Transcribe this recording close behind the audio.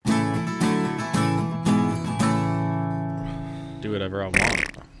do whatever I want.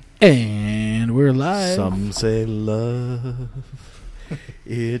 And we're live. Some say love,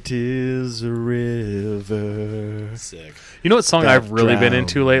 it is a river. Sick. You know what song That I've really been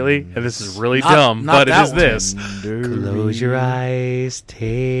into lately? And this is really dumb, not but it that is one. this. Close your eyes,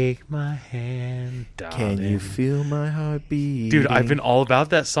 take my hand, Can you feel my heart beating? Dude, I've been all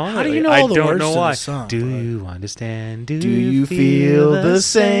about that song. How do you lately. know all I the don't words know to why. the song? Do you understand? Do you feel the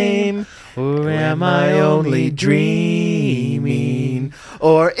same? Or Am I only dreaming?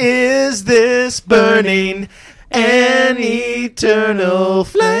 Or is this burning an eternal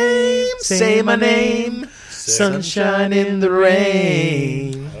flame? Say my name, sunshine in the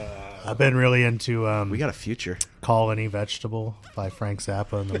rain. I've been really into We got a future. Call Any Vegetable by Frank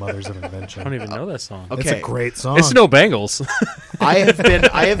Zappa and the Mothers of Invention. I don't even know that song. Okay. It's a great song. It's No Bangles. I have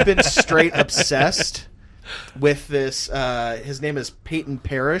been straight obsessed with this. His name is Peyton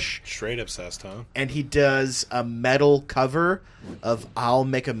Parrish, Straight obsessed, huh? and he does a metal cover of "I'll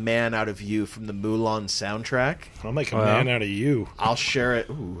Make a Man Out of You" from the Mulan soundtrack. I'll make a Wow. man out of you. I'll share it.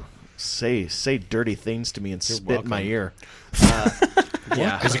 Ooh, say dirty things to me and spit in my welcome. ear.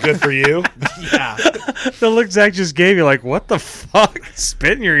 Yeah, Is it good for you? yeah. The look Zach just gave you, like, what the fuck?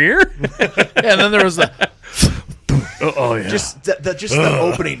 Spit in your ear? And then there was the Oh, yeah. Just the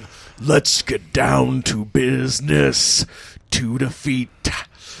opening. Let's get down to business to defeat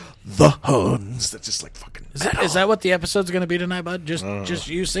the Huns. That's just like fucking. Is that what the episode's going to be tonight, bud? Just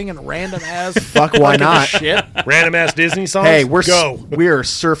you singing random ass Fuck? Why not? shit? Random ass Disney songs? Hey, we're Go. we're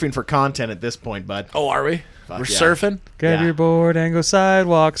surfing for content at this point, bud. Oh, are we? We're yeah. surfing? Get Yeah. your board and go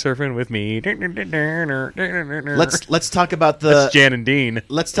sidewalk surfing with me. Let's talk about That's Jan and Dean.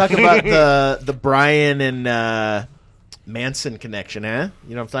 let's talk about the Brian and Manson connection, huh?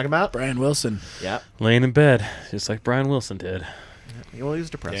 You know what I'm talking about? Brian Wilson. Yeah. Laying in bed, just like Brian Wilson did. Well, he was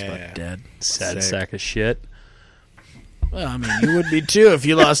depressed, Yeah. bud. Dead. Sad Sick. sack of shit. Well, I mean, you would be too if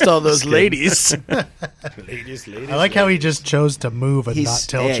you lost all those ladies. Ladies. I like how he just chose to move and He's- not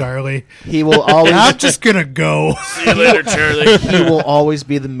tell hey. Charlie. He will always I'm just going to go. See you later, Charlie. he will always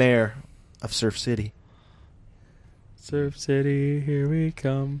be the mayor of Surf City. Surf City, here we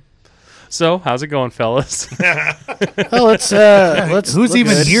come. So, how's it going, fellas? Oh, let's. Who's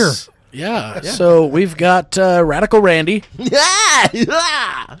even let's- here? Yeah. So we've got Radical Randy.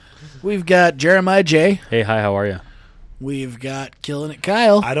 Yeah. We've got Jeremiah J. Hey, hi, how are you? We've got Killing It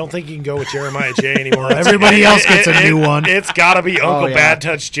Kyle. I don't think you can go with Jeremiah J anymore. Everybody else gets a new one. It's got to be Uncle yeah. Bad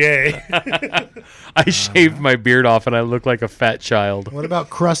Touch J. I shaved my beard off and I look like a fat child. What about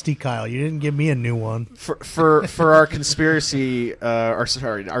Krusty Kyle? You didn't give me a new one. For our conspiracy, our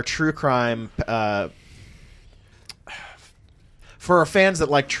true crime. For our fans that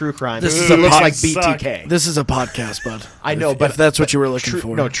like true crime, This this is a looks pod- like suck. BTK. This is a podcast, bud. I know, If- but if that's what you were looking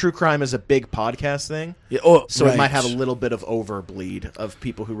for. No, true crime is a big podcast thing, Yeah, oh, so right. it might have a little bit of overbleed of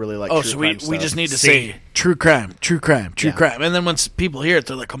people who really like. Oh, true so crime we stuff. just need to See. say true crime, true crime, true Yeah. crime, and then once people hear it,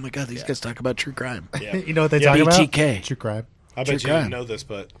 they're like, "Oh my god, these guys talk about true crime." Yeah. You know what they Yeah, talk about? BTK. True crime. I True bet you crime. didn't know this,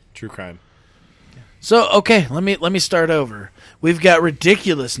 but true crime. So okay, let me start over. We've got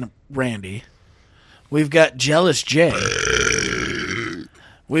ridiculous Randy. We've got jealous Jay.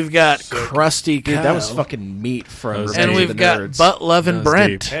 We've got crusty Kyle. Dude, that was fucking meat from. And Revenge and of we've the got Nerds. butt loving That was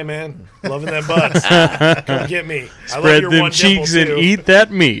Brent. Hey, man. Loving them butts. Come get me. I love Spread your them one dimple, cheeks and too. eat that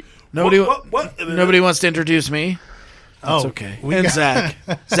meat. Nobody, What? nobody wants to introduce me. That's Oh, okay. we And got- Zach.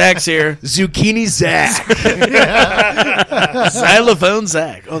 Zach's here. Zucchini Zach. Xylophone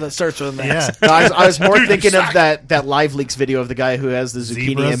Zach. Oh, that starts with an Yeah. X. No, I was more thinking of that Live Leaks video of the guy who has the zucchini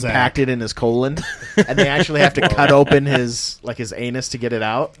Zebra Zach. impacted in his colon, and they actually have to cut open his anus to get it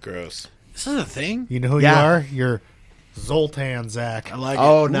out. Gross. This is a thing. You know who Yeah. you are? You're Zoltan, Zach. I like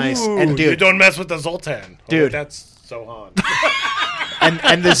Oh, it. nice. Ooh, And you dude, don't mess with the Zoltan. Oh, Dude. that's so hot.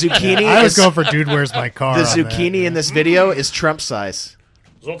 and the zucchini. I was is, going for Dude Where's My Car. the on that. zucchini in this video is Trump size.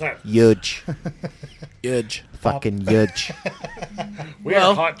 Zoltan. Huge, Huge. fucking huge. We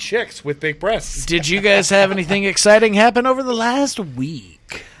Well- are hot chicks with big breasts. Did you guys have anything exciting happen over the last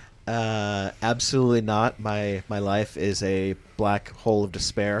week? Absolutely not. My life is a black hole of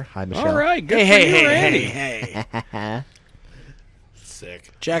despair. Hi, Michelle. All right, good Hey, for you, hey, Randy. hey, hey.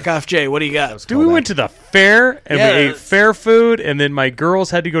 Sick. Jack off Jay, what do you got? Dude, we went to the fair and Yeah, we ate that's- fair food, and then my girls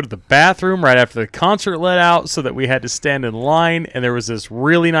had to go to the bathroom right after the concert let out, so that we had to stand in line. And there was this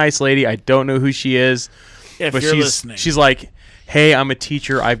really nice lady. I don't know who she is, If but you're she's listening. she's like, "Hey, I'm a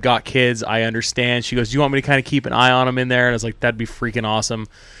teacher. I've got kids. I understand." She goes, "Do you want me to kind of keep an eye on them in there?" And I was like, "That'd be freaking awesome."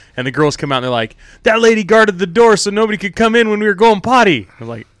 And the girls come out and they're like, "That lady guarded the door so nobody could come in when we were going potty." I was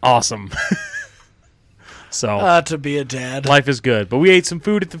like, "Awesome." So To be a dad. life is good. But we ate some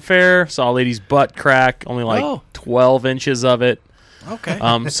food at the fair. Saw a lady's butt crack. Only like 12 inches of it. Okay.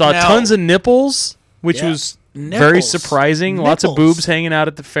 Saw Now- tons of nipples, which Yeah. was very Nipples. surprising. Lots of Nipples. boobs hanging out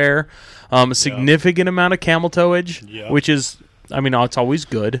at the fair. A significant amount of camel toeage, Yeah. which is, I mean, it's always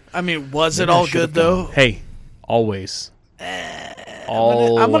good. I mean, was it all good though? Hey, always.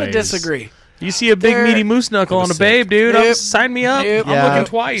 Always. I'm gonna disagree. You see a big There- meaty moose knuckle on a sick. babe, dude. Nope. Sign me up. Nope. I'm Yeah. looking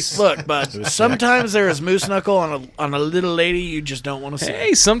twice. Look, bud. Sometimes there is moose knuckle on a little lady you just don't want to see.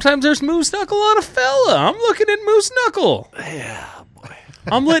 Hey, sometimes there's moose knuckle on a fella. I'm looking at moose knuckle. Yeah, boy.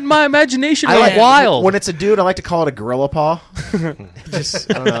 I'm letting my imagination I run like wild. when it's a dude. I like to call it a gorilla paw.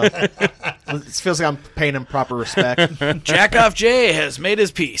 Just I don't know. It feels like I'm paying him proper respect. Jackoff Jay has made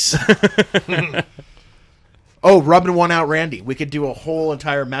his peace. Oh, rubbing one out, Randy. We could do a whole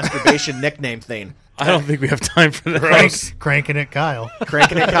entire masturbation nickname thing. I don't think we have time for that. Cranking it, Kyle.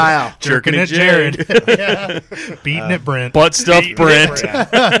 Cranking it, Kyle. Jerking it, it, Jared. Yeah. Beating it, Brent. Butt stuff, Brent.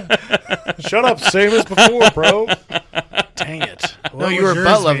 Shut up, same as before, bro. Dang it. What No, you would were yours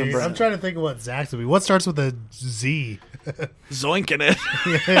butt loving, be? bro. I'm trying to think of what Zach's would be. What starts with a Z? Zoinking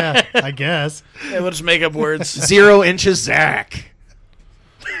it. Yeah, I guess. Yeah, we'll just make up words. 0 inches, Zach.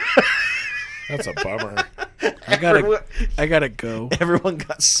 That's a bummer. I gotta go. Everyone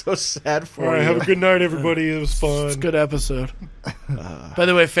got so sad for All right, you. have a good night, everybody. It was fun. It's a good episode. By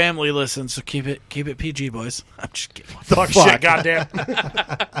the way, family listens, so keep it PG, boys. I'm just kidding. Fuck fuck? shit, goddamn.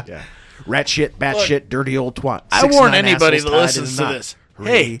 Yeah. Rat shit, bat Look, shit, dirty old twat. I 6'9" warn anybody assholes that tied listens in a to knot. this. Hooray,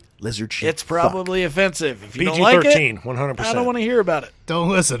 Hey, lizard shit. it's probably offensive. If you don't PG-13, like it, 100%. I don't want to hear about it. Don't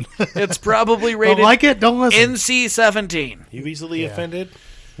listen. It's probably Don't rated like it? Don't listen. NC-17. You easily offended?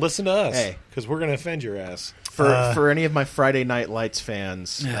 Listen to us. Hey. Because we're going to offend your ass. For any of my Friday Night Lights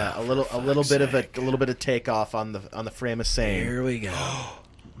fans, a little bit of takeoff on the frame of saying, Here we go.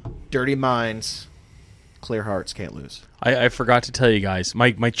 dirty minds, clear hearts can't lose. I forgot to tell you guys.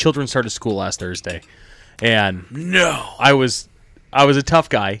 My children started school last Thursday, and No. I was a tough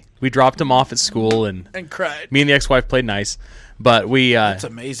guy. We dropped them off at school, and And cried. me and the ex-wife played nice. But we That's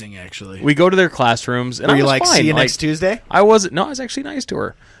amazing, actually. we go to their classrooms, and Were I you was like, fine. see you next Tuesday? I wasn't. No, I was actually nice to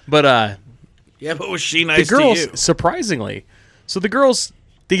her. But Yeah, but was she the nice girls, to you? surprisingly, so the girls,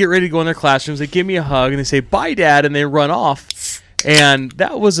 they get ready to go in their classrooms. They give me a hug and they say, "Bye, Dad," and they run off. And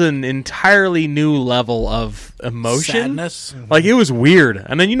that was an entirely new level of emotion. Sadness. Like, it was weird.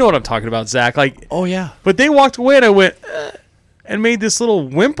 And then you know what I'm talking about, Zach. Like, Oh, yeah. but they walked away, and I went and made this little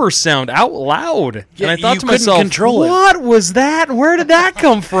whimper sound out loud. Yeah, and I thought you to couldn't myself, control it. "What was that? Where did that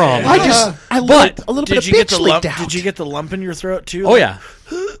come from?" I But- let a little bit Did of you get bitch the lump? leaked out. Did you get the lump in your throat too? Oh yeah,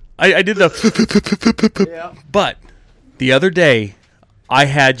 I did the. But the other day, I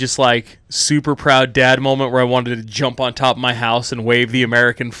had just like super proud dad moment where I wanted to jump on top of my house and wave the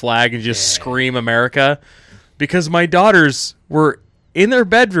American flag and just scream America, because my daughters were in their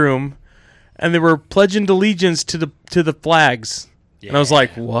bedroom and they were pledging allegiance to the flags, and I was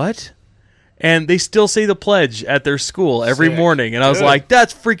like, what? And they still say the pledge at their school every Sick. morning. And I was Good. like,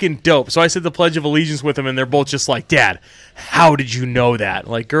 that's freaking dope. So I said the Pledge of Allegiance with them, and they're both just like, Dad, how did you know that?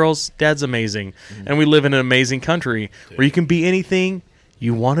 Like, girls, Dad's amazing. And we live in an amazing country where you can be anything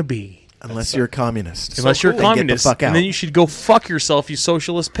you want to be. Unless you're a communist. Unless you're a Then get the communist. fuck out. And then you should go fuck yourself, you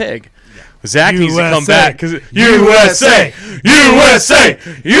socialist pig. Zach needs to come USA. back. 'Cause USA! USA!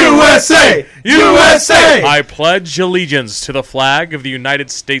 USA! USA! I pledge allegiance to the flag of the United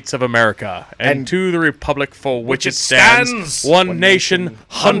States of America and to the republic for which it stands, one nation,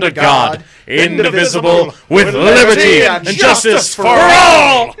 under God, indivisible, with liberty and justice for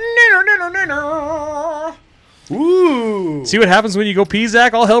all! Ooh. See what happens when you go pee,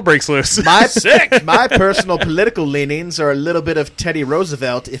 Zach? All hell breaks loose. My personal political leanings are a little bit of Teddy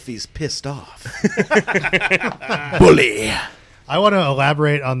Roosevelt if he's pissed off. Bully. I want to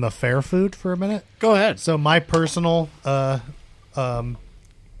elaborate on the fair food for a minute. Go ahead. So my personal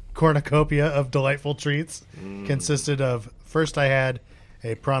cornucopia of delightful treats consisted of, first I had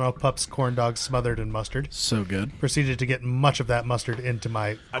a Prano Pups corn dog smothered in mustard. So good. Proceeded to get much of that mustard into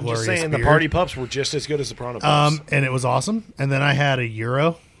my I'm glorious just saying the beard. party pups were just as good as the Soprano pups. And it was awesome. And then I had a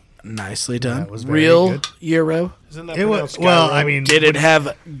gyro. Nicely done. That was very Real good. gyro. Isn't that It was pronounced well. gyro? I mean, Did it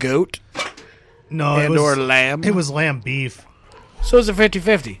have goat no, it and was or lamb? It was lamb beef. So it's a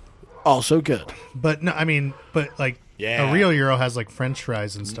 50-50. Also good. But no, I mean, but like Yeah. a real gyro has like French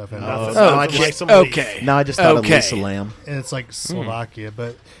fries and stuff in it. Nothing- Oh, nothing I like just- some leaf. Okay. No, I just thought Okay. of Lisa Lamb. And it's like Slovakia,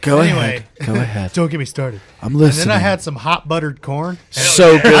 but Go anyway, ahead. Go ahead. don't get me started. I'm And listening. then I had some hot buttered corn.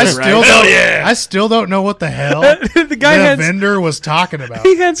 so good, I right? still don't. I still don't know what the hell The guy the had vendor was talking about.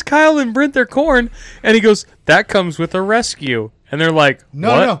 he hands Kyle and Brent their corn, and he goes, "That comes with a rescue." And they're like,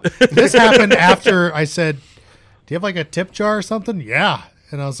 No, what? no. This happened after I said, "Do you have like a tip jar or something?" Yeah,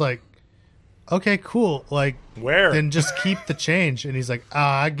 and I was like, "Okay, cool. Like, Where? then just keep the change." And he's like,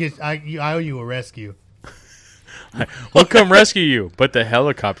 I owe you a rescue." We'll come rescue you, but the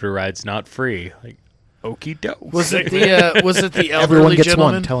helicopter ride's not free. Like, okie doke. Was it the elderly Everyone gets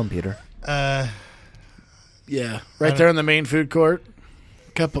gentleman? one. Tell him, Peter. Yeah, right there in the main food court.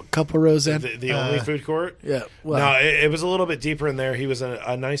 Couple rows in. The only food court? Yeah. Well, No, it was a little bit deeper in there. He was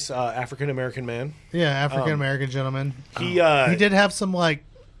a nice African-American man. Yeah, African American gentleman. He He did have some like,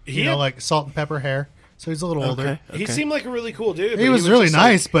 he had- like salt and pepper hair, so he's a little older. He seemed like a really cool dude. He but was really just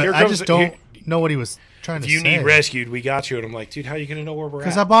nice, like, but "Here I comes- just don't here- know what he was trying to If you say. need rescued, we got you. And I'm like, dude, how are you going to know where we're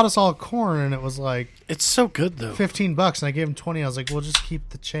Because at? I bought us all corn and it was like it's so good though. $15, and I gave him 20. I was like, "Well, just keep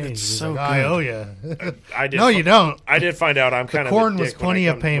the change." It's He's so like, "I good. owe you." I did No, you don't. I did find out I'm kind of corn a was dick when plenty it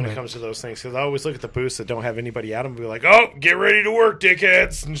of comes- when payment. it comes to those things because I always look at the booths that don't have anybody at them and be like, "Oh, get ready to work,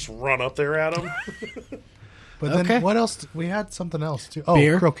 dickheads!" and just run up there at them. But Okay. then what else? We had something else too. Oh,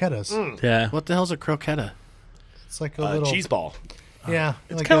 Beer? croquetas. Yeah. What the hell's a croqueta? It's like a little Cheese ball. Yeah,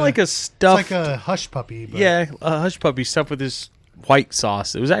 It's kind of like a It's stuffed. like a hush puppy. But yeah, a hush puppy stuffed with this white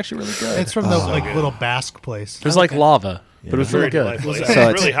sauce. It was actually really good. it's from the like little Basque place. It was like lava, but it was really Very good. delightful. It's So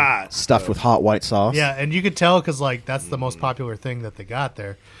it's really hot. Stuffed with hot white sauce. Yeah, and you could tell because like that's the most popular thing that they got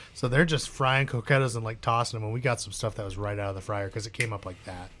there. So they're just frying croquetas and like tossing them. And we got some stuff that was right out of the fryer because it came up like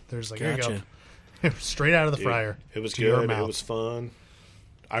that. There's like here you Gotcha. go, straight out of the Dude, fryer. It was to your good. It mouth. was fun.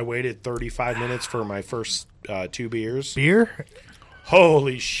 I waited 35 minutes for my first 2 beers. Beer.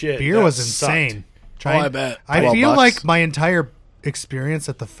 Holy shit. Beer that was sucked. insane. I bet. I 12 feel bucks. like my entire experience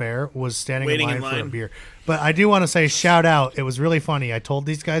at the fair was standing Waiting in in line for a line. beer. But I do want to say shout out. It was really funny. I told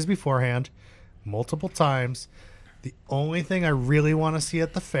these guys beforehand multiple times. The only thing I really want to see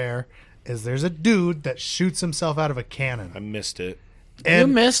at the fair is there's a dude that shoots himself out of a cannon. I missed it. You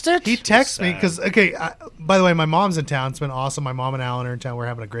missed it? He texts me sad. because by the way, my mom's in town. It's been awesome. My mom and Alan are in town. We're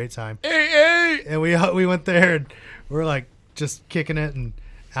having a great time. And we went there and we're like just kicking it. And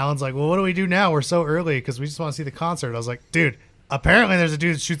Alan's like, "Well, what do we do now? We're so early because we just want to see the concert." I was like, "Dude, apparently there's a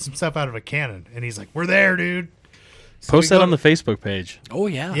dude that shoots himself out of a cannon." And he's like, "We're there, dude." Post we that go- on the Facebook page. Oh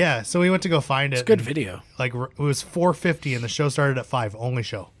yeah. Yeah, so we went to go find it. It's a good and, video. Like it was 4:50 and the show started at 5. Only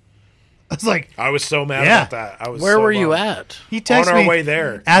show. I was like, I was so mad Yeah. about that. I was Where so were you bummed. at? he texted On our me way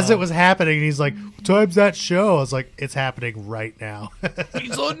there. as it was happening. And he's like, "What time's that show?" I was like, "It's happening right now."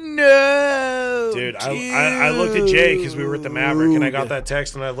 He's like, no, Dude, I looked at Jay because we were at the Maverick, and I got that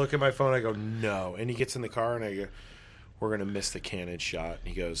text, and I look at my phone, I go, no. And he gets in the car, and I go, we're going to miss the cannon shot. And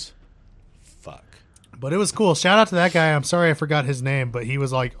he goes, fuck. But it was cool. Shout out to that guy. I'm sorry I forgot his name, but he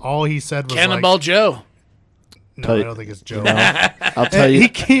was like, all he said was Cannonball like, Joe. no, Tell I you- don't think it's Joe. I'll tell And you. he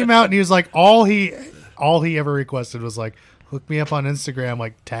came out and he was like, all he ever requested was like, hook me up on Instagram,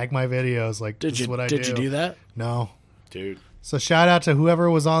 like tag my videos, like Did this you is what I did you do that? No. Dude. So shout out to whoever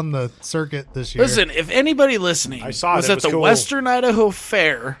was on the circuit this year. Listen, if anybody listening I saw it. was It at was the cool. Western Idaho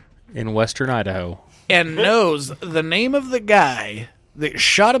Fair In Western Idaho. and knows the name of the guy that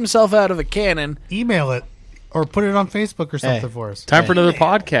shot himself out of a cannon, Email it or put it on Facebook or something for us. Time for another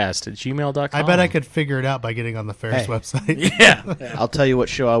podcast at gmail.com. I bet I could figure it out by getting on the fair's Hey. website. yeah, I'll tell you what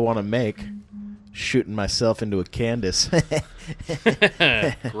show I want to make. Shooting myself into a Candace.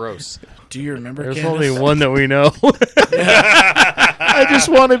 Gross. do you remember? There's Candace? only one that we know. I just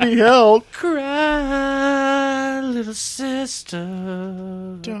want to be held. Cry, little sister.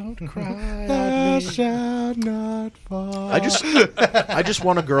 Don't cry. Thou shalt not fall. I just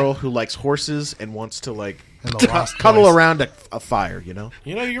want a girl who likes horses and wants to like And the Lost cuddle Boys. around a fire. You know?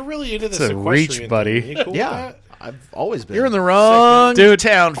 You know, you're really into this It's a reach, equestrian buddy. thing. You cool with Yeah, that? I've always been. You're in the wrong Dude,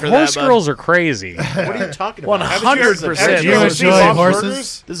 town for horse that. bud. girls are crazy. What are you talking about? 100%. Haven't You ever enjoy seen Bob's horses?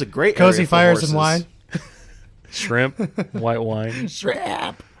 Burgers? This is a great Cozy area for fires horses. and wine. Shrimp, white wine,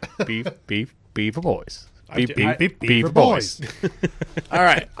 Shrimp. beef for boys. Beef, I- beef for boys. All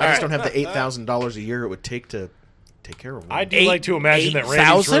right, I just don't have the $8,000 a year it would take to take care of one. I do like to imagine that Randy's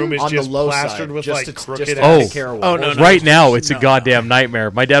 8,000? room is on the just low plastered side, with just like to, crooked just to Oh. take care of one. Oh, no, Horse- no. Right now, it's a No. goddamn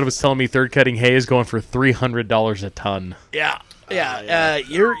nightmare. My dad was telling me third cutting hay is going for $300 a ton. yeah.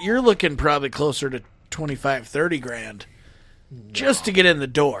 You're looking probably closer to 25, 30 grand just to get in the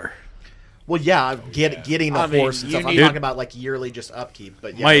door. Well, yeah, getting a I mean, horse and you stuff. I'm need- talking about like yearly just upkeep,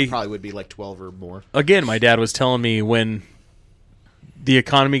 but yeah, My- it probably would be like 12 or more. Again, my dad was telling me when the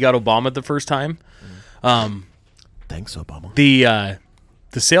economy got Obama the first time, Thanks, Obama.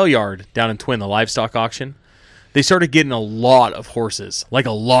 the sale yard down in Twin, the livestock auction, they started getting a lot of horses, like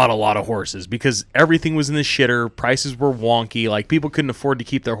a lot of horses, because everything was in the shitter. Prices were wonky. Like, people couldn't afford to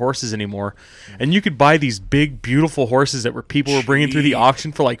keep their horses anymore. And you could buy these big, beautiful horses that people were bringing through the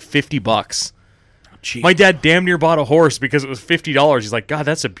auction for like $50. Cheap. My dad damn near bought a horse because it was $50. He's like, God,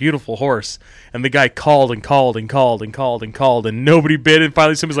 that's a beautiful horse. And the guy called and called and called and called and called, and nobody bid. And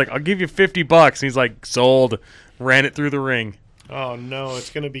finally somebody's like, I'll give you $50. And he's like, sold. Ran it through the ring. Oh no, it's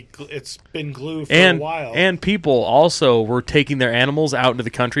been glue for a while. And people also were taking their animals out into the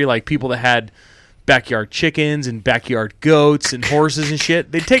country, like people that had backyard chickens and backyard goats and horses and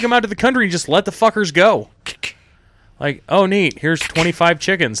shit. They'd take them out to the country and just let the fuckers go. Like, oh neat, here's 25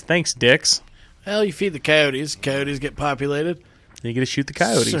 chickens. Thanks, dicks. Well, you feed the coyotes. Coyotes get populated. Then you get to shoot the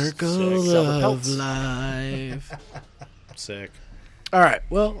coyotes. Circle Sell the of pelts. life. Sick. All right.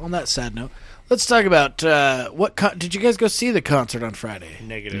 Well, on that sad note, let's talk about did you guys go see the concert on Friday?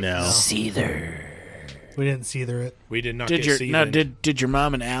 Negative. No. Seether. We didn't see through it. We did not Did get your seething. did your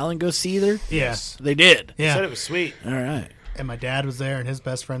mom and Alan go see Seether? Yes. They did. Yeah. Said it was sweet. All right. And my dad was there, and his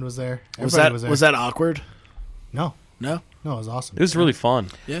best friend was there. Was Everybody that was there. was that awkward? No, No. no, it was awesome. It was really fun.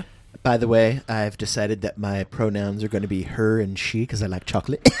 Yeah. By the way, I've decided that my pronouns are going to be her and she because I like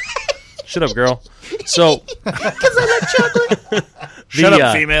chocolate. Shut up, girl. So, Shut the,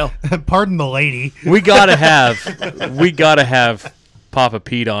 up, female. Pardon the lady. we gotta have Papa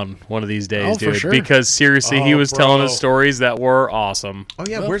Pete on one of these days, Oh, for dude. sure. Because seriously, he Oh, was bro. telling us stories that were awesome. Oh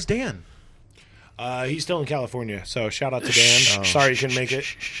yeah, where's Dan? He's still in California, so shout out to Dan. Sorry you couldn't make it.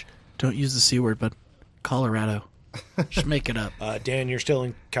 Don't use the C word, bud. Colorado. Just make it up. Dan, you're still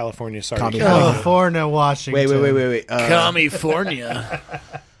in California. Sorry. you Copy. couldn't make it. California, Washington. Wait. California.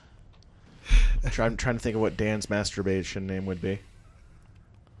 I'm trying to think of what Dan's masturbation name would be.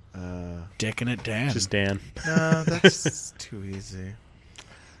 Dicking it down. Just Dan. No, that's too easy.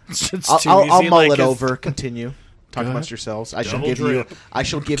 It's too I'll easy, mull like it a over. Continue. Talk amongst yourselves. I shall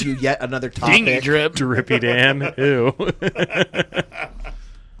give you yet another Dingy topic. drip. Drippy Dan. Ew.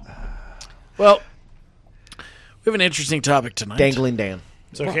 Well, we have an interesting topic tonight. Dangling Dan.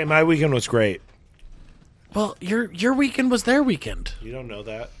 It's okay. My weekend was great. Well, your weekend was their weekend. You don't know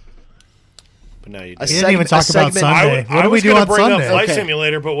that, but now you A do. We didn't even talk about Sunday. What I did we was do gonna on bring Sunday? up Flight Okay.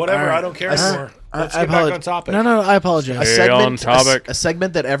 Simulator, but whatever. All right. I don't care anymore. Let's I get back apologize. on topic. No, I apologize. Stay on topic. A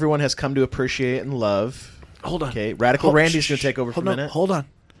segment that everyone has come to appreciate and love. Hold on. Okay, Radical Hold- Randy's shh, going to take over for hold a on, minute. Hold on.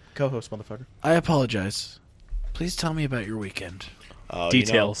 Co-host, motherfucker. I apologize. Please tell me about your weekend. Oh,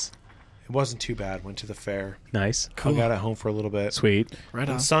 Details. it wasn't too bad. Went to the fair. Nice. Cool. Hung out at home for a little bit. Sweet. Right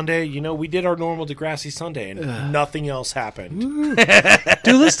on. On Sunday, we did our normal Degrassi Sunday, and nothing else happened.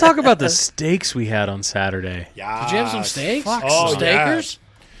 Dude, let's talk about the steaks we had on Saturday. Yeah. Did you have some steaks? Oh, Some steakers?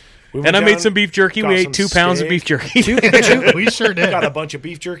 We went And I down, made some beef jerky. got We ate some 2 pounds of beef steak. jerky. We sure did. Got a bunch of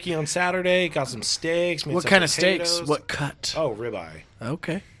beef jerky on Saturday. Got some steaks. Made What some kind of potatoes. steaks? What cut? Oh, ribeye.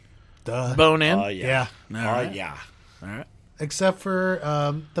 Okay. Duh. Bone in? Oh, yeah. Yeah. All right. Yeah. All right. Except for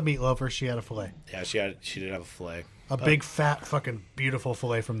the meatloafer, she had a fillet. Yeah, she did have a fillet. A big, fat, fucking beautiful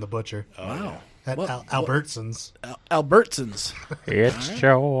fillet from the butcher Wow. at What- Albertsons. Albertsons. It's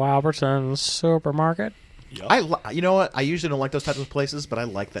Joe Albertson's supermarket. You know what? I usually don't like those types of places, but I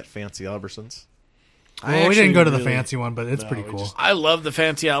like that fancy Albertsons. Well, we didn't go to the fancy one, but it's pretty cool. I love the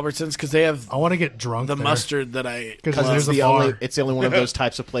fancy Albertsons because they have I want to get drunk the there. mustard that I Because love. there's a bar. It's the only one of those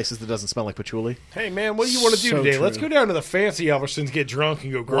types of places that doesn't smell like patchouli. Hey, man, what do you want to do So today? true. Let's go down to the fancy Albertsons, get drunk,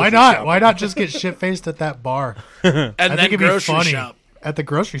 and go grocery Why not? shopping. Why not just get shit faced at that bar? and I then think it'd be grocery funny shop. at the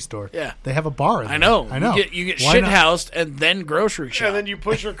grocery store. Yeah. they have a bar. In I there. know. I know. You get Why shit not? housed and then grocery shop. And then you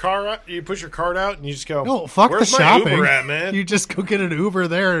push your car out. You push your cart out, and you just go. No, fuck Where's the my shopping. Uber at, man? You just go get an Uber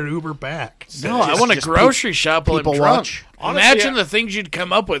there and an Uber back. no, I want to just grocery shop while I'm people drunk. watch. Honestly, Imagine I- the things you'd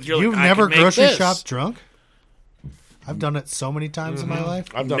come up with. You're You've like, I never can make grocery this. shopped drunk? I've done it so many times in my life.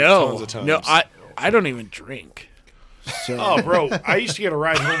 I've done it No, tons of times. no, I don't even drink. So Oh, bro, I used to get a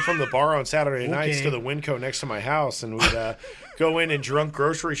ride home from the bar on Saturday nights to the Winco next to my house, and we'd go in and drunk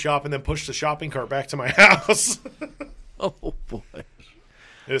grocery shop and then push the shopping cart back to my house. oh boy.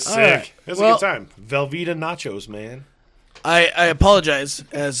 It was sick. right. It was Well- a good time. Velveeta nachos, man. I apologize,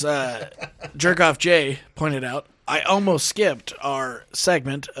 as Jerk Off Jay pointed out. I almost skipped our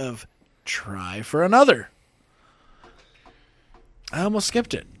segment of Try for Another. I almost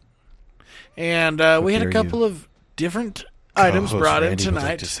skipped it. And we had a couple of different items brought in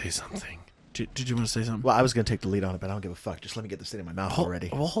tonight. say something. Did you want to say something? Well, I was going to take the lead on it, but I don't give a fuck. Just let me get this thing in my mouth already.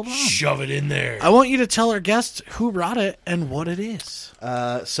 Well, hold on. Shove it in there. I want you to tell our guests who brought it and what it is.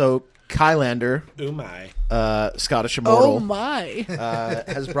 So Kylander, Ooh my. Scottish Immortal, Oh, my.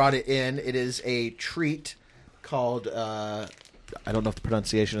 has brought it in. It is a treat called I don't know if the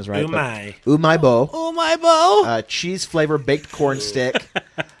pronunciation is right. Umai. Umaibo. Oh my bow! Cheese flavor baked corn stick.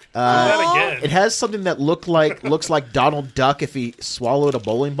 That again. It has something that looks like Donald Duck if he swallowed a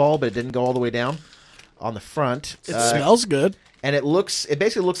bowling ball, but it didn't go all the way down on the front. It smells good. And it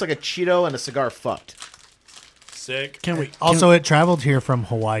basically looks like a Cheeto and a cigar fucked. Sick. Can we? Also, it traveled here from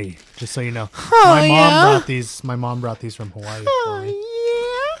Hawaii. Just so you know, my mom brought these from Hawaii. For me.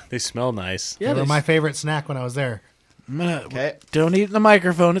 They smell nice. Yeah, They were my favorite snack when I was there. Okay. Don't eat in the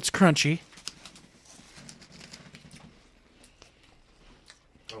microphone. It's crunchy.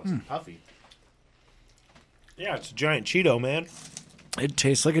 Oh, it's puffy. Yeah, it's a giant Cheeto, man. It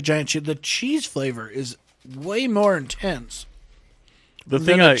tastes like a giant cheese. The cheese flavor is way more intense The than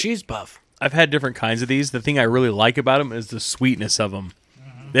thing a cheese puff. I've had different kinds of these. The thing I really like about them is the sweetness of them.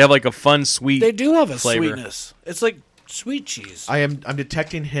 They have like a fun sweet. They do have a flavor. sweetness. It's like sweet cheese. I'm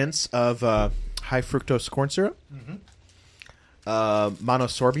detecting hints of high fructose corn syrup,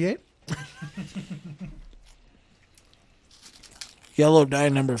 monosorbiate. Yellow dye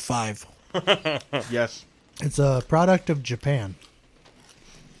number 5. Yes. It's a product of Japan,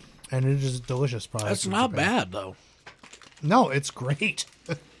 and it is a delicious product. That's of not Japan. bad though. No, it's great.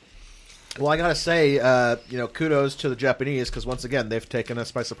 Well, I gotta say, kudos to the Japanese because once again they've taken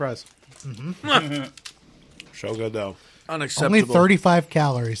us by surprise. So good, though. Unacceptable. Only 35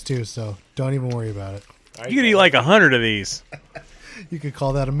 calories too, so don't even worry about it. You could eat like 100 of these. You could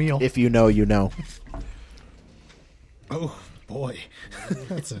call that a meal. If you know, you know. Oh boy,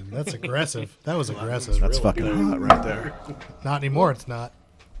 that's aggressive. That was aggressive. That's fucking hot right there. Not anymore. It's not.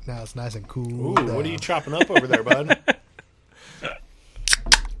 Now it's nice and cool. Ooh, what are you chopping up over there, bud?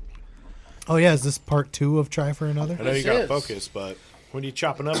 Oh yeah, is this part 2 of Try for Another? I know you This got is. focus, but what are you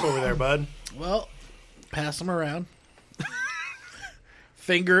chopping up over there, bud? Well, pass them around.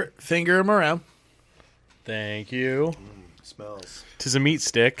 finger them around. Thank you. Smells. Tis a meat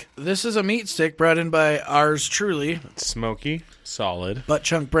stick. This is a meat stick brought in by ours truly, It's smoky, solid. Butt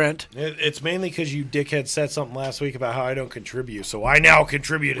Chunk Brent. It's mainly because you dickhead said something last week about how I don't contribute, so I now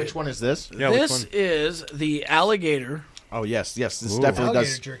contribute Which it. one is this? Yeah, which This one? is the alligator Oh yes. This Ooh. definitely Alligator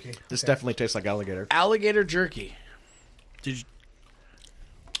does. jerky. This definitely tastes like alligator. jerky. Did you?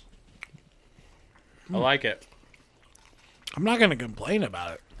 I like it. I'm not going to complain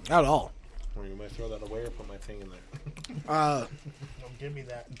about it at all. Or you might throw that away or put my thing in there. Don't give me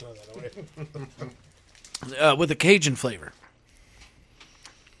that and throw that away. With a Cajun flavor,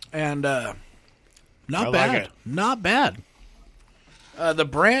 and not like bad. it. Not bad. The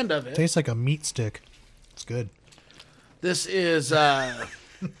brand of it. Tastes like a meat stick. It's good. This is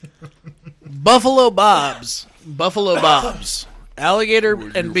Buffalo Bob's. Buffalo Bob's. Alligator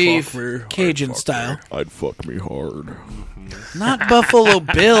and beef Cajun style. I'd fuck me hard. Not Buffalo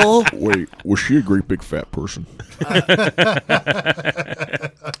Bill. Wait, was she a great big fat person?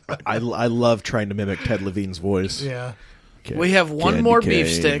 I love trying to mimic Ted Levine's voice. Yeah. We have one Candy more beef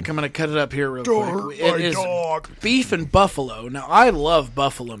cane. stick. I'm going to cut it up here real quick. It is beef and buffalo. Now, I love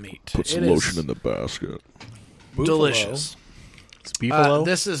buffalo meat. Put some It lotion is in the basket. delicious. It's beefalo.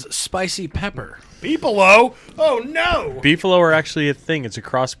 This is spicy pepper. Beefalo? Oh, no! Beefalo are actually a thing. It's a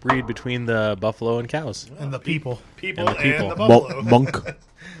crossbreed between the buffalo and cows. And the people. People And the people. and the buffalo. Monk.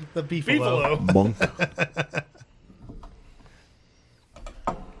 The beefalo. Beefalo. Monk.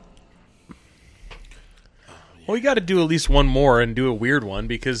 Well, we got to do at least one more and do a weird one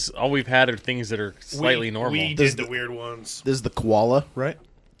because all we've had are things that are slightly normal. We did the weird ones. This is the koala, right?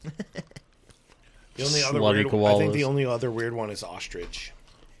 The only other Slutty weird, I think koalas. the only other weird one is ostrich.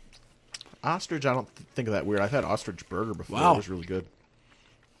 Ostrich, I don't think of that weird. I've had ostrich burger before. Wow. It was really good.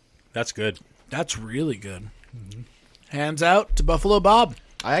 That's good. That's really good. Hands out to Buffalo Bob.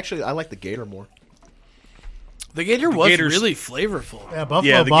 I like the gator more. The gator was gator's- really flavorful. Yeah, Buffalo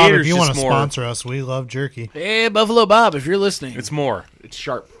Yeah, the Bob, gator's if you just want to more- sponsor us, we love jerky. Hey, Buffalo Bob, if you're listening. It's more. It's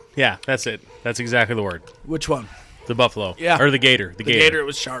sharp. Yeah, that's it. That's exactly the word. Which one? The buffalo. Yeah. Or the gator. The The gator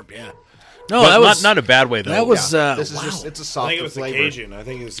was sharp, yeah. No, But that was not in a bad way, though. that was This is wow. just, it's a I softer think it was flavor. the Cajun. I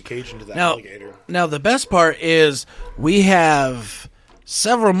think it was the Cajun to the Now- alligator. Now the best part is we have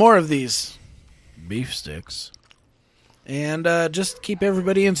several more of these beef sticks. And just keep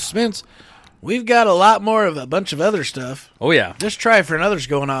everybody in suspense. We've got a lot more of a bunch of other stuff. Oh, yeah. This Try for Another's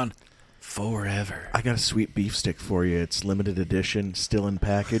going on forever. I got a sweet beef stick for you. It's limited edition, still in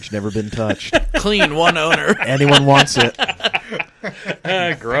package, never been touched. Clean, one owner. Anyone wants it.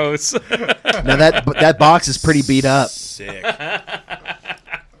 Gross. Now that box is pretty beat up. Sick. The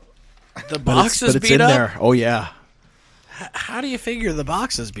But box is it's beat in up. there. Oh yeah. How do you figure the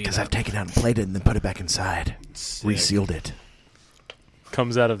box is beat Because up? I've taken it out and played it and then put it back inside. Resealed it.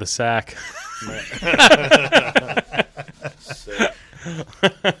 Comes out of the sack. Sick.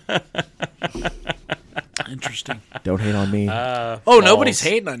 Interesting. Don't hate on me. Oh, nobody's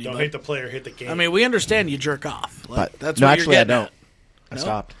hating on you. Don't bud. hate the player, hit the game. I mean, we understand you jerk off. Like, but that's no, what actually, you're I getting don't. at. I No?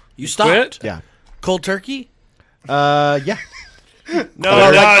 stopped. You stopped. quit? Yeah. Cold turkey? Yeah. no,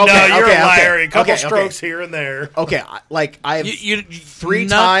 okay, you're okay, a liar. okay, A couple okay, strokes here and there. Okay, I've You 3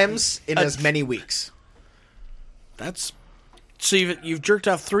 not- times in as many weeks. That's so you've jerked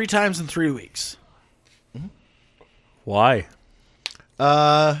off 3 times in 3 weeks. Why?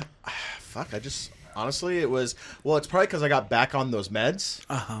 Fuck, I just honestly it's probably because I got back on those meds.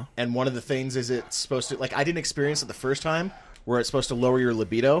 And one of the things is it's supposed to, like, I didn't experience it the first time where it's supposed to lower your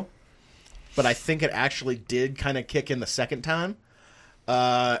libido, but I think it actually did kind of kick in the second time.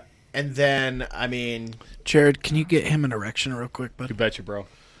 And then, I mean, Jared, can you get him an erection real quick, bud? You betcha, bro.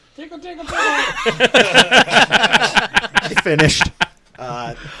 I finished.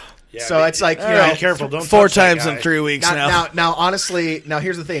 Yeah, So it's like, you all right, know, careful. Don't 4 touch that times guy. in 3 weeks now. Now, honestly,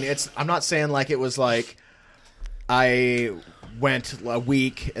 here's the thing. I'm not saying like it was like I went a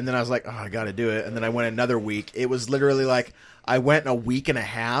week and then I was like, oh, I got to do it, and then I went another week. It was literally like I went a week and a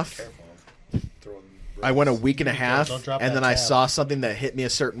half. I went a week and a half, don't drop and that then I tab. saw something that hit me a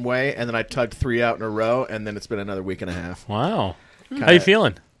certain way, and then I tugged 3 out in a row, and then it's been another week and a half. Wow. How you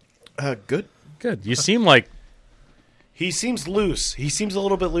feeling? Good. Good. You seem like He seems loose. He seems a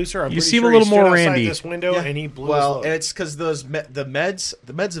little bit looser. I'm You pretty seem sure a little he stood more outside Randy. this window and he blew his Well, load. and it's because the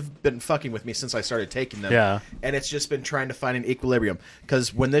meds have been fucking with me since I started taking them. Yeah. And it's just been trying to find an equilibrium.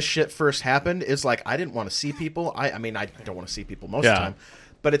 Because when this shit first happened, it's like I didn't want to see people. I mean, I don't want to see people most of the Yeah. time.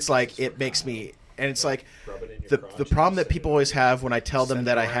 But it's like it makes me, and it's like the problem that people always have when I tell them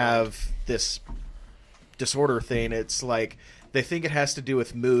that I have this disorder thing. It's like they think it has to do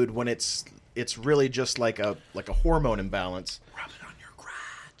with mood when it's really just like a hormone imbalance. Rub it on your crotch.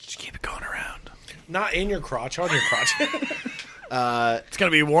 Just keep it going around. Not in your crotch, on your crotch. It's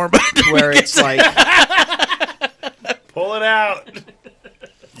gonna be warm. Where it's like Pull it out.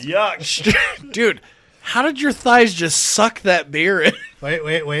 Yuck. Dude, how did your thighs just suck that beer in?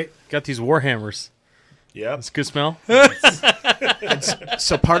 Wait. got these Warhammers. Yep. It's a good smell.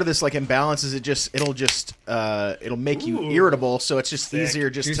 so part of this like imbalance is it'll make you irritable, so it's just easier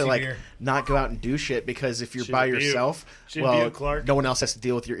just Juicy to like beer. not go out and do shit, because if you're Should by be you. yourself, Should well, be you, Clark. no one else has to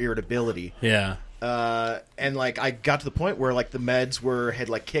deal with your irritability. Yeah. And like I got to the point where like the meds had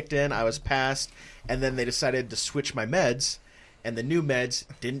like kicked in, I was passed, and then they decided to switch my meds, and the new meds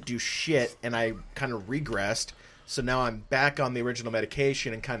didn't do shit, and I kind of regressed. So now I'm back on the original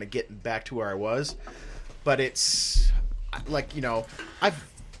medication and kind of getting back to where I was. But it's like, you know,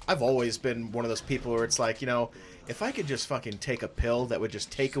 I've always been one of those people where it's like, you know, if I could just fucking take a pill that would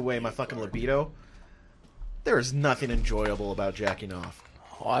just take away my fucking libido, there is nothing enjoyable about jacking off.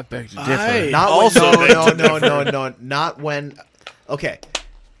 Oh, I beg to No, not when. Okay,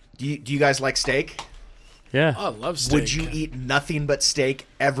 do you guys like steak? Yeah. I love steak. Would you eat nothing but steak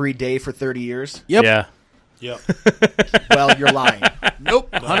every day for 30 years? Yep. Yeah. Yep. Well, you're lying. Nope.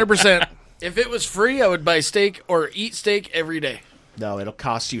 100%. If it was free, I would buy steak or eat steak every day. No, it'll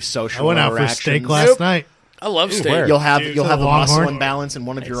cost you I social went out for interactions. steak last night. I love steak. where? You'll have Dude, a muscle Longhorn. imbalance in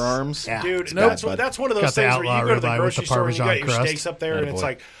one of your arms. Dude, It's that's, bad, bud. that's one of those Got the things where you outlaw go to the ribeye with grocery the store and you got Parmesan your crust. steaks up there, and it's Attaboy.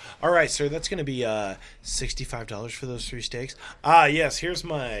 like, all right, sir, that's going to be $65 for those 3 steaks. Ah, yes, here's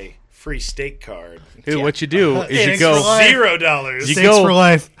my free steak card. Dude, what you do is you Thanks for go life. $0. You Steaks go- for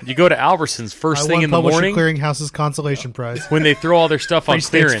life. you go to Albertsons first I thing won in the Publisher morning Clearinghouse's consolation prize. when they throw all their stuff on Free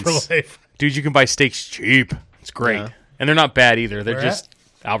steaks clearance. for life. Dude, you can buy steaks cheap. It's great. Yeah. And they're not bad either. They're Where just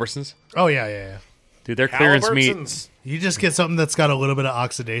Albertsons. Oh yeah. Dude, their clearance meat. Albertsons. You just get something that's got a little bit of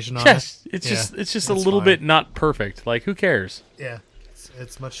oxidation on Yes, it. it's Yeah, just a that's little fine. bit not perfect. Like, who cares? Yeah,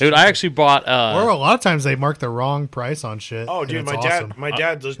 it's much. Dude, I cheaper. actually bought Or a lot of times they mark the wrong price on shit. Oh, and dude, it's my awesome.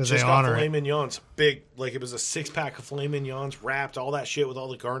 dad just 'cause they got honor filet it. mignons. Big, like it was a 6-pack of filet mignons, wrapped, all that shit with all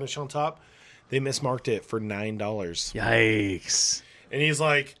the garnish on top. They mismarked it for $9. Yikes. And he's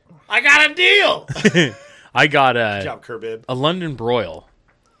like, I got a deal. I got Good job, Kerbib. a London broil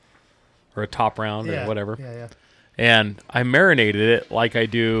or a top round Yeah, or whatever. Yeah. And I marinated it like I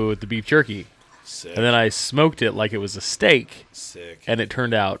do with the beef jerky. Sick. And then I smoked it like it was a steak, Sick. and it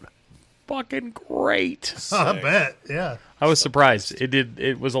turned out fucking great. I bet. Yeah. I was surprised.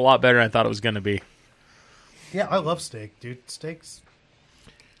 It was a lot better than I thought it was going to be. Yeah, I love steak, dude. Steaks.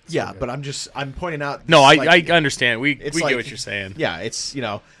 Yeah, but I'm pointing out. No, like, I understand. We it's get like- what you're saying. Yeah, it's, you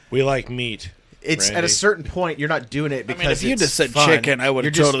know, We like meat. it's at Randy. a certain point you're not doing it I because mean, if you it's just said fun. chicken, I would You're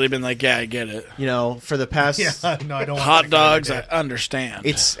have just, totally been like, yeah, I get it. you know, for the past. Yeah. No, I don't. want Hot chicken dogs, I every day. understand.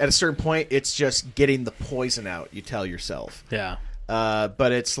 It's at a certain point, it's just getting the poison out. You tell yourself. Yeah.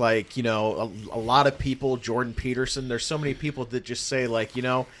 But it's like, you know, a lot of people, Jordan Peterson, there's so many people that just say like, you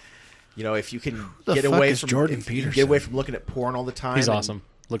know, if you can get fuck away is from Jordan if you can Peterson? get away from looking at porn all the time. He's and awesome.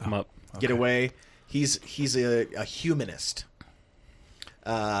 Look him up. Get away. He's a humanist.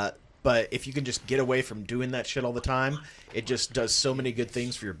 But if you can just get away from doing that shit all the time, it just does so many good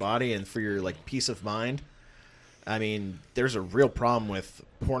things for your body and for your like peace of mind. I mean, there's a real problem with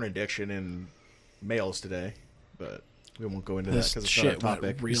porn addiction in males today, but we won't go into that This because it's shit not our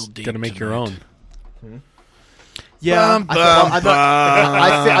went topic. real deep. Got to make your tonight. own. Yeah, Bum,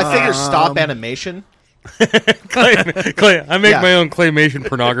 I figure stop animation. Clay, I make Yeah. my own claymation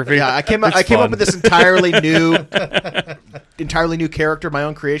pornography. Yeah, I came up with this entirely new character, my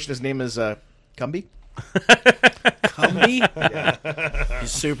own creation. His name is Cumby. Cumby?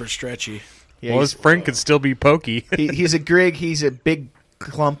 He's super stretchy. Yeah, Well, his friend could still be pokey. he's a Grig. He's a big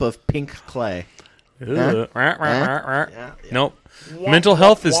clump of pink clay. Ugh. Yeah. Nope. Mental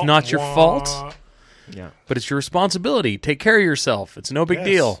health is not your fault, Yeah, but it's your responsibility. Take care of yourself. It's no big Yes.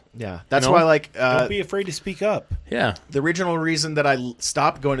 deal. yeah. That's No? why, like, Don't be afraid to speak up. Yeah. the original reason that I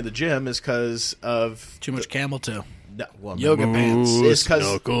stopped going to the gym is because of Too much camel toe. yoga pants. It's because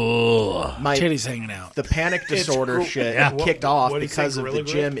my Titties hanging out. the panic disorder cool. shit Yeah. kicked What- off what do you because think, of the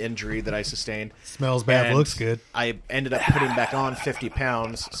Gorilla gym injury that I sustained. Smells bad, And looks good. I ended up putting back on 50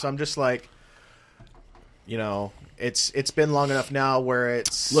 pounds. So I'm just like, you know, it's been long enough now where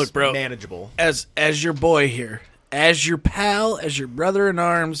it's Look, bro. manageable. As your boy here, as your pal, as your brother in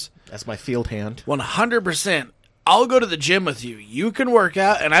arms, That's my field hand. 100%. I'll go to the gym with you. You can work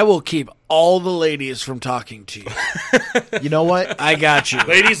out, and I will keep all the ladies from talking to you. You know what? I got you.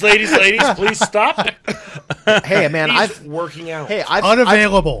 Ladies, please stop. Hey, man, He's working out. I've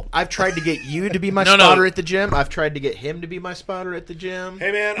Unavailable. I've tried to get you to be my No. spotter at the gym. I've tried to get him to be my spotter at the gym.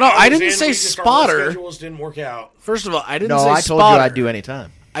 Hey, man. No, I was didn't in, say we just- our whole spotter. schedules didn't work out. First of all, I didn't No, say I told spotter. you I'd do any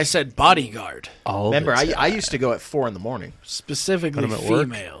time. I said bodyguard, Remember, I used to go at 4 a.m. specifically Put 'em at work?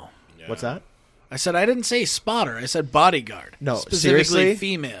 female. What's that? I said I didn't say spotter. I said bodyguard. No, specifically seriously?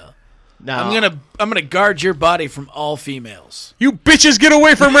 female. No, I'm gonna guard your body from all females. You bitches get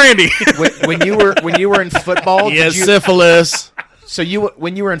away from Randy. when you were in football, did you, syphilis. so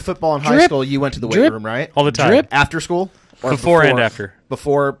when you were in football in high Drip. school, you went to the weight Drip. room, right? All the time. Drip. After school, or Before and after.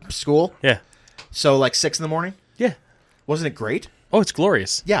 Before school, Yeah. so like 6 a.m. Yeah. Wasn't it great? Oh, it's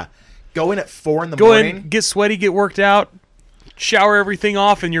glorious. Yeah, go in at 4 Go a.m. in, get sweaty, get worked out, shower everything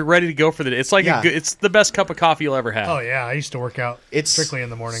off, and you're ready to go for the day. It's like Yeah. it's the best cup of coffee you'll ever have. Oh yeah, I used to work out It's- strictly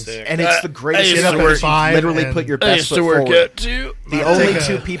in the mornings. Sick. and it's the greatest used shit to ever. work You 5 literally and- put your I best used foot to work forward. out too. The only Take a-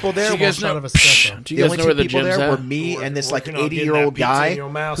 two people there, Do you guys shot know? of espresso. Do you the guys only know two where the people gym's there at? were me and this like Working on getting 80-year-old that pizza guy in your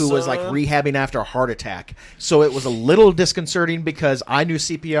mouth, who was like son. rehabbing after a heart attack. So it was a little disconcerting because I knew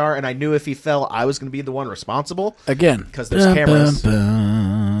CPR and I knew if he fell, I was going to be the one responsible. Again, 'Cause there's cameras.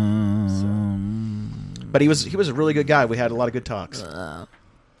 But he was a really good guy. We had a lot of good talks. He's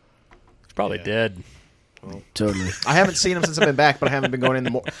probably dead. Totally. I haven't seen him since I've been back, but I haven't been going in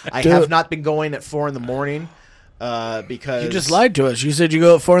the morning. I have not been going at 4 a.m. Because You just lied to us. You said you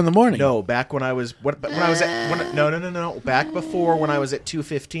go at 4 a.m. No, back when I was when I was at no. Back before when I was at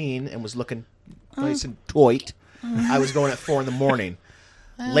 2:15 and was looking nice and toit, I was going at 4 a.m.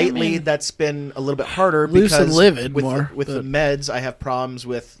 Lately, that's been a little bit harder Loose because and livid with, more, with the but- meds, I have problems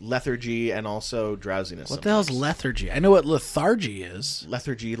with lethargy and also drowsiness. What the hell's lethargy? I know what lethargy is.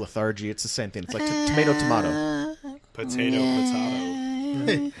 Lethargy, it's the same thing. It's like tomato. Potato.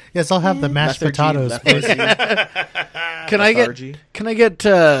 Yes, I'll have the mashed potatoes. please. Can Lethargy. I get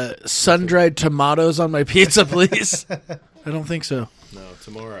sun dried tomatoes on my pizza, please? I don't think so. No,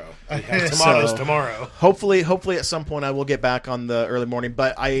 tomorrow. We have tomatoes So- tomorrow. Hopefully at some point I will get back on the early morning.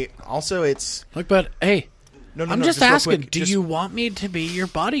 But I also Look, but hey, no, I'm no, just real asking. quick, Do just- you want me to be your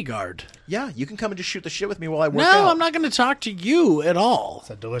bodyguard? Yeah, you can come and just shoot the shit with me while I work No, out. I'm not going to talk to you at all. It's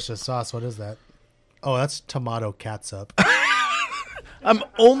a delicious sauce. What is that? Oh, that's tomato catsup. I'm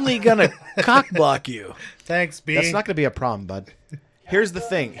only going to cock block you. Thanks, B. That's not going to be a problem, bud. Here's the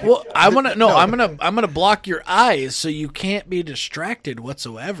thing. Well, I'm gonna block your eyes so you can't be distracted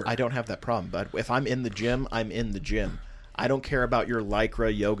whatsoever. I don't have that problem, bud. If I'm in the gym, I'm in the gym. I don't care about your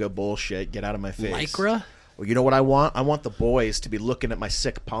Lycra yoga bullshit. Get out of my face. Lycra? Well, you know what I want? I want the boys to be looking at my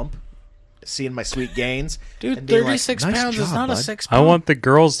sick pump, seeing my sweet gains. Dude, and being 36 like, "Nice pounds is job, not a bud." 6 I pound. want the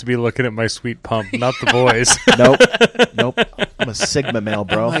girls to be looking at my sweet pump, not the boys. Nope. I'm a Sigma male,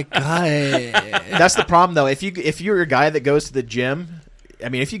 bro. Oh my god. That's the problem, though. If you're a guy that goes to the gym, I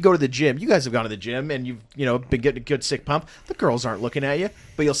mean, if you go to the gym, you guys have gone to the gym and you've been getting a good sick pump. The girls aren't looking at you,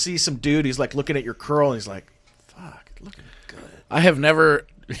 but you'll see some dude who's like looking at your curl and he's like, "Fuck, looking good." I have never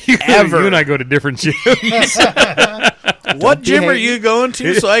you ever and I go to different gyms. What gym are hate you going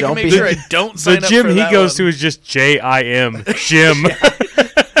to so I can Don't make be sure I hate. don't sign The up gym for he that goes one? to is just JIM. Jim.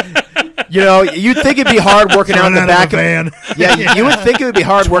 You know, you'd think it'd be hard working out in the Run out of back a van. Yeah, you would think it would be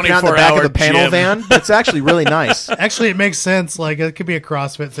hard working out in the back of the 24-hour panel gym. van, but it's actually really nice. Actually, it makes sense. Like it could be a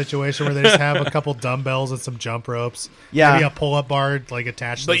CrossFit situation where they just have a couple dumbbells and some jump ropes. Yeah. Maybe a pull-up bar like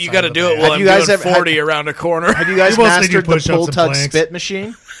attached. But to the you side got to of the do it van. while Have I'm you guys doing ever- 40 around a corner. Have you guys You mostly do mastered the push-ups pull and tug planks. spit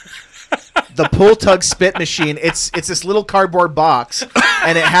machine? The pull tug spit machine. It's this little cardboard box,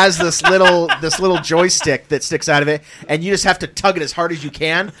 and it has this little joystick that sticks out of it, and you just have to tug it as hard as you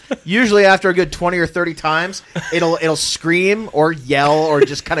can. Usually, after a good 20 or 30 times, it'll scream or yell or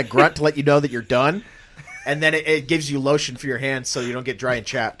just kind of grunt to let you know that you're done. And then it gives you lotion for your hands so you don't get dry and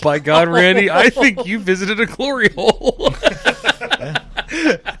chapped. By God, Randy, I think you visited a glory hole.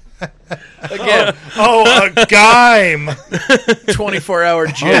 Again, Oh, a Gime. 24-hour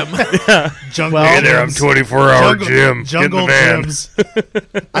gym. Jungle Well, Hey there, I'm gyms. 24-hour Jim. Get in the Jungle van.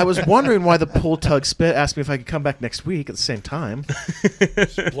 gyms. I was wondering why the pull tug spit asked me if I could come back next week at the same time.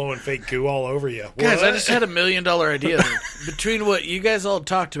 Blowing fake goo all over you. Guys, What? I just had $1 million idea. Between what you guys all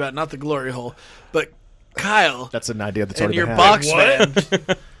talked about, not the glory hole, but Kyle That's an idea that's and already your been box What?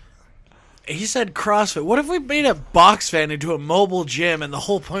 fan. He said CrossFit. What if we made a box fan into a mobile gym and the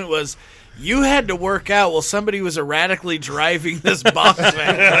whole point was you had to work out while somebody was erratically driving this box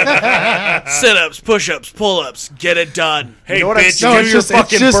van? Sit-ups, push-ups, pull-ups, get it done. Hey, know what I'm bitch, saying? No, do it's your just, it's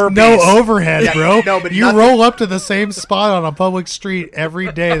fucking just burpees. no overhead, bro. no, but you nothing- roll up to the same spot on a public street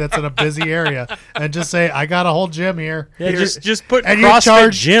every day that's in a busy area and just say, I got a whole gym here. Yeah, just put And you CrossFit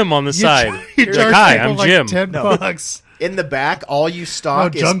charge- Jim on the You side. you Like, charge hi, people I'm like Jim. $10. In the back, all you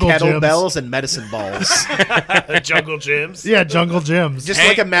stock No, is jungle kettlebells and medicine balls. Jungle gyms. Yeah, jungle gyms. Just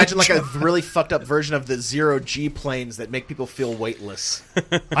like imagine like a really fucked up version of the zero G planes that make people feel weightless.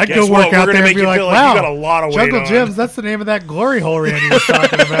 I'd Guess go what? work We're out gonna there and make be you like, feel like wow, you got a lot of weight jungle on." gyms, that's the name of that glory hole Randy was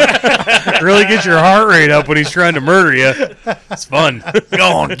talking about. Really get your heart rate up when he's trying to murder you. It's fun. Go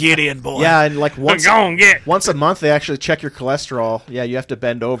on, Gideon, boy. Yeah, and like once Go on, get. once a month they actually check your cholesterol. Yeah, you have to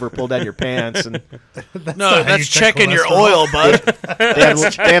bend over, pull down your pants, and No, not how you that's check checking your cholesterol. oil, bud.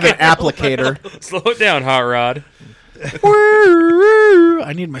 they have an applicator. Slow it down, Hot Rod.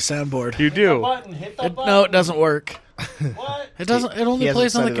 I need my soundboard. You do. No, it doesn't work. It doesn't. It He only hasn't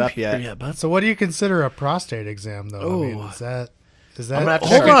plays on the set it up computer yet. yet, bud. So what do you consider a prostate exam, though? I mean, Oh. is that I'm gonna have to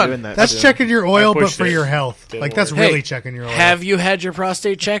Hold start on. doing that. that's soon. checking your oil, but pushed for it. your health? Didn't Like that's work. really Hey, checking your oil. Have you had your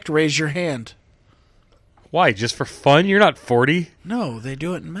prostate checked? Raise your hand. Why? Just for fun? You're not 40. No, they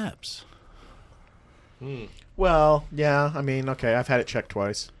do it in MEPS. Well, yeah. I mean, okay, I've had it checked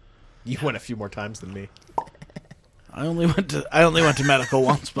twice. You went a few more times than me. I only went to medical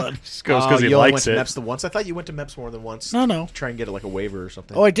once, bud. Just goes because he you only likes went it. to MEPS the once. I thought you went to MEPS more than once. No. To try and get like a waiver or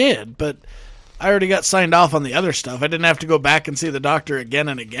something. Oh, I did, but I already got signed off on the other stuff. I didn't have to go back and see the doctor again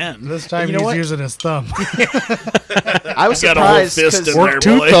and again. This time You know he's what? using his thumb. I was Got a whole surprised fist 'cause in Work there,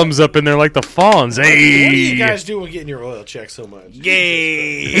 two boy. thumbs up in there like the fawns. What do you Hey. guys do with getting your oil checked so much?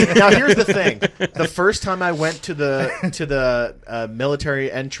 Yay! now here's the thing: the first time I went to the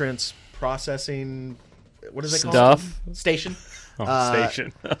military entrance processing, what is it called? Stuff. Station. Oh,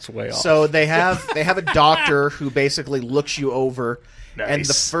 station. That's way off. So they have a doctor who basically looks you over. And the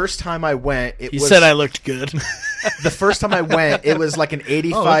Nice. first time I went, it He was said I looked good, the first time I went, it was like an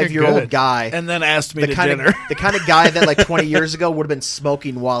looking 85-year-old good. guy. and then asked me the to kind dinner. of the kind of guy that like 20 years ago would have been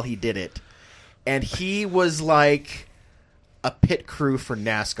smoking while he did it, and he was like a pit crew for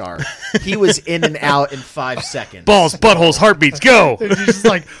NASCAR. He was in and out in 5 seconds. Balls, buttholes, heartbeats, go. He's just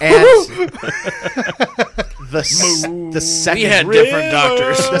like, And the second We had different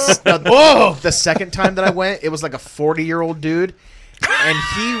doctors. the second time that I went, it was like a 40-year-old dude, and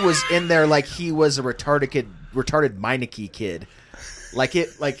he was in there like he was a retarded Meineke kid. Like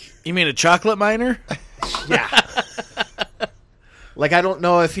You mean a chocolate miner? yeah. Like I don't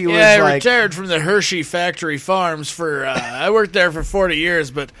know if he was Yeah, I like retired from the Hershey Factory Farms for. I worked there for 40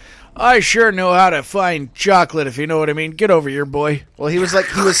 years, but I sure know how to find chocolate. If you know what I mean. Get over here, boy. well, he was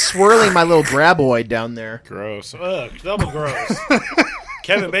swirling my little graboid down there. Gross. Ugh, double gross.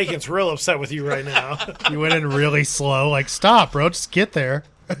 Kevin Bacon's real upset with you right now. you went in really slow. Like, stop, bro. Just get there.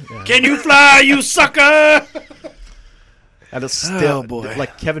 Can you fly, you sucker? And it's still Oh, boy.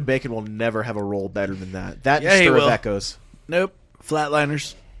 like Kevin Bacon will never have a role better than that. That Yeah, and he Stir of will. Echoes. Nope.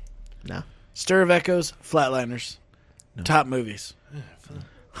 Flatliners. No. Stir of Echoes. Flatliners. Top movies.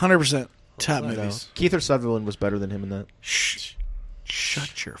 100% top movies. Keith Sutherland was better than him in that. Shh.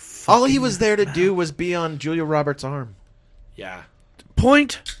 Shut your. All he was there to do was be on Julia Roberts' arm. Yeah.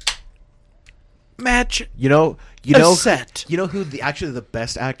 Point. Match. You know Set. You know who actually the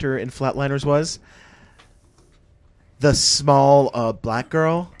best actor in Flatliners was? the small black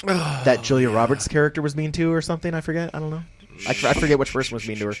girl that Julia Roberts' character was mean to or something. I forget. I don't know. I forget which person was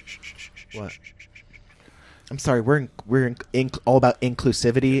mean to her. What? I'm sorry. We're all about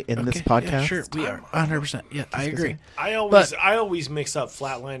inclusivity in this podcast. Yeah, sure, we are 100%. Yeah, I agree. I always mix up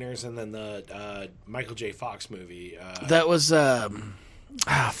Flatliners and then the Michael J. Fox movie. That was Frighteners.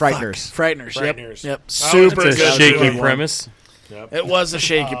 Frighteners. Yep. It's Super It's a good. shaky movie. premise. Yep. It was a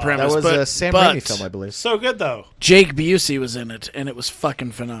shaky That premise. was but, a Sam but Raimi film, I believe. So good though. Jake Busey was in it, and it was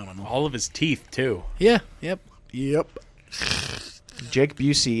fucking phenomenal. All of his teeth too. Yeah. Yep. Jake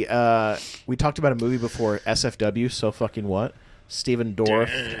Busey. We talked about a movie before, SFW. So fucking what? Stephen Dorff,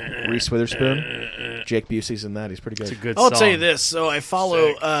 Reese Witherspoon. Jake Busey's in that. He's pretty good. It's a good I'll song. tell you this. So I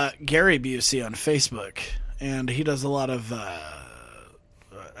follow Gary Busey on Facebook, and he does a lot of.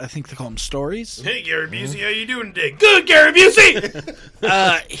 I think they call them stories. Hey Gary Busey, how you doing today? Good, Gary Busey.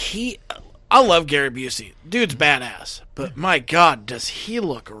 I love Gary Busey. Dude's badass, but my God, does he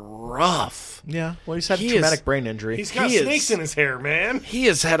look rough? Yeah. Well, he's had He traumatic is- brain injury. He's got He is- snakes in his hair, man. He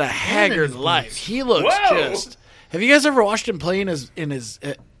has had a haggard life. He looks Whoa. just. Have you guys ever watched him play in his?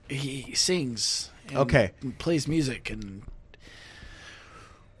 He sings. And Okay. and plays music and.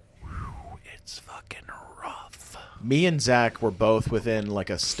 It's fucking rough. Me and Zach were both within like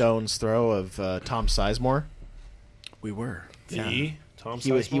a stone's throw of Tom Sizemore. We were. Tom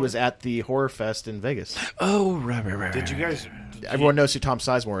He was Sizemore? at the Horror Fest in Vegas. Oh, right. Did you guys? Everyone knows who Tom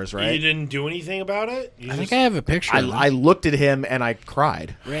Sizemore is, You right? didn't do anything about it. You I think just- I have a picture. of him. I looked at him and I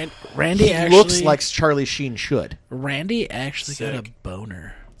cried. Randy He actually looks like Charlie Sheen should. Randy actually got a Sick.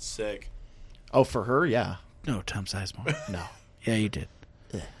 boner. sick. Oh, for her, yeah. No, Tom Sizemore. No. Yeah, you did.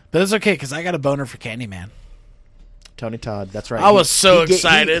 But it's okay because I got a boner for Candyman. Tony Todd, that's right. I was so ga-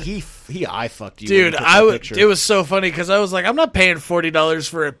 excited. He eye fucked you, when Dude, he took that picture. it was so funny because I was like, I'm not paying $40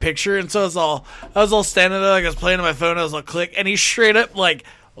 for a picture, and so I was all standing there like I was playing on my phone. I was like, click, and he straight up like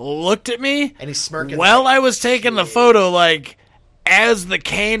looked at me, And he's smirking while like, I was taking the photo, like as the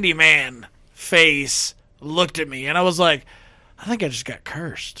Candyman face looked at me, and I was like, I think I just got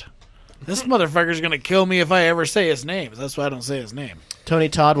cursed. This motherfucker's gonna kill me if I ever say his name. That's why I don't say his name. Tony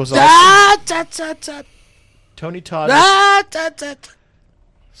Todd was also Tony Todd was,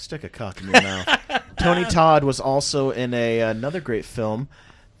 stick a cock in your mouth. Tony Todd was also in another great film,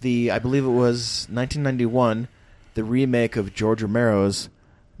 I believe it was 1991, the remake of George Romero's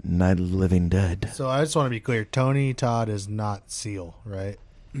Night of the Living Dead. So I just want to be clear. Tony Todd is not Seal, right?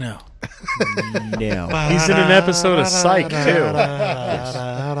 No. No. He's in an episode of Psych too.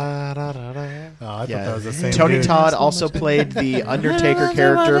 Oh, I thought that was the same Tony dude. Todd also played the Undertaker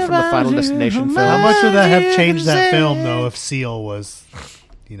character from the Final Destination film. How much would that have changed that film, though, if Seal was,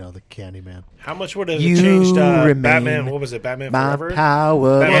 the Candyman? How much would it have You changed remain Batman? What was it? Batman My Forever?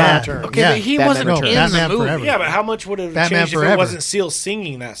 power. Batman Yeah. Returns. Okay, Yeah, but he Batman wasn't Returns. in Batman the movie. Forever. Yeah, but how much would it have Batman changed if Forever. it wasn't Seal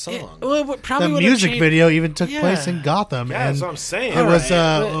singing that song? Well, it probably The would have music changed- video even took Yeah. place in Gotham. Yeah, and that's what I'm saying. It was,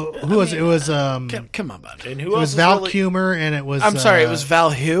 Alright, but, who was it? It was, Come on, bud. And who it else was is Val really- Kilmer, and it was. I'm sorry, it was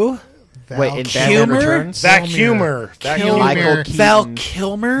Val who? Val Wait, in Batman Kilmer? Returns? Vacuumer. Kilmer. Michael Keaton. Val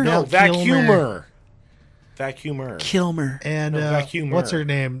Kilmer? No, Val Vacuumer. Vacuumer. Kilmer. And No, Vacuumer. what's her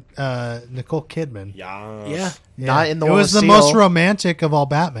name? Nicole Kidman. Yeah. Yeah. Not in the It one was with the Seal. most romantic of all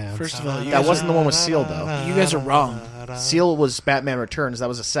Batmans. First of all, you That guys, wasn't the one with Seal, though. you guys are wrong. Seal was Batman Returns. That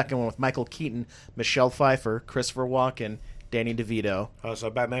was the second one with Michael Keaton, Michelle Pfeiffer, Christopher Walken, Danny DeVito. Oh, so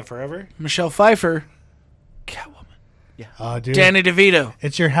Batman Forever? Michelle Pfeiffer. Catwoman. Oh, dude. Danny DeVito.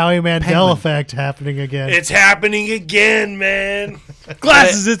 It's your Howie Mandel Penguin. effect happening again. It's happening again, man.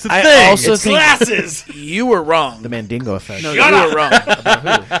 Glasses, it's a I thing. also It's think glasses. you were wrong. The Mandingo effect. No, Shut you up. were wrong.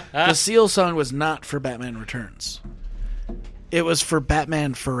 The Seal song was not for Batman Returns. It was for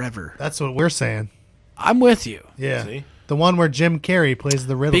Batman Forever. That's what we're saying. I'm with you. Yeah. See? The one where Jim Carrey plays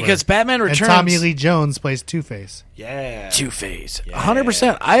the Riddler. Because Batman and Returns... Tommy Lee Jones plays Two-Face. Yeah. Two-Face.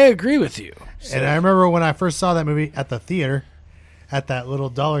 100%. I agree with you. And I remember when I first saw that movie at the theater, at that little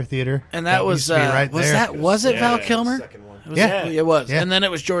dollar theater. And that was... used to be right there. Was it Val Yeah, Kilmer? the second one. It was, Yeah. It was. Yeah. And then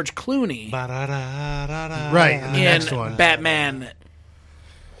it was George Clooney Right, and the in next one. Batman...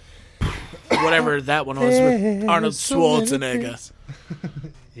 Whatever that one was with Arnold Schwarzenegger.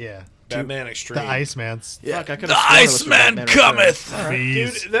 Yeah. Batman Extreme. The Iceman's. Fuck, I could've The sworn it was for Iceman Batman cometh.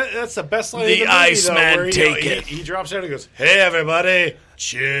 Please. Dude, that's the best line The of the movie, Iceman though, where, taketh. he drops down and goes, "Hey, everybody,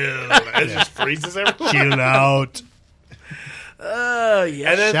 chill." And it just freezes everyone. Chill out. Oh,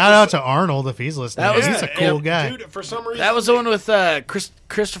 yeah. And then Shout out to Arnold if he's listening. That was- He's a cool guy. Dude, for some reason, That was the one with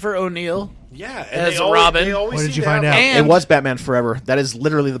Christopher O'Neill. yeah. as they always- Robin. they always What did seem you to find have- out? And, It was Batman Forever. That is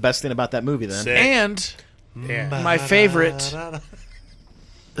literally the best thing about that movie, then. Sick. And Yeah. my favorite,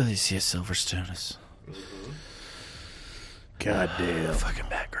 Alicia Silverstone is. Goddamn. Fucking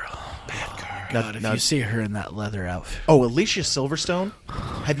Batgirl. God, if you see her in that leather outfit. Oh, Alicia Silverstone.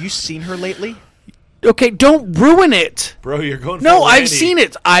 Have you seen her lately? Okay, don't ruin it. Bro, you're going. No, full I've Randy. seen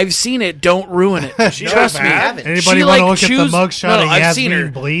it. I've seen it. Don't ruin it. Trust me. haven't. Anybody She, want to like, look at chews- the mugshot No, of I've seen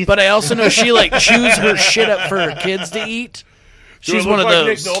Yasmin her, Bleeth? but I also know she like chews her shit up for her kids to eat. Do I She's look one of like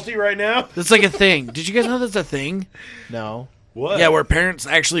those. Nick Nolte right now. That's like a thing. Did you guys know that's a thing? No. What? Yeah, where parents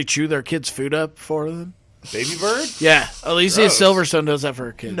actually chew their kids' food up for them. Baby Bird. Yeah, Alicia Gross. Silverstone does that for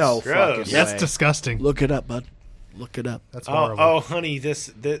her kids. No Gross. fucking That's way. disgusting. Look it up, bud. Look it up. That's Oh, horrible. honey, this.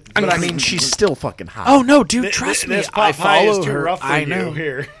 But I mean, she's still fucking hot. Oh no, dude, trust me. This I pot pie is follow too her. rough for I you know.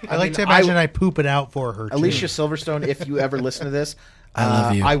 here. I like to mean, imagine I poop it out for her. Too. Alicia Silverstone, if you ever listen to this, I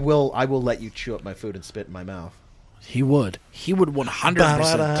love you. I will let you chew up my food and spit in my mouth. He would. He would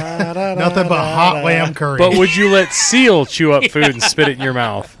 100%. Nothing but hot lamb curry. But would you let Seal chew up food and spit it in your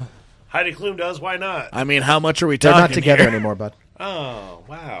mouth? Heidi Klum does. Why not? I mean, how much are we They're talking not together here? anymore, bud. Oh,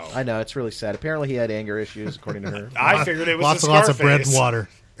 wow. I know, it's really sad. Apparently he had anger issues, according to her. I figured it was lots the and lots of bread and Scarface. water.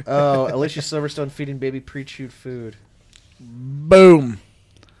 Oh, Alicia Silverstone feeding baby pre-chewed food. Boom.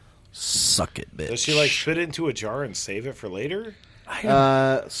 Suck it, bitch. Does she like spit it into a jar and save it for later?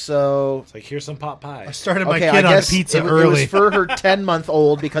 So It's like, here's some pot pie. I started my okay, I kid on guess pizza it early. was for her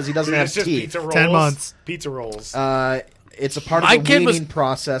 10-month-old because he doesn't have It's just teeth. pizza rolls. 10 months. Pizza rolls. It's a part My of the kid was- weaning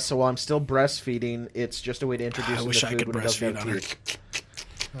process. So while I'm still breastfeeding, it's just a way to introduce I him wish to I food could when he doesn't breastfeed have on her. teeth.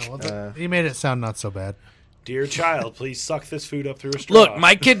 Oh, well, you made it sound not so bad. Dear child, please suck this food up through a straw. Look,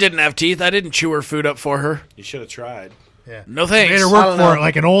 my kid didn't have teeth. I didn't chew her food up for her. You should have tried. Yeah. No thanks. Made her I work don't for know. it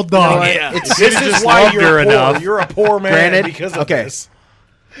like an old dog. Yeah. It's This is just why loved her you're poor. enough. You're a poor man Granted, because of okay. this.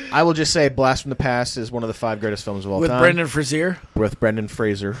 I will just say, Blast from the Past is one of the 5 greatest films of all With time. Brendan Fraser. With Brendan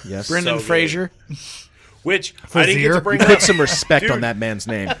Fraser, yes. Brendan So good. Fraser. Which I didn't get to Frazier? bring Put up. some respect Dude. on that man's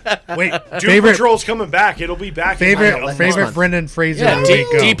name. Wait, Doom favorite Patrol's coming back. It'll be back. in like a favorite month. Brendan Fraser Yeah, movie.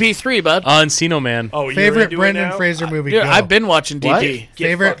 Go. DP3, bud. Encino Man. Oh, you're Favorite into it Brendan now? Fraser movie. Dude, Go. I've been watching DP. What? Get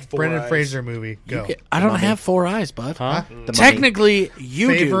favorite fucked, Four Brendan Eyes. Fraser movie. Go. I don't Mummy. have 4 eyes, bud. Huh? The Mummy. Technically, you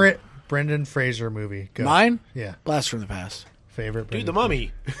favorite Brendan Fraser movie. Go. do. Mine? Yeah. Blast from the Past. Favorite. Dude, Brendan the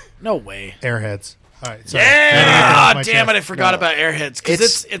Mummy. No way. Fraser. Airheads. All right. Sorry. Ah, My damn it! I chest. forgot No. about Airheads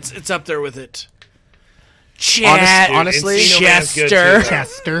because It's- it's up there with it. Honestly, Encino Man's good, Chester. too.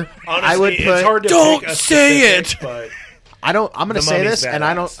 Chester. Honestly, I would it's put- hard to Don't pick a say specific, But I don't. I'm going to The say Mummy's this, and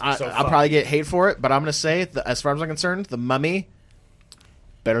I don't. badass, so I'll fuck. probably get hate for it, but I'm going to say, as far as I'm concerned, the Mummy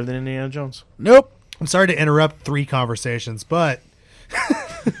better than Indiana Jones. Nope. I'm sorry to interrupt 3 conversations, but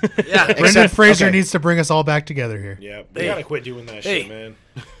Yeah. Brendan Except- Fraser okay. needs to bring us all back together here. yeah, they Hey. gotta quit doing that Hey. shit, man.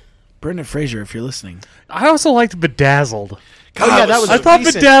 Brendan Fraser, if you're listening, I also liked Bedazzled. Oh yeah, that was. I thought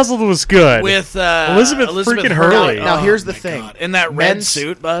decent. Bedazzled was good. with Elizabeth freaking Hurley. Now, here's the my thing. God. In that red Men's-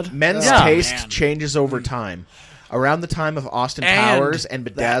 suit, bud. Men's Yeah. taste Man. changes over time. Around the time of Austin And Powers and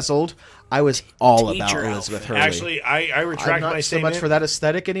Bedazzled, I was all about teacher Elizabeth outfit. Hurley. Actually, I I'm retract not my so statement. much for that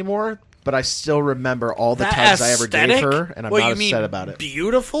aesthetic anymore, but I still remember all the That times I ever gave aesthetic? her, and I'm What, not you mean upset about it.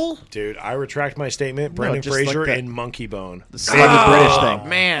 Beautiful? Dude, I retract my statement. Brendan just like Fraser that- in Monkey Bone. The slutty British thing.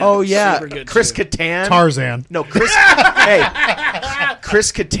 Man. Oh yeah, Super good Chris too. Kattan. Tarzan. No, Chris. Hey,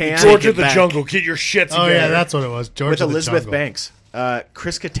 Chris Kattan George of it the back. Jungle, get your shit together. Oh yeah, that's what it was. George with of the Elizabeth Jungle. Banks.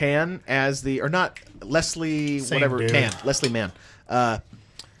 Chris Kattan as the, or not Leslie, Same whatever dude. Mann, Leslie Mann.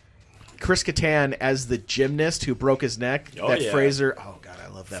 Chris Kattan as the gymnast who broke his neck. Oh, that yeah. Fraser. Oh god, I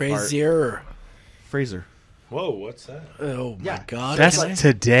love that part. Frazier. Fraser. Whoa, what's that? Oh my Yeah. God. That's can, I,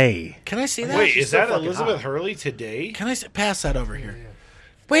 today. can I see that? Wait, she's is so that fucking Elizabeth hot. Hurley today? Can I pass that over here?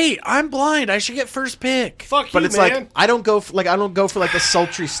 Wait, I'm blind. I should get first pick. Fuck But you, it's man. like I don't go for the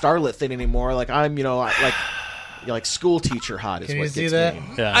sultry starlet thing anymore. Like I'm, like school teacher hot is Can what you see gets that? me.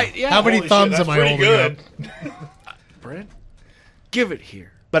 Yeah. Yeah. How many Holy shit, thumbs that's am I pretty holding good. up? Brent? Give it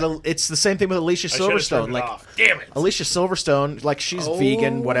here. But it's the same thing with Alicia I should've Silverstone. turned it Like off. Damn it. Alicia Silverstone, like she's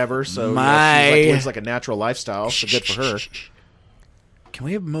vegan, whatever. So my- she lives like a natural lifestyle. So good for her. Can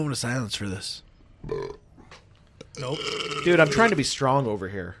we have a moment of silence for this? Nope. Dude, I'm trying to be strong over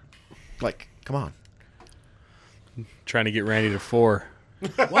here. Like, come on. Trying to get Randy to 4.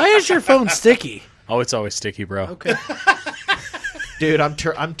 Why is your phone sticky? Oh, it's always sticky, bro. Okay. Dude,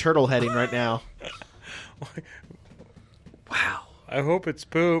 I'm turtle heading right now. Wow. I hope it's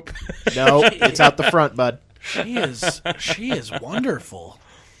poop. No, it's out the front, bud. She is wonderful.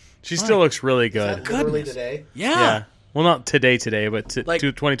 She still looks really good. Literally today. Yeah. Yeah. Well, not today, but to Like-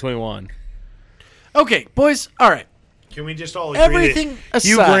 2021. Okay, boys. All right. Can we just all agree Everything that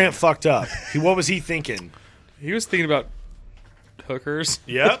Hugh aside. Grant fucked up? What was he thinking? He was thinking about hookers.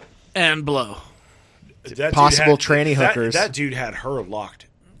 Yep. And blow. That dude Possible had- tranny that- hookers. That dude had her locked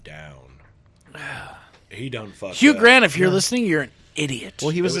down. He done fucked Hugh up. Grant, if you're listening, you're an idiot.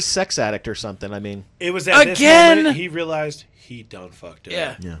 Well, he was a sex addict or something. I mean, It was at Again? this moment he realized he done fucked up.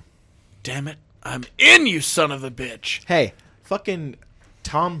 yeah. yeah. Damn it. I'm in, you son of a bitch. Hey, fucking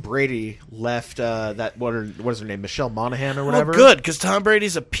Tom Brady left what is her name? Michelle Monaghan or whatever. Oh, good, because Tom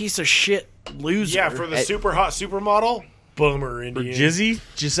Brady's a piece of shit loser. Yeah, for the super hot supermodel, boomer Indian. Jizzy,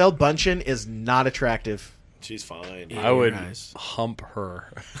 Giselle Bundchen is not attractive. She's fine. I would Nice. hump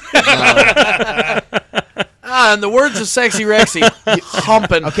her. In the words of Sexy Rexy,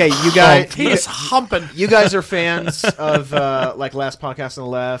 humping. Okay, you guys. He is humping. You guys are fans of like Last Podcast on the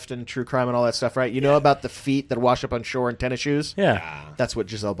Left and True Crime and all that stuff, right? You know about the feet that wash up on shore in tennis shoes? Yeah, That's what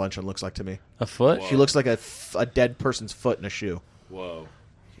Giselle Bundchen looks like to me. a foot. She looks like a dead person's foot in a shoe. Whoa.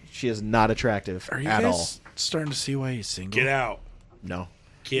 She is not attractive Are you at guys all. starting to see why he's single? Get out. No.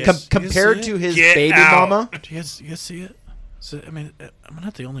 Kiss. Compared see to it? his Get baby out. mama, Do you guys see it? So, I mean, I'm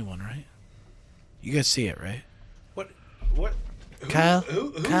not the only one, right? You guys see it, right? What? Who, Kyle?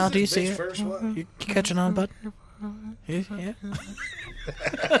 who's Kyle, do you this see bitch it? First one? You catching on, bud? Yeah.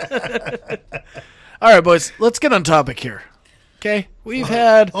 All right, boys. Let's get on topic here. Okay, we've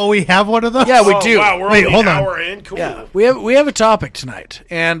had. Oh, we have one of those? Yeah, we Oh, do. wow, we're Wait, only hold an on. hour in. Cool. Yeah, we have a topic tonight,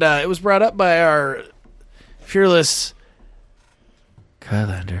 and it was brought up by our fearless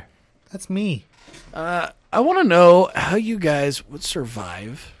Kylander. That's me. I want to know how you guys would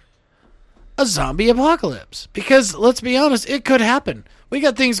survive a zombie apocalypse, because let's be honest, it could happen. We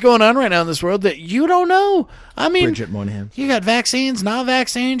got things going on right now in this world that you don't know. I mean, Bridget Moynihan. you got vaccines, not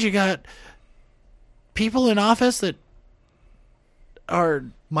vaccines. You got people in office that are.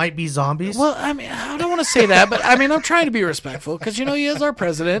 Might be zombies. Well, I mean, I don't want to say that, but I mean, I'm trying to be respectful because he is our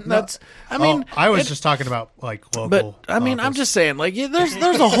president. And that's, I mean, I was it- just talking about like local. But I mean, I'm office. just saying, like, there's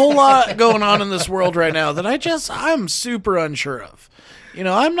a whole lot going on in this world right now that I'm super unsure of. You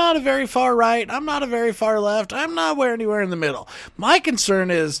know, I'm not a very far right. I'm not a very far left. I'm not anywhere in the middle. My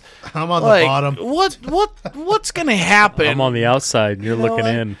concern is, I'm on like, the bottom. what's going to happen? I'm on the outside, and you're You know, looking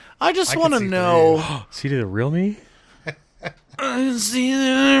in. I just I can want to see through know. See the real me? I see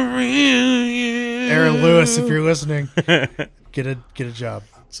the real you. Aaron Lewis, if you're listening, get a job.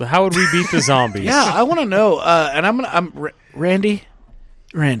 So how would we beat the zombies? Yeah, I want to know. And Randy.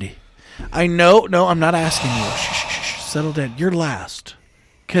 I know. No, I'm not asking you. Shh, settle down. You're last,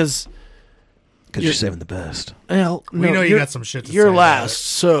 because You're saving the best. well, We know you you're- got some shit to You're say about last, it.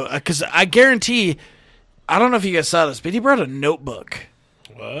 so because I guarantee. I don't know if you guys saw this, but he brought a notebook.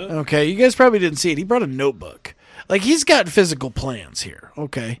 What? Okay, you guys probably didn't see it. He brought a notebook. Like, he's got physical plans here.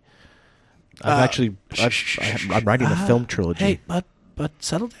 Okay. I'm writing a film trilogy. Hey, but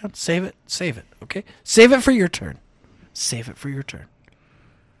settle down. Save it. Okay. Save it for your turn.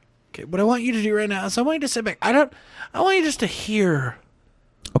 Okay. What I want you to do right now is I want you to sit back. I want you just to hear.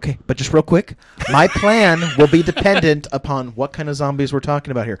 Okay, but just real quick, my plan will be dependent upon what kind of zombies we're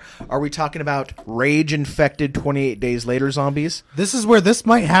talking about here. Are we talking about rage-infected 28 days later zombies? This is where this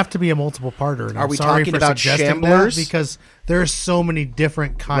might have to be a multiple parter. And Are I'm we sorry talking for about suggesting shamblers? that because there are so many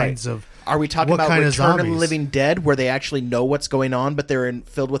different kinds of. Are we talking what about kind of Return of the zombies? Living Dead, where they actually know what's going on, but they're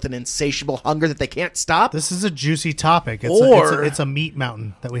filled with an insatiable hunger that they can't stop? This is a juicy topic. It's a meat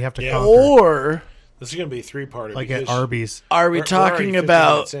mountain that we have to conquer, Or This is going to be a three-parter. like because at Arby's. are we we're talking already 50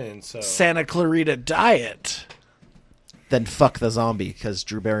 about minutes in, so. Santa Clarita Diet? Then fuck the zombie, because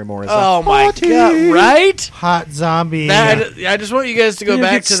Drew Barrymore is Oh my god! Right? Hot zombie. I just want you guys to go Dude,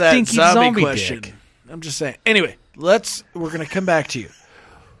 back it's to that stinky zombie zombie question. dick. I'm just saying. Anyway, we're going to come back to you.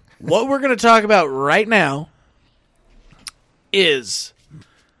 What we're going to talk about right now is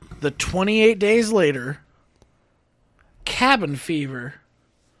the 28 days later cabin fever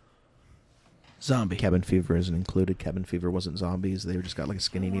zombie. Cabin fever isn't included. Cabin fever wasn't zombies. They just got like a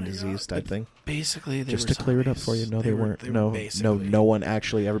skin eating disease type thing. Basically, they Just were to clear it up for you, zombies. no, they weren't. They were No, basically- no one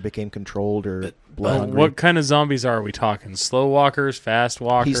actually ever became controlled or blood hungry. What kind of zombies are we talking? Slow walkers, fast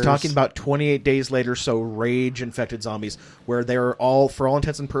walkers? He's talking about 28 days later, so rage-infected zombies, where they're all, for all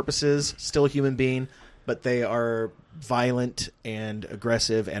intents and purposes, still a human being, but they are violent and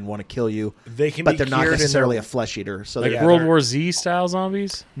aggressive and want to kill you. They can but be they're not cured in necessarily their- a flesh eater. So like they're- World War Z style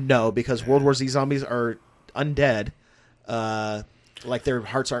zombies. No, because World War Z zombies are undead. Like their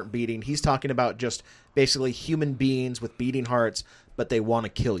hearts aren't beating. He's talking about just basically human beings with beating hearts, but they want to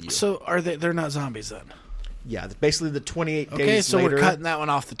kill you. So are they? They're not zombies then. Yeah, basically the 28 Okay, days so later. we're cutting that one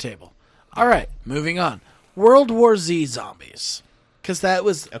off the table. All right, moving on. World War Z zombies, because that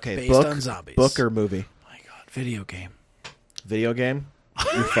was based book, on zombies. book or movie? My God, video game. Video game?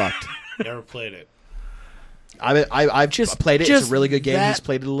 You're fucked. Never played it. I've Just played it. It's just a really good game. that- He's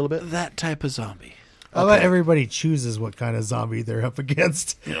played it a little bit. That type of zombie. How about everybody chooses what kind of zombie they're up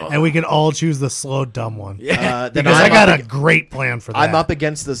against, and we can all choose the slow, dumb one? Then Because I got a great plan for that. I'm up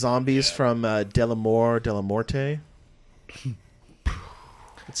against the zombies from Della Morte.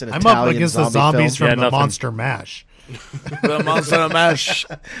 It's an I'm Italian up against the zombie zombies film. from the nothing. Monster Mash. The Monster Mash.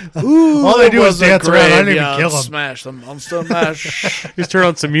 All they do is was a dance around. I didn't even graveyard kill them. Smash the Monster Mash. Just turn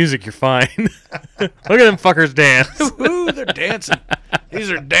on some music, you're fine. Look at them fuckers dance. Ooh, they're dancing.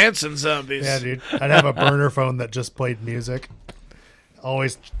 These are dancing zombies. Yeah, dude. I'd have a burner phone that just played music.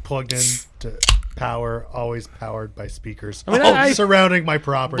 Always plugged in to power. Always powered by speakers. Surrounding my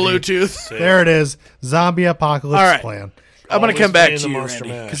property. Bluetooth. There it is. Zombie apocalypse All right. plan. I'm going to Always come back playing to the you, Monster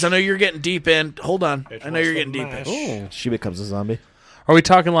Randy, Mash. because I know you're getting deep in. Hold on. It's I know you're Monster getting deep in. Mash. She becomes a zombie. Are we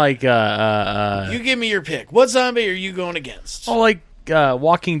talking like You give me your pick. What zombie are you going against?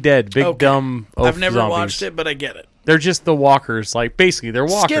 Walking Dead, big Okay. dumb oaf I've never zombies. watched it, but I get it. They're just the walkers. Like basically, they're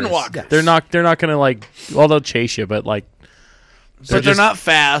walkers. Skinwalkers. They're not gonna like. Well, they'll chase you, but like But they're just- not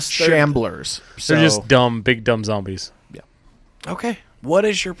fast. Shamblers. they're just dumb, big dumb zombies. Okay. What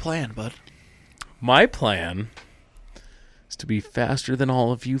is your plan, bud? My plan is to be faster than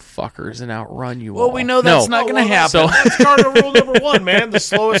all of you fuckers and outrun you all. Well, we know that's not going to happen. So, That's cardinal rule number 1, man. The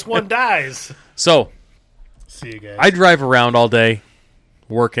slowest one dies. so See you guys. I drive around all day,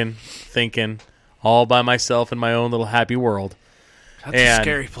 working, thinking, all by myself in my own little happy world. That's a and-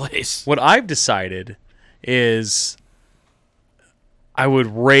 scary place. What I've decided is I would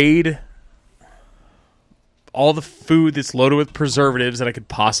raid all the food that's loaded with preservatives that I could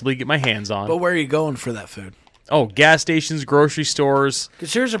possibly get my hands on. But where are you going for that food? Oh, gas stations, grocery stores,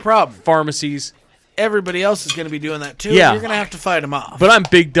 Because here's a problem. pharmacies. Everybody else is going to be doing that, too. Yeah. You're going to have to fight them off. But I'm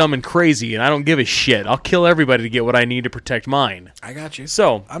big, dumb, and crazy, and I don't give a shit. I'll kill everybody to get what I need to protect mine. I got you.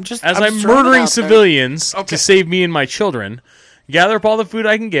 So, I'm just as I'm I'm just throwing it murdering out there. civilians Okay. to save me and my children, gather up all the food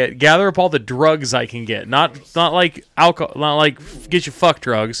I can get, gather up all the drugs I can get. Not like alcohol, not like get you fuck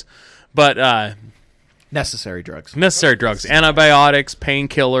drugs, but necessary drugs. necessary drugs, antibiotics,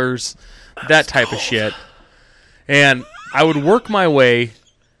 painkillers, that type of shit. And I would work my way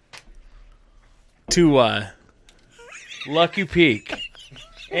to Lucky Peak.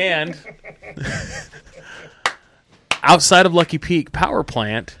 And outside of Lucky Peak Power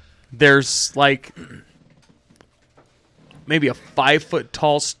Plant, there's like maybe a 5-foot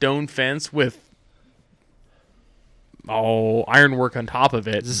tall stone fence with ironwork on top of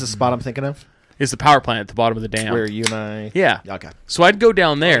it. Is this the spot I'm thinking of? Is the power plant at the bottom of the dam. Where you and I... Yeah. Okay. So I'd go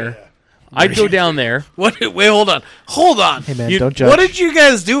down there. I'd go down there. What? Wait, hold on. Hold on. Hey, man, You- don't judge. What did you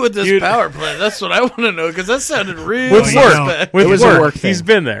guys do with this Dude. power plant? That's what I want to know, because that sounded real With you work. don't. With It was a work. work thing. He's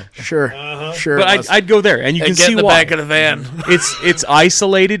been there. Sure. Sure. But it was. I'd go there, and you And can get see in the why. back of the van. It's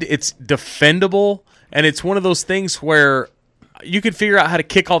isolated, it's defendable, and it's one of those things where you could figure out how to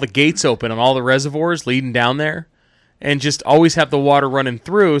kick all the gates open on all the reservoirs leading down there, and just always have the water running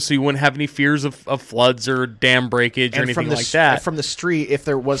through, so you wouldn't have any fears of floods or dam breakage or And anything from the like that. from the street, if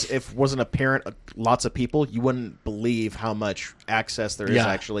wasn't apparent, lots of people, you wouldn't believe how much access there is Yeah.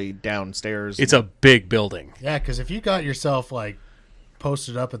 actually downstairs. It's a big building. Yeah, because if you got yourself like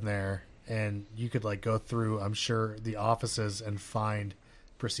posted up in there, and you could like go through, I'm sure, the offices and find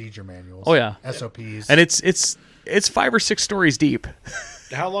procedure manuals. Oh, yeah. SOPs. And it's 5 or 6 stories deep.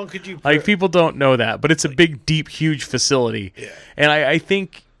 How long could you... Like, people don't know that, but it's a big, deep, huge facility. Yeah. And I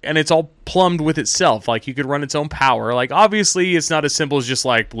think, and it's all plumbed with itself. Like, you could run its own power. Like, obviously, it's not as simple as just,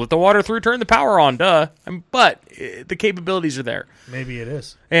 like, let the water through, turn the power on, duh. But the capabilities are there. Maybe it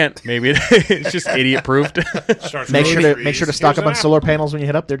is. And maybe it's just idiot-proofed. make sure to stock up on solar panels when you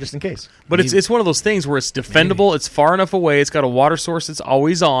head up there, just in case. But it's one of those things where it's defendable, it's far enough away, it's got a water source that's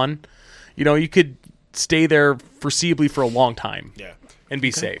always on. You know, you could stay there foreseeably for a long time. Yeah. And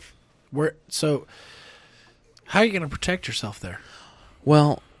be safe. So, how are you going to protect yourself there?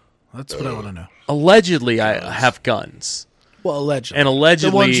 Well, That's what I want to know. allegedly, I have guns. Well, allegedly. And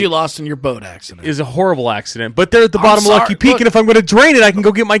allegedly... the ones you lost in your boat accident. is a horrible accident, but they're at the bottom sorry, of Lucky Peak, look. and if I'm going to drain it, I can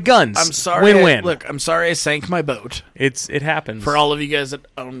go get my guns. I'm sorry. Win-win. Look, I'm sorry I sank my boat. It happens. For all of you guys that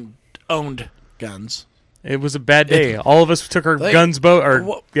owned guns. It was a bad day. All of us took our Like, guns our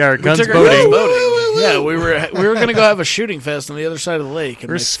we guns took our boating. guns boating. Yeah, we were going to go have a shooting fest on the other side of the lake. And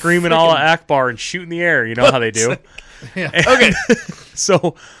We're they screaming all Akbar and shooting the air. You know how they do. Okay.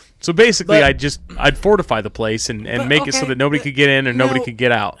 So basically, But- I'd fortify the place and But, make it so okay, that nobody but- could get in or nobody no. could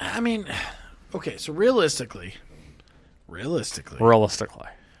get out. I mean, okay, so realistically, Realistically.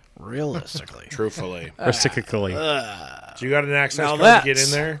 Truthfully. Realistically. So you got an access now card that's to get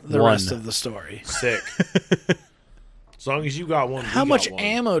in there? the One. rest of the story. Sick. As long as you got one, How we much got one.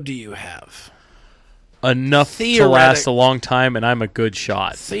 ammo do you have? Enough to last a long time, and I'm a good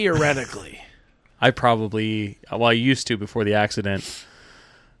shot. Theoretically. I used to before the accident.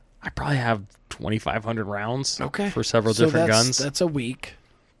 I probably have 2,500 rounds. Okay. For several different guns. That's a week,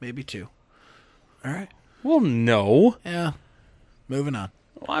 maybe 2. All right. Well, no. Yeah. Moving on.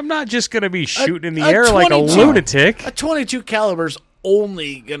 Well, I'm not just going to be shooting in the a air like a 22 lunatic. A 22 caliber's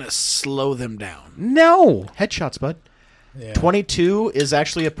only gonna slow them down. No. Headshots, bud. Yeah. 22 is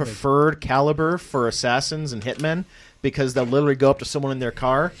actually a preferred caliber for assassins and hitmen because they'll literally go up to someone in their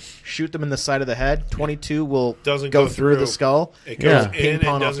car, shoot them in the side of the head. 22 will Doesn't go go through the through. skull, It goes in ping and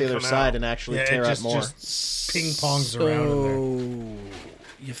pong off doesn't the other come side, out. and actually Yeah, tear it up more. just ping pongs around in there.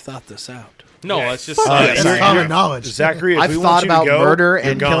 You've thought this out. No, Yeah. it's just It's sorry. common knowledge. Zachary, if I've we thought want you about to go, murder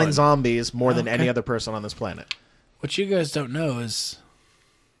you're and gone. killing zombies more than Okay. any other person on this planet. What you guys don't know is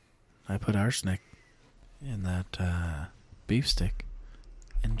I put arsenic in that beef stick.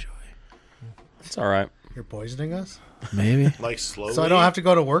 Enjoy. It's all right. You're poisoning us? Maybe. Like slowly. So I don't have to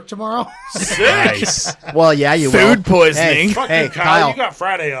go to work tomorrow? Nice. Well, yeah, you will. Food poisoning. Hey, Fuck hey, you, Kyle. Kyle. You got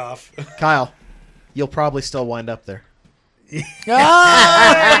Friday off. Kyle, you'll probably still wind up there.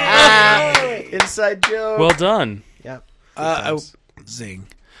 Inside joke. Well done. yeah. Zing.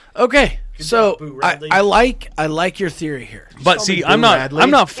 Okay, so job, Boo I Radley. like your theory here. But Call see, me I'm Boo not Radley. I'm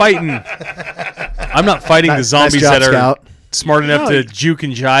not fighting the Nice zombies job, that are Scout. smart enough No, to juke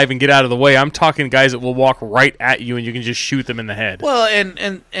and jive and get out of the way. I'm talking guys that will walk right at you and you can just shoot them in the head. Well,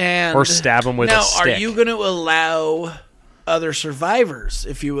 and Or stab 'em with a now, stick. are you going to allow other survivors,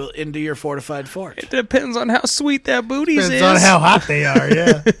 if you will, into your fortified fort? It depends on how sweet that booties Depends is. on how hot they are,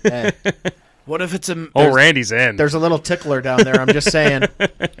 yeah. Hey, What if it's a? Oh, Randy's in. there's a little tickler down there. I'm just saying.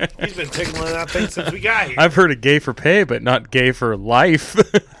 He's been tickling that thing since we got here. I've heard of gay for pay, but not gay for life.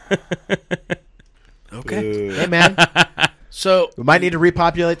 Okay, Hey, man, so we might need to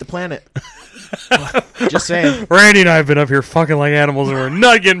repopulate the planet. Just saying. Randy and I have been up here fucking like animals and we're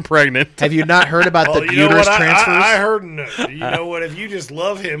not getting pregnant. Have you not heard about the Well, you know uterus what? transfers? I heard enough. You know what? If you just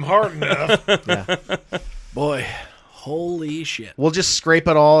love him hard enough, Yeah. boy, holy shit! We'll just scrape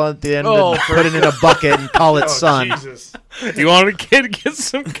it all at the end Oh, and put it in a bucket and call it oh sun. Jesus! You want a kid to get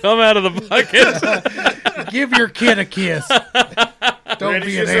some cum out of the bucket? Give your kid a kiss. Don't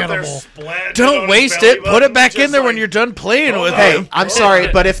Randy's be an just up there animal. splatting on Don't his waste belly it. Put button, it back in just there when like, you're done playing with Hey, it. I'm sorry,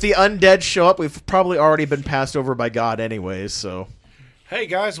 but if the undead show up, we've probably already been passed over by God anyways, so. Hey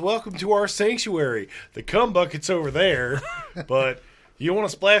guys, welcome to our sanctuary. The cum bucket's over there, but you want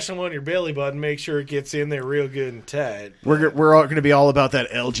to splash them on your belly button. Make sure it gets in there real good and tight. We're all going to be all about that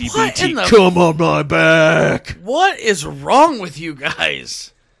What in LGBT. the- Come on my back. What is wrong with you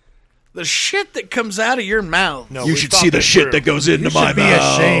guys? The shit that comes out of your mouth. No, You we should thought see the this shit through. that goes into my Be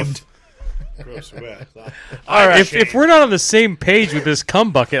mouth. ashamed. Gross, yeah. All right. If we're not on the same page with this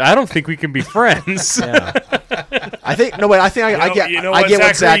cum bucket, I don't think we can be friends. I think no wait. I think I get. You know I what, get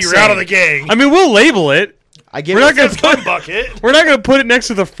what Zachary, Zach's you're saying. out of the gang. I mean, we'll label it. I get. We're What, not It's gonna cum bucket. We're not going to put it next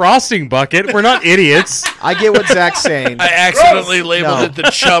to the frosting bucket. We're not idiots. I get what Zach's saying. I accidentally labeled No. it the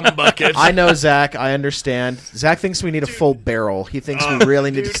chum bucket. I know Zach. I understand. Zach thinks we need a full barrel. He thinks we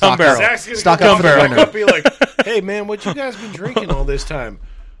really need to Dude, stock barrel. up. Zach's gonna Stock go up for the walk winter. up, be like, "Hey man, what you guys been drinking all this time?"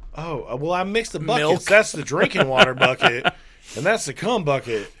 Oh, well, I mixed the buckets. Milk. That's the drinking water bucket, and that's the cum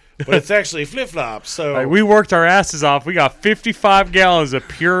bucket. But it's actually flip flops. So Like, we worked our asses off. We got 55 gallons of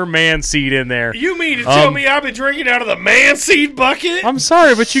pure man seed in there. you mean to tell me I've been drinking out of the man seed bucket? I'm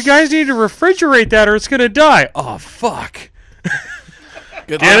sorry, but you guys need to refrigerate that or it's going to die. Oh, fuck.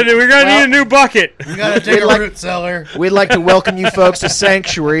 Good We're going to need a new bucket. You gotta take a like- root cellar. We'd like to welcome you folks to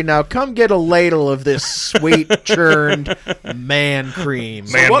Sanctuary. Now come get a ladle of this sweet churned man cream.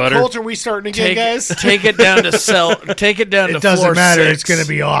 So Man what butter. cult are we starting again, guys? Take it down to Take it down to It doesn't floor matter. 6. It's gonna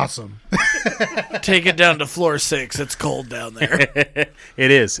be awesome. Take it down to floor 6. It's cold down there.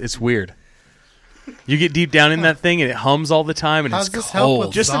 It is. It's weird. You get deep down in that thing and it hums all the time and How's it's this help cold.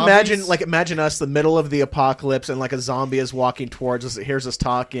 with- Just Zombies? imagine us, the middle of the apocalypse, and like a zombie is walking towards us, hears us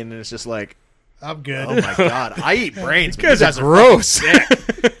talking, and it's just like, I'm good. oh my god, I eat brains. You guys are gross.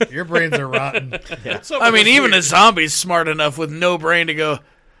 Your brains are rotten. I mean, even a zombie's smart enough with no brain to go,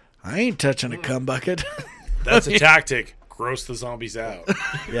 I ain't touching a cum bucket. That's a tactic. Gross the zombies out.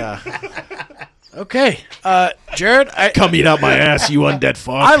 Yeah. Okay. Jared, Come eat out my ass, you undead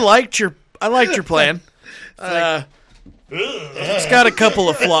fuck. I liked your plan. It's got a couple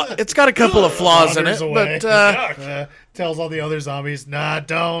of flaws. It's got a couple of flaws in it, Wanders away. but Tells all the other zombies, nah,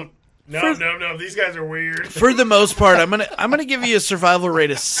 don't. No. These guys are weird. for the most part, I'm gonna give you a survival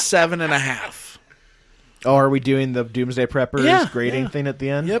rate of 7.5. Oh, are we doing the Doomsday Preppers Yeah, grading yeah. thing at the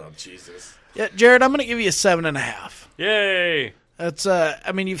end? Yep. Oh, Jesus. Yeah, Jared, I'm gonna give you a 7.5. Yay. That's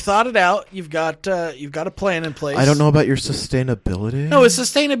I mean, you've thought it out. You've got a plan in place. I don't know about your sustainability. No, his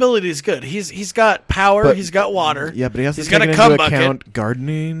sustainability is good. He's got power. But- he's got water. Yeah, but he has to He's take got a into cum bucket. account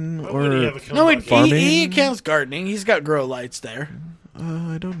gardening Why would he have or a cum No, bucket? Farming? he counts gardening. He's got grow lights there.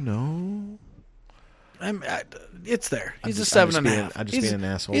 I don't know. It's there. He's a I'm just 7.5. being- I'm just being an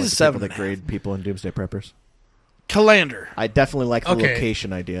asshole. He's like a the people that 7.5. grade people in Doomsday Preppers. Calander. I definitely like the Okay.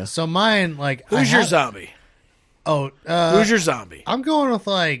 location idea. So mine, like, Who's your zombie? Who's Who's your zombie? I'm going with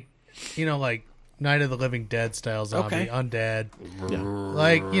like Night of the Living Dead style zombie, Okay. undead, Yeah.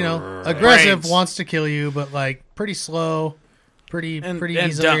 like aggressive, Brains. wants to kill you, but like pretty slow, pretty And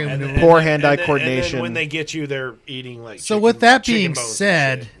easily dumb. maneuverable. Poor hand-eye and then coordination. when they get you, they're eating like. So chicken- with that chicken being bones and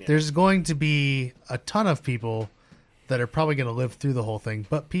said, shit. Yeah. there's going to be a ton of people that are probably going to live through the whole thing,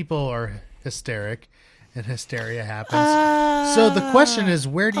 but people are hysteric, and hysteria happens. So the question is,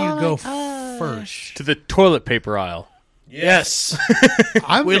 where do you go first? To the toilet paper aisle. Yes.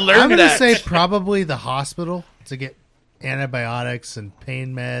 I'm We learned going to that. say probably the hospital to get antibiotics and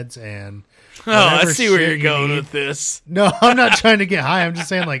pain meds and. Oh, I whatever see where shit you're you going need. with this. No, I'm not trying to get high. I'm just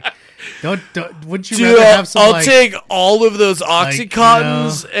saying, like, don't wouldn't you Dude, rather have some I'll like? take all of those like,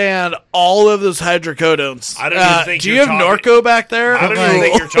 Oxycontins and all of those hydrocodones. I don't even think do you you're have talking- Norco back there? I don't Like- even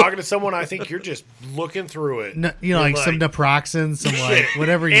think you're talking to someone. I think you're just looking through it. No, like some naproxen, some like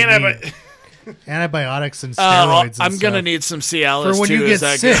whatever you Antibi- need. Antibiotics and steroids. I'm and gonna stuff. need some Cialis for when too. you Is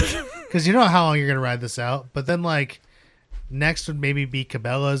get that sick, good? because you know how long you're gonna ride this out. But then like next would maybe be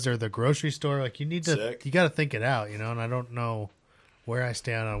Cabela's or the grocery store. Like you need to, Sick. you got to think it out, and I don't know where I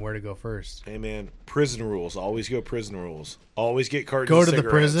stand on where to go first. Hey man, prison rules. Always go prison rules. Always get cartons. Go of to the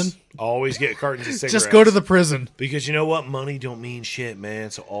cigarettes. prison? Always get cartons of cigarettes. Just go to the prison. because you know what? Money don't mean shit, man.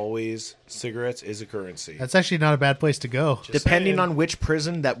 So always cigarettes is a currency. That's actually not a bad place to go. Just Depending saying. on which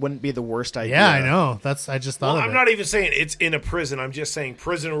prison, that wouldn't be the worst idea. Yeah, I know. I just thought Well, of I'm it. not even saying it's in a prison. I'm just saying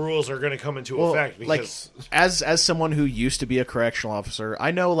prison rules are going to come into Well, effect like because as someone who used to be a correctional officer,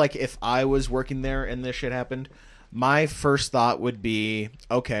 I know like if I was working there and this shit happened, my first thought would be,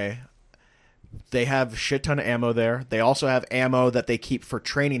 okay, they have a shit ton of ammo there. They also have ammo that they keep for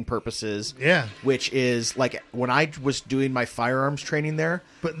training purposes. Yeah. Which is like when I was doing my firearms training there,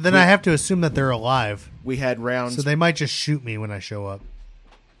 But then I have to assume that they're alive, we had rounds. so they might just shoot me when I show up.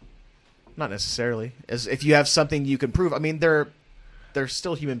 Not necessarily. As if you have something you can prove. I mean, they're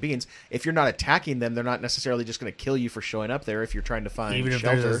still human beings. If you're not attacking them, they're not necessarily just going to kill you for showing up there. If you're trying to find Even if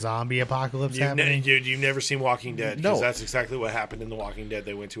shelter. there's a zombie apocalypse happening. you've never seen Walking Dead because No. that's exactly what happened in The Walking Dead.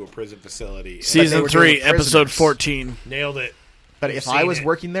 They went to a prison facility. and they Season were 3, doing episode prisoners. 14. nailed it. But I've if I seen was it.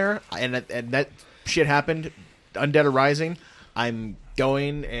 working there and that shit happened, Undead Arising, I'm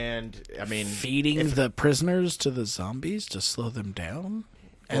going and I mean Feeding the prisoners to the zombies to slow them down?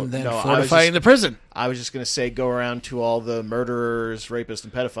 Well, And then no, I was fortifying just- the prison. I was just going to say go around to all the murderers, rapists,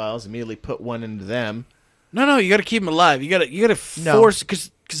 and pedophiles, immediately put one into them. No, you got to keep them alive. You got to No. force because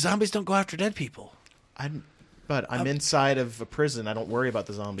zombies don't go after dead people. But I'm inside of a prison. I don't worry about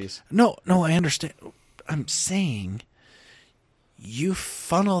the zombies. No, I understand. I'm saying you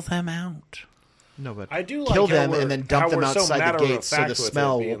funnel them out. No, but I do like kill how them we're- and then how dump them we're so outside the matter-of-fact gates so the with it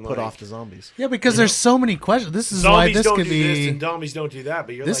smell will being put like- off the zombies. Yeah, because there's so many questions. This is why Zombies this don't could do be this and zombies don't do that.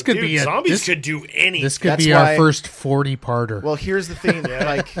 But you're this like, could dude, be a- zombies this- could do anything. this could That's be why- our first 40-parter. Well, here's the thing.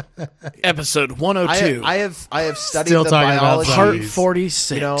 Like Episode 102. I have studied Still the talking about biology. Part zombies.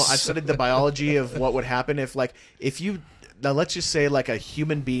 46. You know, I've studied the biology of what would happen if you now let's just say like a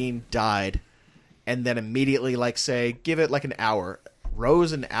human being died and then immediately like say give it like an hour,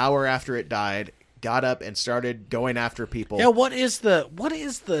 rose an hour after it died, got up and started going after people. Yeah, what is the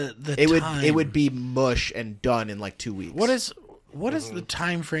time? it would be mush and done in like 2 weeks. What is the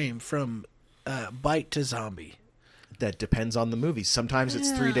time frame from bite to zombie? That depends on the movie. Sometimes it's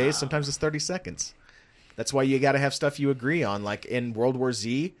 3 days, sometimes it's 30 seconds. That's why you got to have stuff you agree on. Like in World War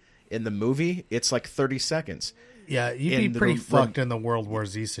Z, in the movie, it's like 30 seconds. yeah, you'd in be the pretty room- fucked in the World War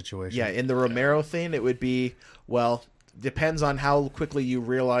Z situation. Yeah, in the Romero thing, it would be, well, depends on how quickly you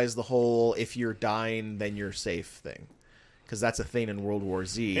realize the whole if you're dying, then you're safe thing. Because that's a thing in World War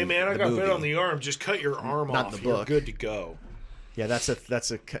Z. Hey man, I the got movie. bit on the arm. Just cut your arm Not off. in the You're book. good to go. Yeah,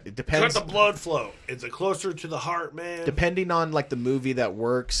 it Cut depends. the blood flow. It's closer to the heart, man. Depending on like the movie that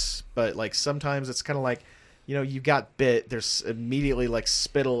works, but like sometimes it's kind of like, you got bit. There's immediately like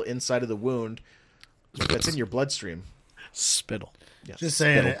spittle inside of the wound that's in your bloodstream. Spittle. Yeah, Just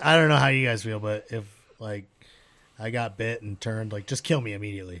saying spittle. it. I don't know how you guys feel, but if like I got bit and turned, like just kill me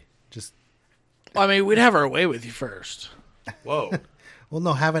immediately. Just I mean, we'd have our way with you first. Whoa. well,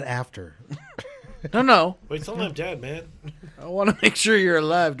 no, have it after. No. Wait till I'm dead, man. I want to make sure you're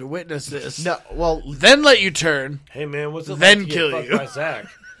alive to witness this. No, well, Then let you turn. Hey, man, what's it Then like to kill get fucked you. by Zach?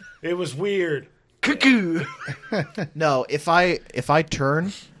 It was weird. Cuckoo. no. If I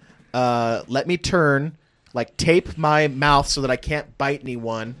turn, let me turn. Like tape my mouth so that I can't bite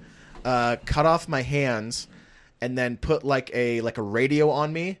anyone. Cut off my hands, and then put like a radio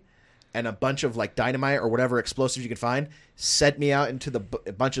on me, and a bunch of like dynamite or whatever explosives you can find. Set me out into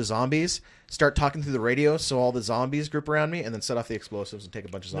a bunch of zombies. Start talking through the radio so all the zombies group around me, and then set off the explosives and take a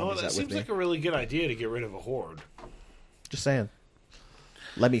bunch of No, zombies that out with seems me. like a really good idea to get rid of a horde. Just saying.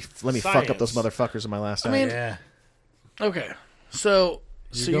 Let me fuck up those motherfuckers in my last act. mean- Yeah. Okay. So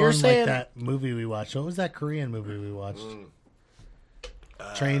You're you're saying like that movie we watched. What was that Korean movie we watched?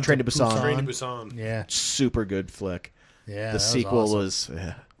 Train Train to Busan. Train to Busan. Yeah, Super good flick. yeah. The that sequel awesome. was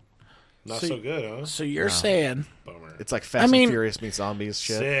Not So- so good, huh? so you're saying Bummer. it's like Fast mean- and Furious meets zombies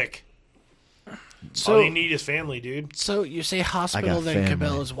shit. Sick. so All you need is family, dude. so you say hospital got then family.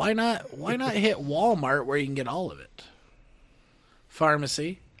 Cabela's. Why not hit Walmart where you can get all of it?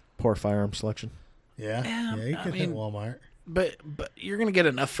 Pharmacy. Poor firearm selection. Yeah, Yeah, yeah. You I could hit mean- Walmart, But you're gonna get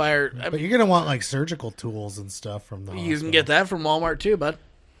enough fire. I but mean, you're gonna want like surgical tools and stuff from the. you hospital. can get that from Walmart too, bud.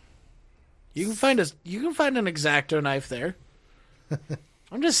 You can find an X-Acto knife there.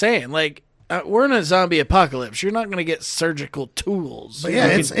 I'm just saying, like we're in a zombie apocalypse. You're not gonna get surgical tools. But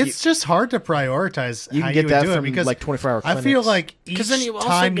yeah, You it's can- just hard to prioritize. You how can get you would that do from it because like 24-hour I feel clinics. like each 'Cause then you also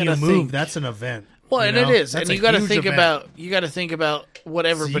time you gotta move, think- that's an event. well, you and know? it is, That's and a you got to huge think event. about what So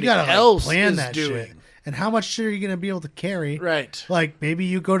you everybody gotta like, else plan is that doing. shit. And how much shit are you going to be able to carry? Right. Like maybe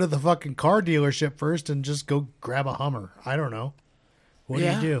you go to the fucking car dealership first and just go grab a Hummer. I don't know. What do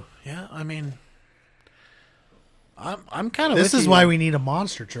you do? Yeah, I mean, I'm kind of. This is why we need a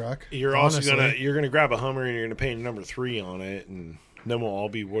monster truck. You're also honestly. you're gonna grab a Hummer and you're gonna paint number 3 on it, and then we'll all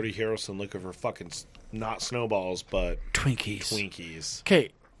be Woody Harrelson looking for fucking not snowballs but Twinkies. Twinkies. Okay,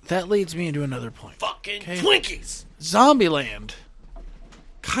 that leads me into another point. Fucking Okay. Twinkies. Zombieland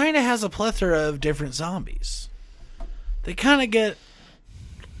kind of has a plethora of different zombies. They kind of get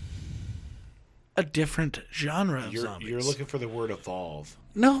a different genre of zombies. You're looking for the word evolve.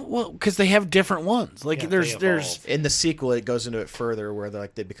 No, well, because they have different ones. Like Yeah, there's they there's evolve. in the sequel, it goes into it further where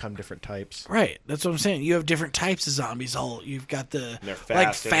they become different types. right. That's what I'm saying. You have different types of zombies. All you've got the They're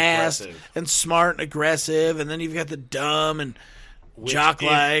like fast and fast aggressive. and smart and aggressive, and then you've got the dumb and Which jock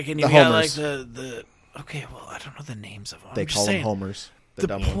like, and The you've got like homers. the. Okay, well, I don't know the names of them. They I'm just call them saying. homers. The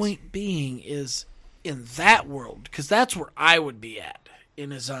dumb point ones. being is in that world, because that's where I would be at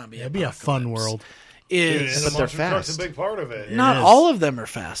in a zombie. It'd be a fun apocalypse, world. Is And But the they're monster truck's fast. a big part of it. not is. all of them are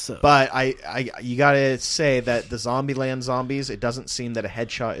fast though. But you gotta say that the Zombieland zombies, it doesn't seem that a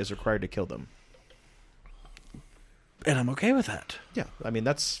headshot is required to kill them. And I'm okay with that. Yeah, I mean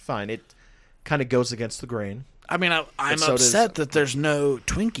that's fine. It kind of goes against the grain. I mean, I'm so does- upset that there's no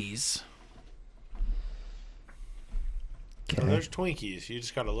Twinkies. So there's Twinkies. You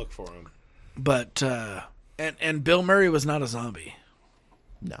just got to look for them. But and Bill Murray was not a zombie,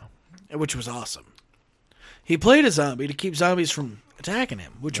 No, which was awesome. He played a zombie to keep zombies from attacking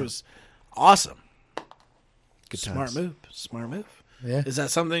him, which was awesome. good Smart times. move. Smart move. Yeah. Is that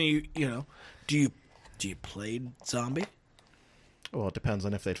something you know? Do you play zombie? Well, it depends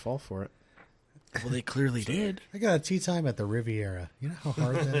on if they'd fall for it. Well, they clearly did. I got a tea time at the Riviera. You know how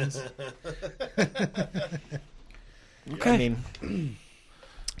hard that is? Okay. I mean,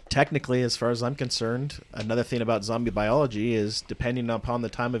 technically, as far as I'm concerned, another thing about zombie biology is depending upon the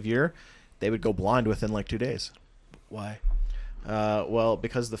time of year, they would go blind within like 2 days. Why? Well,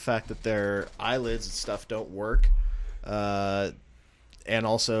 because of the fact that their eyelids and stuff don't work, and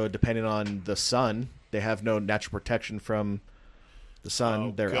also depending on the sun, they have no natural protection from the sun.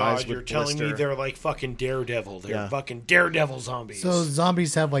 Oh, Their God, eyes would you're telling me blister. they're like fucking Daredevil. They're Yeah. fucking Daredevil zombies. So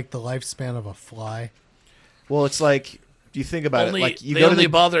zombies have like the lifespan of a fly. Well, it's like you think about Only it. Like you they go to only the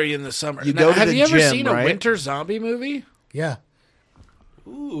bother you in the summer. you Now, go to have the you ever gym, seen a right? winter zombie movie? Yeah.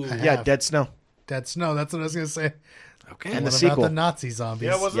 Ooh. yeah, dead snow. Dead snow. That's what I was going to say. Okay. And What the about sequel. the Nazi zombies?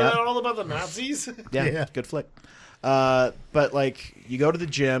 Yeah, wasn't Yeah. that all about the Nazis? Yeah, Yeah. good flick. But like you go to the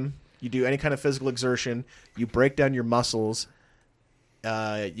gym, you do any kind of physical exertion, you break down your muscles,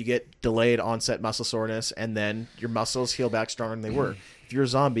 you get delayed onset muscle soreness, and then your muscles heal back stronger than they were. If you're a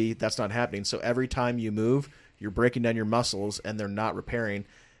zombie, that's not happening. So every time you move, you're breaking down your muscles, and they're not repairing.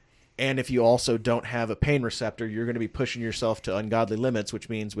 And if you also don't have a pain receptor, you're going to be pushing yourself to ungodly limits, which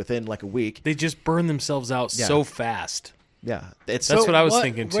means within like a week. They just burn themselves out Yeah. so fast. Yeah, it's That's what I was What-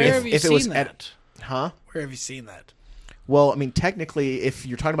 thinking too. Where have you If it seen was that? huh? Where have you seen that? Well, I mean, technically, if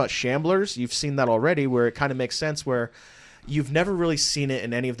you're talking about Shamblers, you've seen that already, where it kind of makes sense. Where You've never really seen it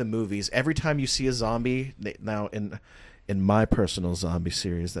in any of the movies. Every time you see a zombie, now in my personal zombie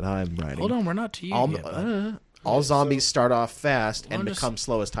series that I'm writing, Hold on, we're not to you yet. bud. all zombies start off fast Well, and I'm just- become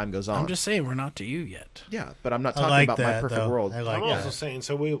slow as time goes on. I'm just saying we're not to you yet. Yeah, but I'm not I talking like about my that, perfect though. world. I like I'm also that. saying,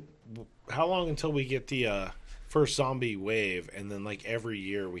 so how long until we get the first zombie wave, and then like every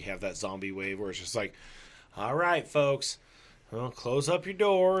year we have that zombie wave where it's just like, all right, folks, well, close up your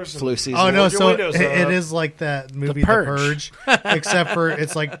doors. Flu season. Oh no! Hold your So windows it up. is like that movie, The Purge. Purge, except for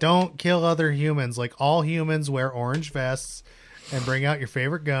it's like don't kill other humans. Like all humans wear orange vests and bring out your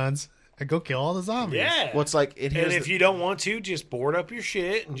favorite guns and go kill all the zombies. Yeah. Well, it's like it. And if you don't want to, just board up your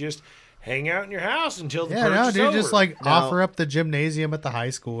shit and just hang out in your house until the Yeah, purge no, is dude, over. just like Now- offer up the gymnasium at the high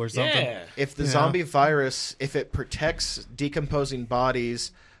school or something. Yeah. If the Yeah. zombie virus, if it protects decomposing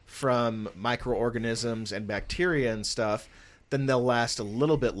bodies from microorganisms and bacteria and stuff, then they'll last a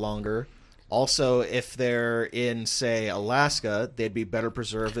little bit longer. Also, if they're in, say, Alaska, they'd be better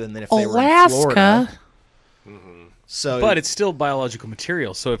preserved than if they were in Florida. So, But it's still biological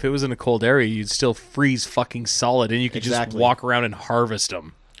material, so if it was in a cold area, you'd still freeze fucking solid, and you could just Exactly. walk around and harvest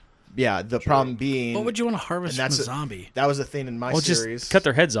them. yeah, the problem being What would you want to harvest and from a that's zombie? that was the thing in my Well, series. just cut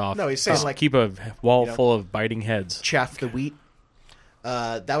their heads off. No, he's saying, Just like, keep a wall know, full of biting heads. chaff the wheat.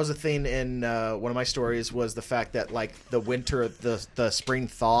 That was a thing in one of my stories was the fact that like the winter, the spring I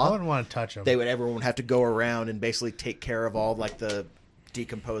thaw, wouldn't want to touch them. everyone would have to go around and basically take care of all like the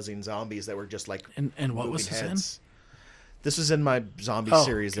decomposing zombies that were just like And what was moving this heads. This was in my zombie Oh,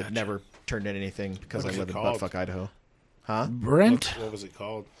 series that gotcha. never turned into anything because What I is live it in called? buttfuck Idaho. Brent? What was it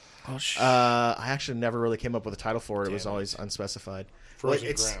called? Oh, sh- I actually never really came up with a title for it. It was Damn it. always unspecified.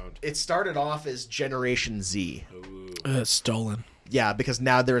 Frozen Ground. It started off as Generation Z. stolen. Yeah, because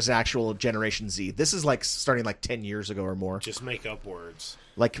now there's actual Generation Z. This is like starting like 10 years ago or more. Just make up words.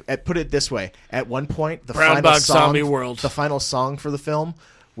 Like, put it this way: at one point, the Brown final Bug song, Zombie World. the final song for the film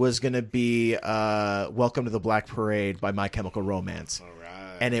was going to be "Welcome to the Black Parade" by My Chemical Romance, All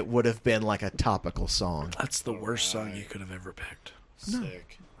right. and it would have been like a topical song. That's the worst song you could have ever picked.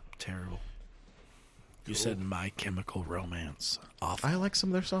 Sick. Terrible. You said My Chemical Romance. Awful. I like some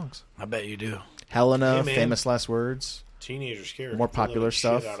of their songs. I bet you do. Helena, Hey, man. Famous Last Words. Teenagers scared. More popular the living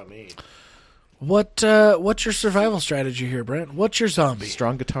stuff. Shit out of me. What's your survival strategy here, Brent? What's your zombie?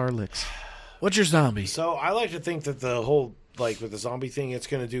 Strong guitar licks. What's your zombie? So I like to think that the whole like with the zombie thing, it's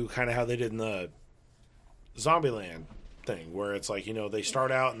going to do kind of how they did in the Zombieland thing, where it's like they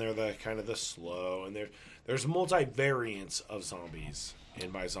start out and they're the kind of the slow, and there's multi variants of zombies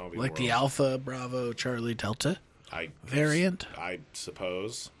in my zombie Like world. the Alpha, Bravo, Charlie, Delta I variant? I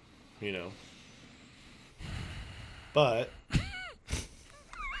suppose, but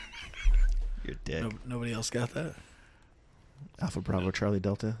You're dead. Nobody else got that? Alpha Bravo Charlie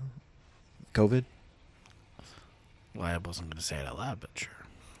Delta. COVID. Well, I wasn't going to say it out loud, but sure.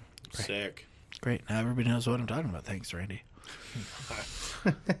 sick. Great. Now everybody knows what I'm talking about. Thanks, Randy.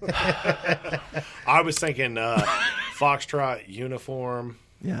 I was thinking Foxtrot uniform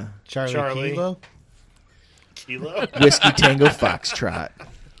Yeah. Charlie. Kilo? kilo. Whiskey Tango Foxtrot.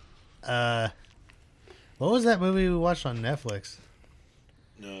 What was that movie we watched on Netflix?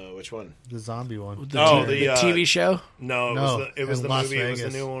 No, which one? The zombie one. The TV show? No, No, it was in the Las movie. It was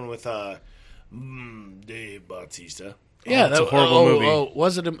Vegas. the new one with Dave Bautista. Yeah, it's a horrible movie.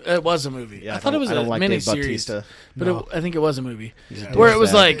 Was it? It was a movie. Yeah, I thought it was I a don't like Dave miniseries, Bautista. but No. I think it was a movie Yeah, where it was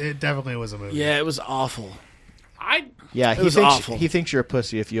sad. like, It definitely was a movie. yeah, it was awful. Yeah, It was awful. he thinks you're a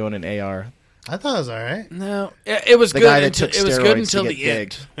pussy if you own an AR. I thought it was all right. No, it was The good. guy that Until, took it was steroids good to until get the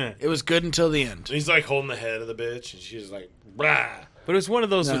end. It was good until the end. He's like holding the head of the bitch, and she's like, "Brah." But it was one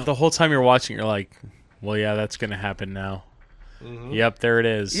of those No. that the whole time you're watching, you're like, well, yeah, that's going to happen now. Yep, there it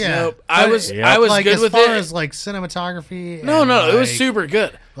is. Yeah, Nope. I but was Yep. I was like good as with far it. as like cinematography. No, and, no, it was like- super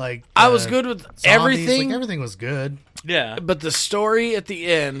good. Like I was the good with zombies, everything, Like, everything was good. Yeah. but the story at the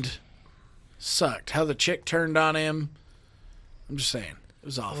end sucked. How the chick turned on him. I'm just saying, it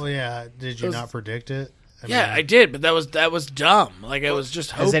was awful. Well, yeah. Did you was- not predict it? Yeah, mean, I did, but that was dumb. Like I was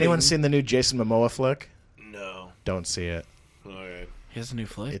just hoping. Has anyone seen the new Jason Momoa flick? No. Don't see it. All right. He has a new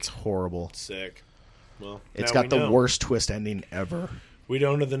flick. It's horrible. Sick. Well, It's now got we the know. worst twist ending ever. We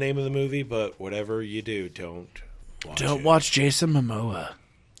don't know the name of the movie, but whatever you do, don't watch Don't it. watch Jason Momoa,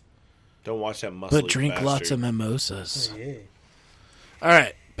 Don't watch that muscly but drink bastard. lots of mimosas. Yeah. All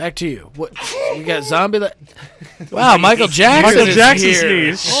right, back to you. What we got? Wow, Michael Jackson. Michael is Jackson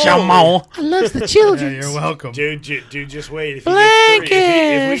here. sneeze. Shaman. I love the children. Yeah, you're welcome. Dude, just wait. If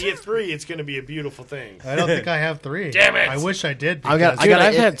Blanket. we get 3, it's going to be a beautiful thing. I don't think I have 3. Damn it. I wish I did. I got- because I got-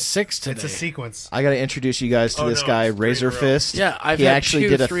 I've it- had 6 today. it's a sequence. I got to introduce you guys to Oh, this no, guy, it's 3 in a Razor row. Fist. Yeah, I've he had actually 2,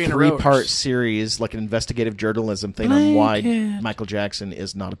 did a 3 in a row. 3-part series, like an investigative journalism thing on why Blanket. Michael Jackson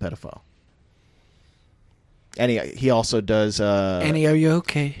is not a pedophile. And he also does. Annie, are you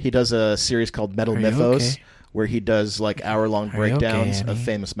okay? He does a series called Metal Are you Mythos, okay? where he does like hour-long Are you okay, breakdowns of Annie?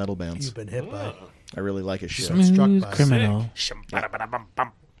 famous metal bands. You've been hit by. I really like his shit. Struck Smooth by criminal.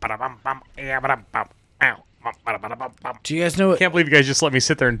 Do you guys know what? Can't believe you guys just let me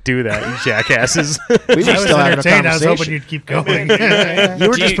sit there and do that, you jackasses. We were I was still having a entertained. I was hoping conversation. you'd keep going. You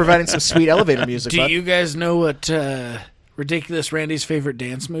were Do just you- providing some sweet elevator music. Do bud. you guys know what ridiculous Randy's favorite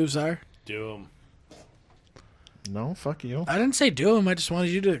dance moves are? Do 'em. No, fuck you. I didn't say do them. I just wanted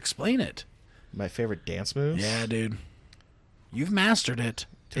you to explain it. My favorite dance moves. Yeah, dude. You've mastered it.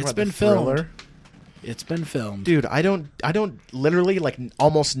 Talking It's about been the filmed. Thriller. It's been filmed. Dude, I don't literally like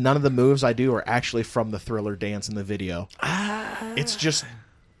almost none of the moves I do are actually from the Thriller dance in the video. It's just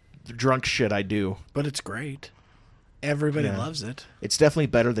drunk shit I do. But it's great. Everybody Yeah. loves it. It's definitely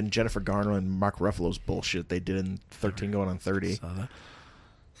better than Jennifer Garner and Mark Ruffalo's bullshit they did in 13 going on 30. Saw that.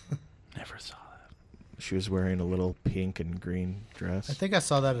 Never saw that. She was wearing a little pink and green dress. I think I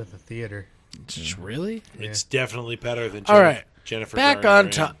saw that at the theater. Really? It's definitely better than All right. Jennifer Back Garner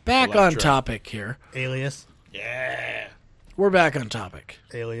on and back on Electra. topic here. Alias. Yeah. We're back on topic.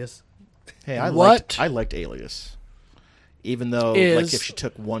 Alias. Hey, I What? liked Alias. Even though Is- like if she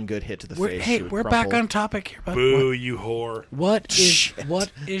took one good hit to the face, she would We're crumple. back on topic here. Bud. Boo, you whore. What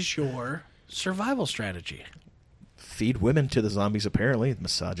is your survival strategy? Feed women to the zombies apparently,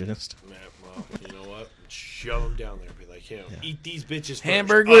 misogynist. Man, well, you know what? Shove them down there. Be like, eat these bitches first.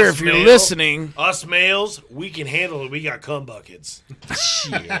 Hamburglar, Us if you're male- listening. Us males, we can handle it. We got cum buckets.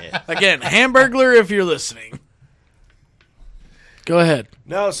 Shit. Again, Hamburglar, if you're listening. Go ahead.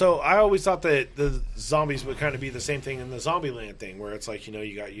 No, so I always thought that the zombies would kind of be the same thing in the Zombieland thing, where it's like,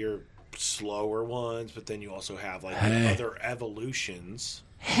 you got your slower ones, but then you also have like the Hey. other evolutions.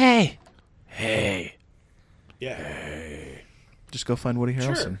 Hey. Yeah. Just go find Woody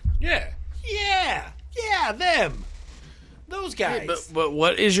Harrelson. Yeah, them. Those guys. But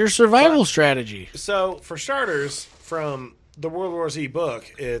what is your survival strategy? So, for starters, from the World War Z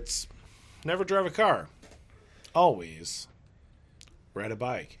book, it's never drive a car. Always ride a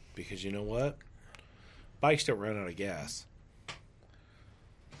bike. Because you know what? Bikes don't run out of gas.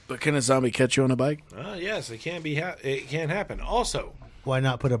 But can a zombie catch you on a bike? Yes, it can be. It can happen. Also, Why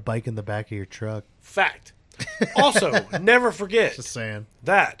not put a bike in the back of your truck? fact. Also, never forget Just saying.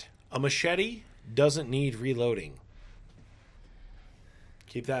 that a machete doesn't need reloading.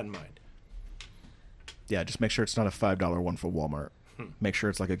 Keep that in mind. Yeah, just make sure it's not a $5 one for Walmart. Make sure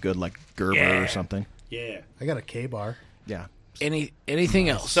it's like a good like Gerber or something. Yeah. I got a K-bar. Yeah. Anything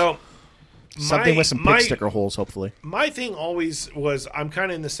else? So Something with some pick sticker holes, hopefully. My thing always was I'm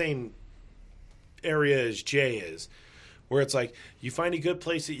kind of in the same area as Jay is, where it's like you find a good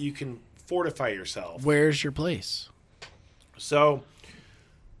place that you can fortify yourself. Where's your place? So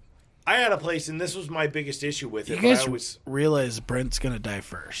I had a place, and this was my biggest issue with it. You but I guys always, realize Brent's going to die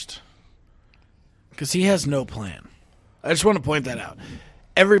first. Because he has no plan. I just want to point that out.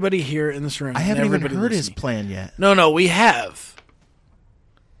 Everybody here in this room. I haven't even everybody heard his listening. plan yet. No, we have.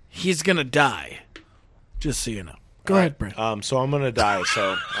 He's going to die. Just so you know. Go ahead, Brent. so I'm gonna die.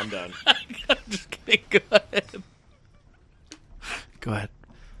 So I'm done. Just kidding. Go ahead. Go ahead.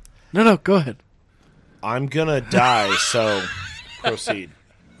 No, go ahead. I'm gonna die. So proceed.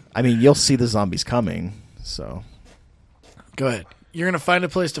 I mean, you'll see the zombies coming, so. Go ahead. You're going to find a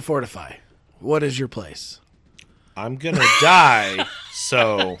place to fortify. What is your place? I'm gonna die.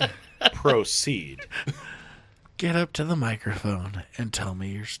 So proceed. Get up to the microphone and tell me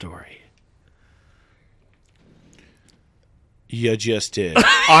your story. You just did.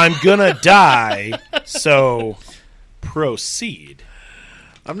 I'm gonna die. So proceed.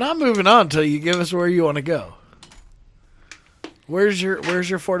 I'm not moving on until you give us where you want to go. Where's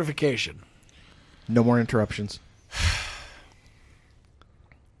your fortification? No more interruptions.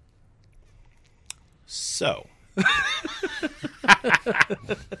 So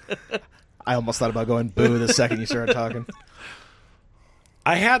I almost thought about going boo the second you started talking.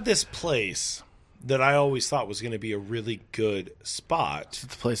 I had this place that I always thought was going to be a really good spot. It's the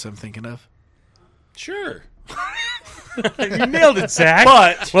place I'm thinking of. Sure. You nailed it, Zach.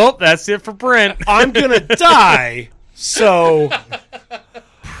 But Well, that's it for Brent. I'm going to die. So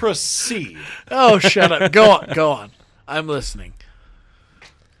proceed. Oh, shut up. Go on. I'm listening.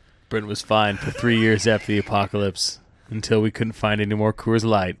 Brent was fine for 3 years after the apocalypse until we couldn't find any more Coors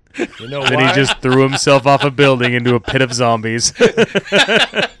Light. You know Then why? he just threw himself off a building into a pit of zombies.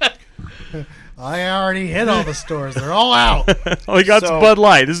 I already hit all the stores. They're all out. All he got's So- Bud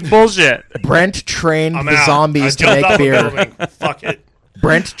Light. This is bullshit. Brent trained I'm the out. zombies I to jumped off make a beer. building. Fuck it.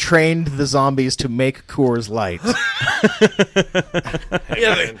 Brent trained the zombies to make Coors Light.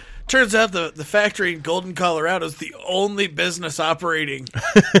 Yeah, turns out the factory in Golden, Colorado is the only business operating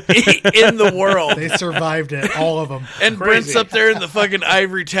in the world. They survived it, all of them. And Brent's up there in the fucking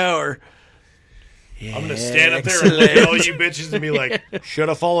ivory tower. I'm gonna stand up there and look at all you bitches and be like, "Should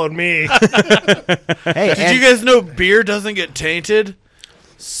have followed me." Hey, Did you guys know beer doesn't get tainted?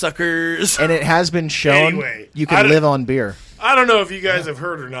 Suckers. and it has been shown Anyway, you I can don't- live on beer. I don't know if you guys have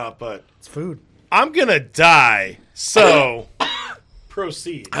heard or not, but It's food. I'm gonna die. So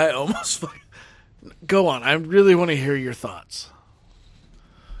proceed. I almost. Go on. I really want to hear your thoughts.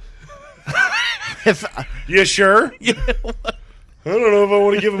 If, You sure? I don't know if I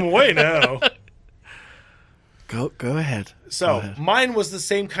want to give them away now. Go ahead. So mine was the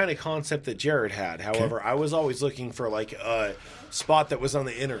same kind of concept that Jared had. However, I was always looking for like a spot that was on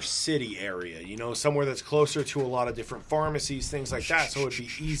the inner city area. You know, somewhere that's closer to a lot of different pharmacies, things like that. So it'd be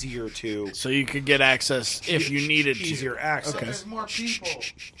easier to So you could get access if you needed to. easier access. Okay. more people.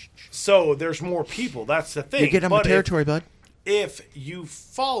 So there's more people. That's the thing. you get on my But territory, bud. if you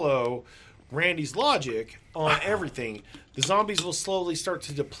follow Randy's logic on everything, the zombies will slowly start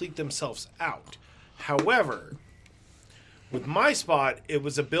to deplete themselves out. However, with my spot, it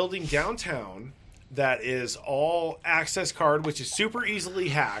was a building downtown that is all access card, which is super easily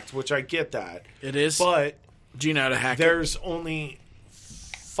hacked, which I get that. It is. But Do you know how to hack it? there's only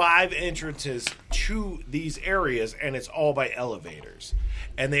 5 entrances to these areas, and it's all by elevators.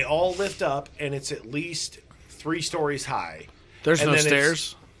 And they all lift up, and it's at least 3 stories high. There's and no then it's-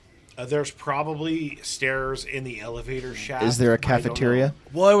 stairs. There's probably stairs in the elevator shaft. Is there a I don't cafeteria? know.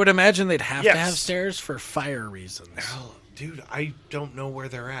 Well, I would imagine they'd have to Yes. have stairs for fire reasons. Hell, dude, I don't know where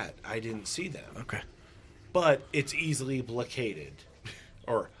they're at. I didn't see them. Okay. But it's easily blockaded.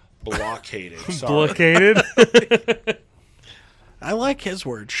 Or blockaded. Sorry. Blockaded. I like his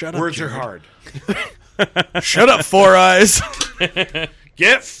word. Shut up. Words are Jared. hard. Shut up, Four Eyes.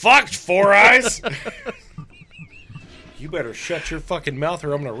 Get fucked, Four Eyes! You better shut your fucking mouth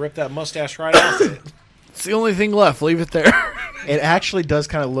or I'm going to rip that mustache right off it. It's the only thing left. Leave it there. It actually does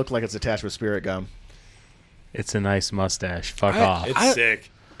kind of look like it's attached with spirit gum. It's a nice mustache. Fuck off. It's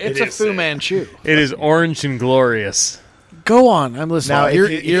sick. It's It a is Fu sick. Manchu. It is orange and glorious. Go on. I'm listening. Now, if you're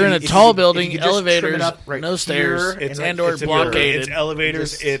you- if you're you- in a if you tall could- if building, you could just trim it elevators, up right no stairs, here, It's and or it's a mirror. blockaded. It's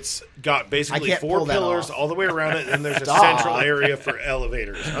elevators. Just- It's got basically I can't 4 pull that pillars off. all the way around it, and there's a central area for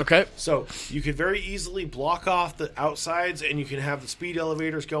elevators. Okay. So you could very easily block off the outsides, and you can have the speed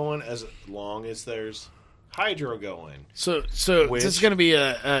elevators going as long as there's hydro going. So Which- this is going to be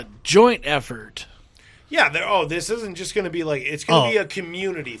a joint effort. Yeah. This isn't just going to be like it's going to Oh. be a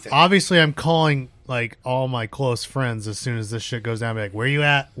community thing. Obviously, I'm calling like all my close friends as soon as this shit goes down. Be like, where you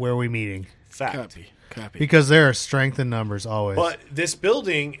at? Where are we meeting? Fact. Copy. Because there are strength in numbers always. But this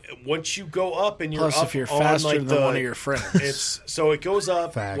building, once you go up and you're Plus, up if you're on, faster like, than the- one of your friends. it's so it goes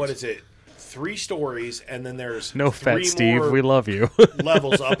up. Fact. What is it? 3 stories, and then there's No 3 fat Steve. more We love you.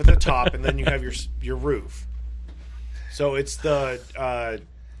 levels up at the top, and then you have your roof. So it's the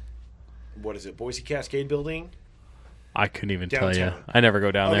what is it? Boise Cascade building. I couldn't even tell you. Downtown. I never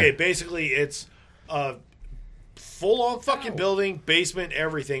go down Okay, there. basically it's a full-on fucking building, basement,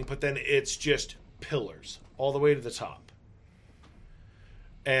 everything, but then it's just pillars all the way to the top.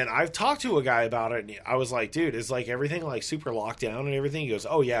 And I've talked to a guy about it, and I was like, dude, is like everything like super locked down and everything? He goes,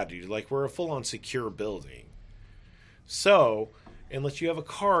 oh yeah, dude, like we're a full-on secure building. So, unless you have a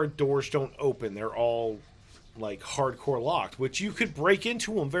card, doors don't open. They're all like hardcore locked, which you could break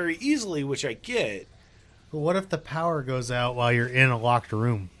into them very easily, which I get. But what if the power goes out while you're in a locked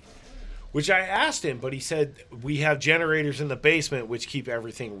room? Which I asked him, but he said we have generators in the basement which keep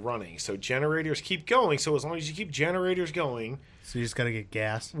everything running. So generators keep going. So as long as you keep generators going, So you just got to get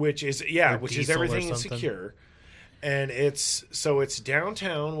gas. which is Or which is diesel or everything is something. secure, and it's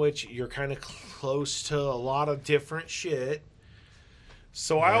downtown, which you're kind of close to a lot of different shit.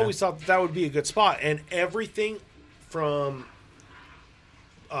 So I always thought that would be a good spot, and everything from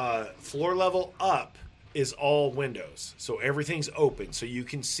floor level up is all windows, so everything's open, so you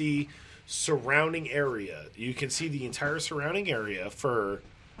can see surrounding area. You can see the entire surrounding area for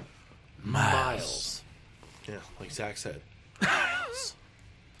miles. Yeah, like Zach said. Miles.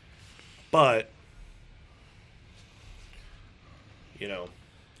 But, you know,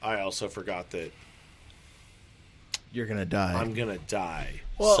 I also forgot that You're gonna die. I'm going to die.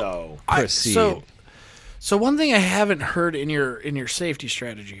 So proceed. So one thing I haven't heard in your safety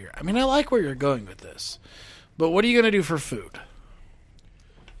strategy here. I mean, I like where you're going with this, but what are you going to do for food?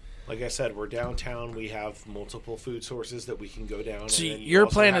 like I said, we're downtown. We have multiple food sources that we can go down. So and then you your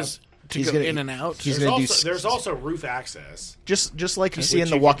also plan have- is to He's go gonna- in and out. he's There's gonna do also, there's also roof access. just like you see Which in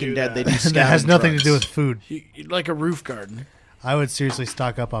The you could Walking do Dead. They that. do That has scavenge nothing to trucks. do with food. Like a roof garden. I would seriously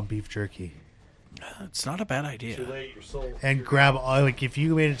stock up on beef jerky It's not a bad idea. Too late, your soul. and grab all, like if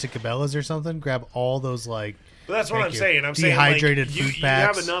you made it to Cabela's or something, grab all those like. But that's what Thank I'm you. saying. I'm Dehydrated saying like, food you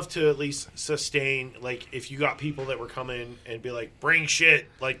have packs. enough to at least sustain. Like if you got people that were coming and be like, bring shit,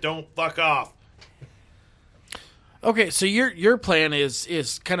 like don't fuck off. Okay, so your plan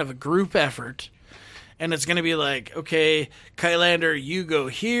is kind of a group effort, and it's going to be like, okay, Kylander, you go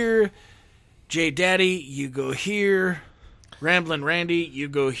here, J Daddy, you go here, Ramblin' Randy, you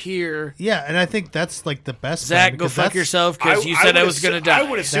go here, Yeah, and I think that's like the best. plan, Zach, go because fuck that's- yourself because you said I was going to die. I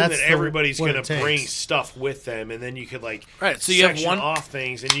would assume That's that the- everybody's what going it to bring takes. stuff with them, and then you could like Right, so you have section one- off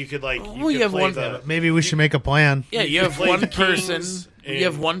things, and you could like Well, could you have play one- the- Maybe we should make a plan. Yeah, you could have play one the person. kings You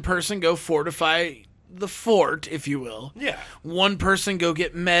have and- one person go fortify the fort, if you will. yeah, One person go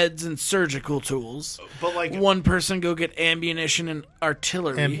get meds and surgical tools. but like One person go get ammunition and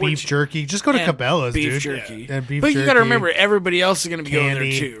artillery. And beef jerky. Just go to and Cabela's, beef dude. jerky. And beef but you got to jerky. remember, everybody else is going to be going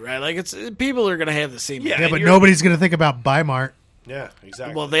Candy. there too, right? Like it's people are going to have the same. Yeah. Yeah, and but you're- nobody's gonna think about Bimart. yeah,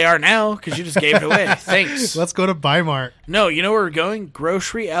 exactly. Well, they are now because you just gave it away. Thanks. Let's go to Bimart. No, you know where we're going?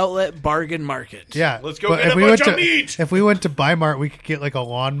 Grocery outlet bargain market. Yeah, Let's go but get if a we bunch went of to, meat. If we went to Bimart, we could get like a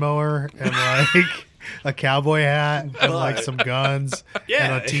lawnmower and like a cowboy hat and like some guns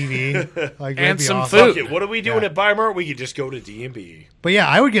Yeah. and a TV, like, that'd And be some awesome. food. Fuck it, what are we doing Yeah. at Bimart? We could just go to D&B. But yeah,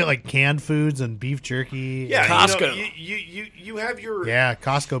 I would get like canned foods and beef jerky. Yeah, Costco. You have your Yeah,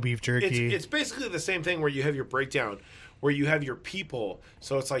 Costco beef jerky. It's basically the same thing where you have your breakdown, where you have your people.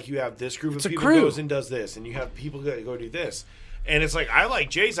 So it's like you have this group It's of a people crew. goes and does this, and you have people that go do this. And it's like I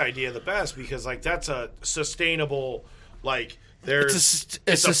like Jay's idea the best because like that's a sustainable like there's It's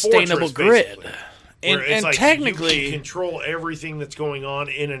a fortress, sustainable grid. basically, And, where it's and like you technically, can control everything that's going on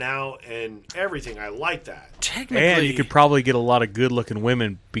in and out and everything. I like that technically, And you could probably get a lot of good-looking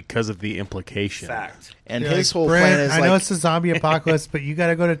women because of the implication. fact. And You're his like, whole Brent, plan is I know like, it's a zombie apocalypse, but you got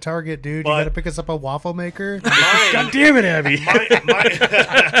to go to Target, dude. But- You got to pick us up a waffle maker. God Damn it, Abby!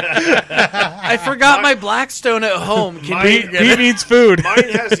 I forgot my Blackstone at home. Can Mine- you He needs food. Mine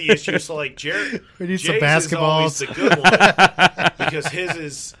has the issue. So like Jared, We need some Jay's is always basketballs. the good one because his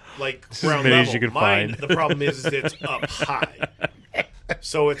is like ground many as level. you can Mine, find. the problem is it's up high.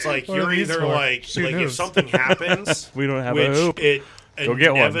 So it's like What are you're these either for? like Shoot if hoops. something happens, We don't have a which hoop. it Go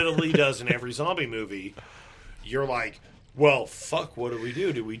get one. inevitably does in every zombie movie. You're like, well, fuck. What do we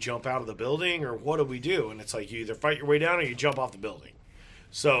do? Do we jump out of the building or what do we do? And it's like you either fight your way down or you jump off the building.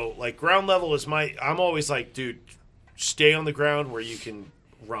 So like ground level is my. I'm always like, dude, stay on the ground where you can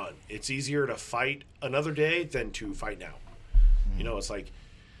run. It's easier to fight another day than to fight now. You know, it's like.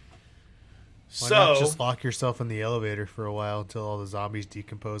 Why So not just lock yourself in the elevator for a while until all the zombies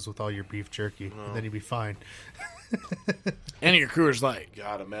decompose with all your beef jerky, and then you'd be fine. and your Coors Light?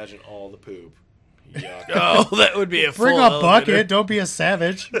 God, imagine all the poop. Yuck. Oh, that would be a Bring full a elevator. bucket. Don't be a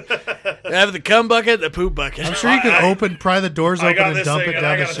savage. Have the cum bucket, the poop bucket. I'm sure you could pry the doors I open got and this dump thing, it and I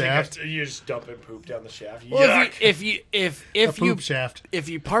down the gotta think shaft. you just dumping poop down the shaft. Well, Yuck. if you A if poop shaft. if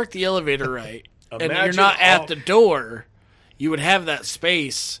you park the elevator right and you're Imagine not all- at the door, you would have that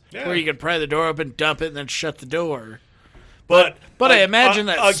space Yeah. where you could pry the door open, dump it, and then shut the door. But I imagine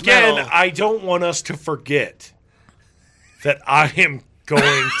that again. smell- I don't want us to forget that I am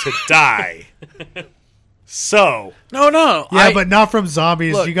going to die. So No. Yeah, but not from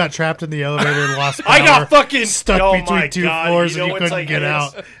zombies. Look. You got trapped in the elevator and lost power. I got fucking stuck oh between my two God, floors you know, and you it's couldn't like- get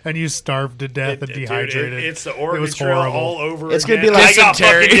it's- out, and you starved to death and dude, dehydrated. it's the It Oregon was Trail horrible. all over. It's gonna again. be like I got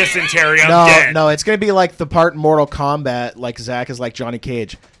dysentery. fucking dysentery. I'm dead. no, it's gonna be like the part in Mortal Kombat. Like Zach is like Johnny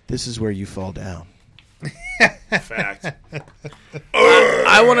Cage. This is where you fall down. Fact.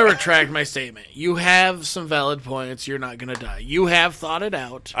 I want to retract my statement. You have some valid points. You're not going to die. You have thought it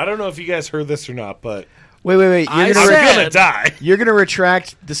out. I don't know if you guys heard this or not, but Wait. I You're said- gonna, I'm gonna die. you're gonna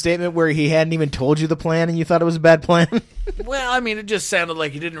retract the statement where he hadn't even told you the plan and you thought it was a bad plan. Well, I mean, it just sounded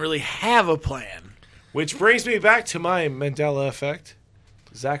like you didn't really have a plan. Which brings me back to my Mandela effect.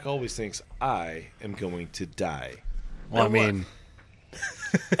 Zach always thinks I am going to die. Well, I mean,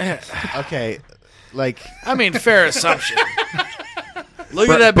 Okay, like I mean, fair assumption. Look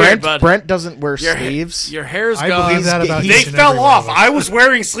at that beard, bud. Brent doesn't wear Your, sleeves. your hair's I gone. believe that about They They each and fell every one off. of us. I was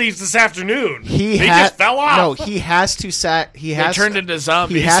wearing sleeves this afternoon. He they ha- just fell off. No, he has to He They has turned into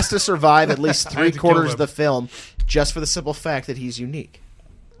zombies. He has to survive at least I had to kill 3/4 of them. the film, just for the simple fact that he's unique.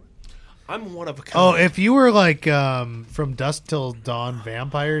 I'm one of a kind. Oh, if you were like from Dusk Till Dawn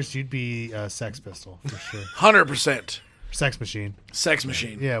vampires, you'd be a Sex Pistol for sure. 100% Sex Machine. sex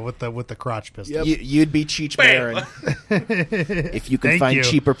machine. Yeah, with the crotch pistol. Yep. You'd be Cheech Marin. If you can Thank find you.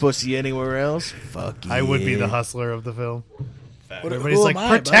 cheaper pussy anywhere else, fuck yeah. I would be the hustler of the film. What- Everybody's who like, am I,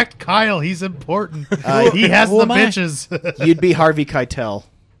 bud? protect Kyle. He's important. he has who the am I? bitches. You'd be Harvey Keitel.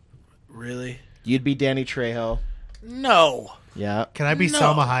 Really? You'd be Danny Trejo. No. Yeah. Can I be No.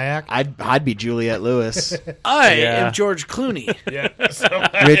 Selma Hayek? I'd be Juliette Lewis. I Yeah. am George Clooney. Yeah.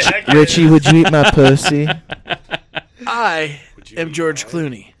 Richie, would you eat my pussy? I am George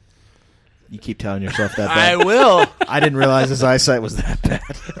Clooney. You keep telling yourself that. I Bad. will. I didn't realize his eyesight was that bad.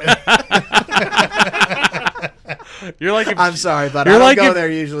 You're like if, I'm sorry, but You're I don't like go if- there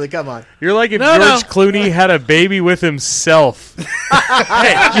usually. Come on. you're like if No, George no. Clooney had a baby with himself.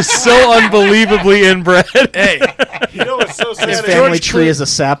 Just so unbelievably inbred. Hey, You know what's so His sad? family George tree Clooney- is a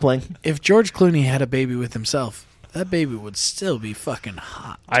sapling. if George Clooney had a baby with himself, that baby would still be fucking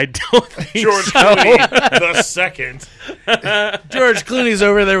hot. I don't think George so. Clooney the second. George Clooney's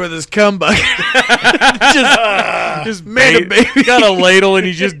over there with his cum bucket. Just made a baby. Got a ladle and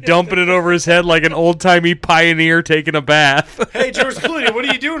he's just dumping it over his head like an old timey pioneer taking a bath. Hey, George Clooney, what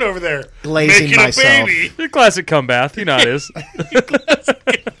are you doing over there? Glazing Making myself. a baby. The classic cum bath, you know how it is.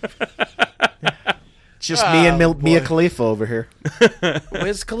 Just me and Oh, Mia boy. Khalifa over here.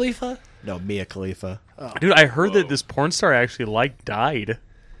 Wiz Khalifa? No, Mia Khalifa. Dude, I heard that this porn star actually died.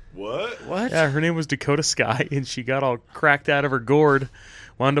 What? What? Yeah, her name was Dakota Sky, and she got all cracked out of her gourd,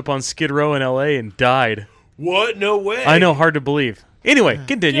 wound up on Skid Row in L.A. and died. What? No way. I know, hard to believe. Anyway,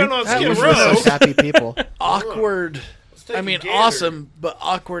 continue. Get on That Skid was Row. So sappy people. Awkward. take I a mean, gander. awesome, but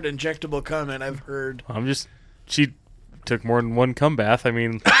awkward injectable comment I've heard. She took more than one cum bath. I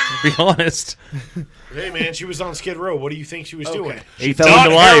mean, to be honest. Hey, man, she was on Skid Row. What do you think she was doing? She fell Not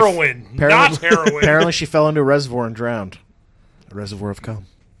into life. heroin. Not heroin. Apparently, she fell into a reservoir and drowned. A reservoir of cum.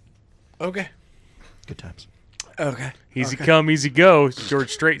 Okay. Good times. Okay. Easy come, easy go, George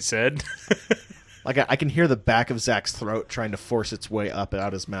Strait said. Like I can hear the back of Zach's throat trying to force its way up and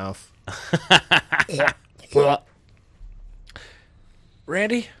out his mouth.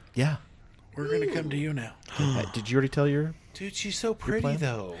 Randy, Yeah. we're going to come to you now. Did you already tell your? Dude, she's so pretty, plan?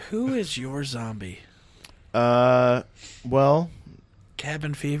 though. Who is your zombie? Well,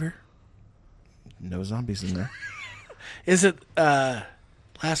 Cabin fever? no zombies in there. Is it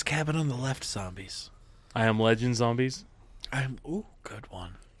Last Cabin on the Left zombies? I Am Legend zombies. Ooh, good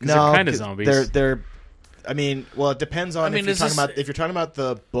one. They're kinda 'cause zombies. They're. I mean, well, it depends on I mean, if you're is talking this- about if you're talking about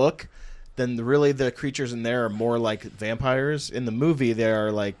the book, then really the creatures in there are more like vampires. In the movie, they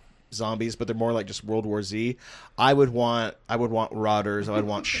are like zombies, but they're more like just World War Z. I would want Rotters. I would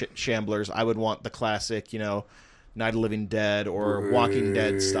want Shamblers. I would want the classic, Night of the Living Dead or Walking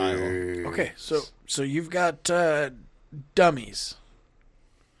Dead style. Okay, so you've got dummies,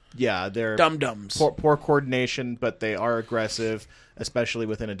 Yeah, they're dum-dums. poor coordination, but they are aggressive, especially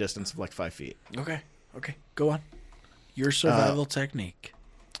within a distance of like 5 feet. Okay, go on. Your survival technique.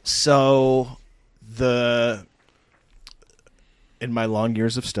 So, in my long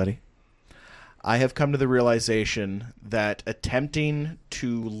years of study, I have come to the realization that attempting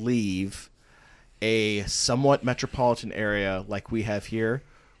to leave a somewhat metropolitan area like we have here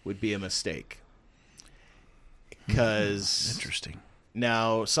would be a mistake. Because Interesting.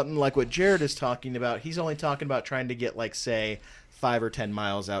 now, something like what Jared is talking about, he's only talking about trying to get, like, say, 5 or 10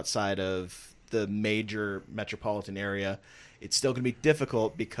 miles outside of the major metropolitan area. It's still going to be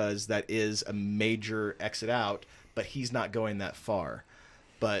difficult because that is a major exit out, but he's not going that far.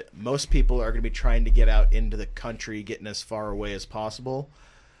 But most people are going to be trying to get out into the country, getting as far away as possible.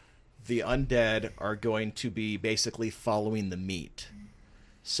 The undead are going to be basically following the meat.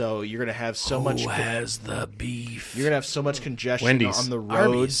 So you're going to have so much... Who has the beef? You're going to have so much congestion Wendy's. on the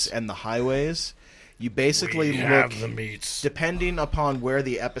roads Arby's. and the highways. You basically We look, have the meats. depending upon where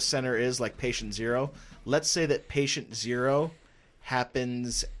the epicenter is, like Patient Zero. Let's say that Patient Zero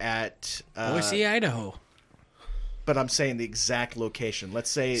happens at... Boise, Idaho. but I'm saying the exact location.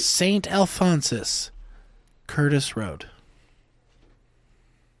 Let's say... St. Alphonsus, Curtis Road.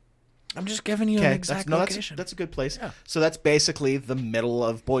 I'm just giving you an Okay, exact that's location. a good place. Yeah. So that's basically the middle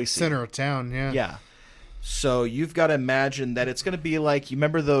of Boise. Center of town, yeah. Yeah. So you've got to imagine that it's going to be like, you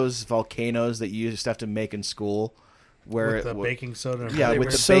remember those volcanoes that you used to have to make in school? Where With the it w- baking soda. And Yeah, They with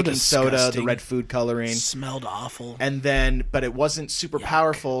were the so baking soda, the disgusting. red food coloring. Smelled awful. And then, but it wasn't super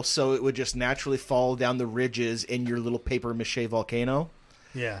powerful, so it would just naturally fall down the ridges in your little paper mache volcano.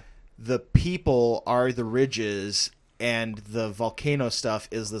 Yeah. The people are the ridges, and the volcano stuff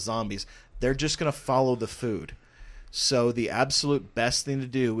is the zombies. They're just going to follow the food. So the absolute best thing to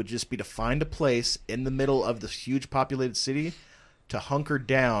do would just be to find a place in the middle of this huge populated city to hunker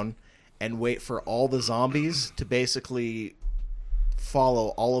down and wait for all the zombies to basically follow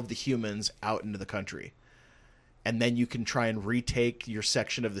all of the humans out into the country. And then you can try and retake your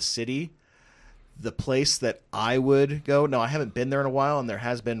section of the city. The place that I would go, no, I haven't been there in a while, and there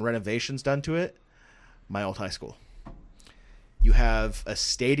has been renovations done to it, my old high school. You have a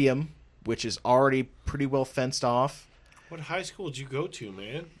stadium, which is already pretty well fenced off. What high school did you go to,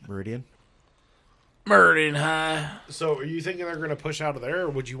 man? Meridian. Meridian High. So are you thinking they're going to push out of there, or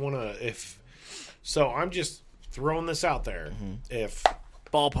would you want to, if... So I'm just throwing this out there. Mm-hmm. If,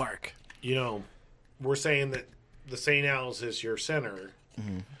 Ballpark. you know, we're saying that the St. Al's is your center,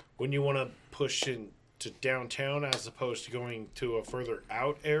 wouldn't you want to push into downtown as opposed to going to a further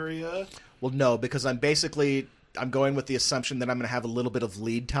out area? Well, no, because I'm going with the assumption that I'm going to have a little bit of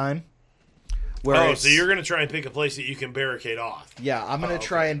lead time. So you're going to try and pick a place that you can barricade off. Yeah, I'm going to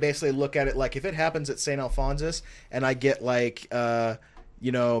try and basically look at it like if it happens at St. Alphonsus and I get like,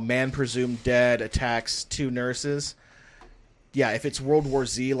 man presumed dead attacks 2 nurses. Yeah, if it's World War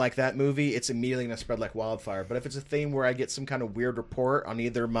Z like that movie, it's immediately going to spread like wildfire. But if it's a thing where I get some kind of weird report on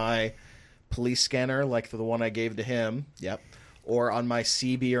either my police scanner, like the one I gave to him, or on my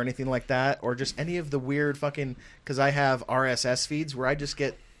CB or anything like that, or just any of the weird fucking... Because I have RSS feeds where I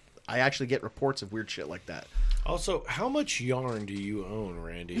actually get reports of weird shit like that. Also, how much yarn do you own,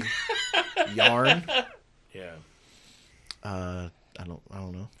 Randy? Yarn? Yeah. I don't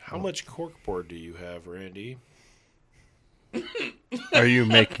know. How much corkboard do you have, Randy? Are you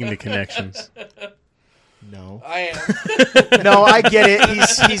making the connections? No. I am. No, I get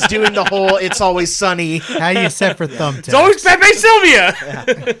it. He's doing the whole "It's Always Sunny." How you set for thumbtacks? It's always Pepe Sylvia.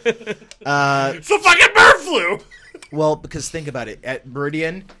 It's the fucking bird flu. Well, because think about it. At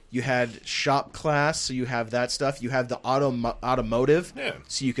Meridian, you had shop class, so you have that stuff. You have the automotive,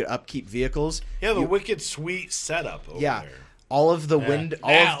 so you could upkeep vehicles. Yeah, the wicked sweet setup over there. All of the wind.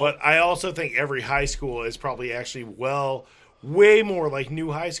 But I also think every high school is probably actually way more like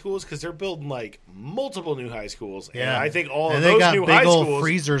new high schools because they're building like multiple new high schools. Yeah, and I think all of and they those got new big high old schools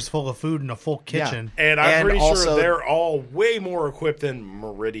freezers full of food and a full kitchen. and I'm And pretty also- sure they're all way more equipped than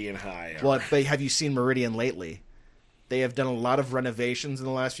Meridian High. Well, but have you seen Meridian lately? They have done a lot of renovations in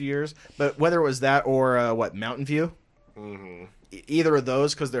the last few years. But whether it was that or Mountain View, either of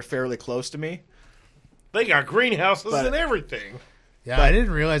those because they're fairly close to me. They got greenhouses But- and everything. Yeah, I didn't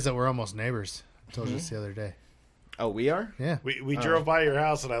realize that we're almost neighbors until just the other day. Oh, we are? Yeah. We drove by your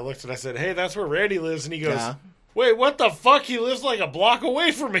house and I looked and I said, "Hey, that's where Randy lives." And he goes, Yeah. "Wait, what the fuck? He lives like a block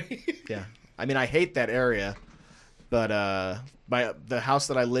away from me." Yeah. I mean, I hate that area, but the house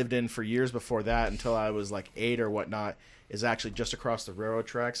that I lived in for years before that, until I was like 8 or whatnot, is actually just across the railroad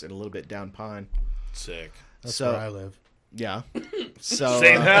tracks and a little bit down Pine. Sick. That's So- where I live. Yeah. So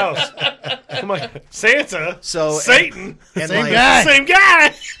Same house. Come on, Santa. So Satan. and Same like, guy. Same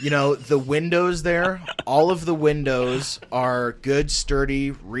guy. the windows there, all of the windows are good,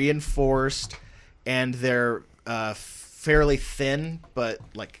 sturdy, reinforced, and they're fairly thin, but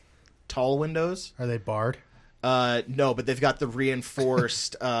like tall windows. Are they barred? No, but they've got the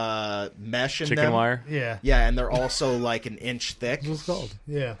reinforced mesh in Chicken them. wire. Yeah. Yeah, and they're also like an inch thick. What's it called?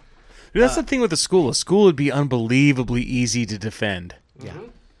 Yeah. Dude, that's the thing with a school. A school would be unbelievably easy to defend. Yeah.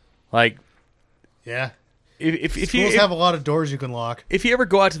 Like, Yeah. if Schools you have a lot of doors you can lock. if you ever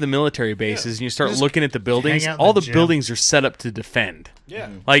go out to the military bases and you start Just looking at the buildings, hang out in all the the gym. buildings are set up to defend. Yeah.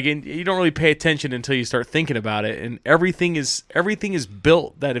 Like, and you don't really pay attention until you start thinking about it. And everything is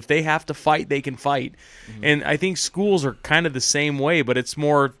built that if they have to fight, they can fight. And I think schools are kind of the same way, but it's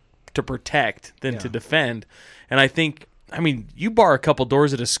more to protect than to defend. And I think, I mean, you bar a couple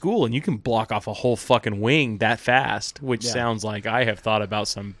doors at a school and you can block off a whole fucking wing that fast, which sounds like I have thought about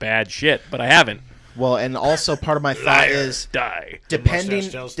some bad shit, but I haven't. Well, and also part of my thought is Die. depending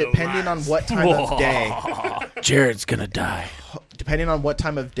mustache tells no depending on lies. what time of day. Jared's gonna die. Depending on what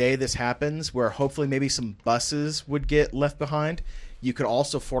time of day this happens, where hopefully maybe some buses would get left behind, you could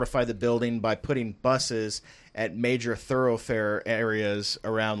also fortify the building by putting buses at major thoroughfare areas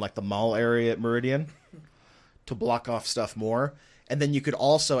around like the mall area at Meridian to block off stuff more. And then you could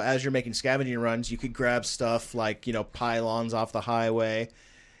also, as you're making scavenging runs, you could grab stuff like, pylons off the highway,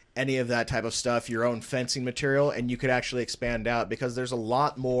 any of that type of stuff, your own fencing material, and you could actually expand out because there's a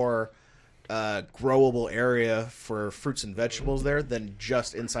lot more growable area for fruits and vegetables there than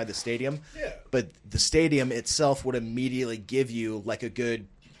just inside the stadium. Yeah. But the stadium itself would immediately give you like a good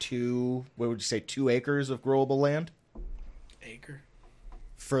 2 acres of growable land Acre.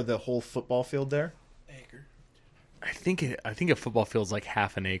 for the whole football field there? Acre. I think a football field's like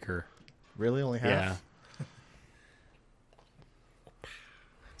half an acre. Really? Only half? Yeah.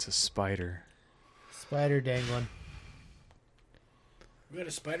 It's a spider. Spider dangling. We got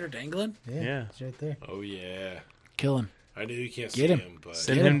a spider dangling? Yeah. It's right there. Oh yeah, Kill him. I know you can't Get see him. him, but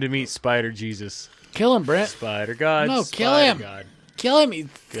Send him to meet Spider Jesus. Kill him, Brent. Spider God. No, kill Spider him. God. Kill him. He's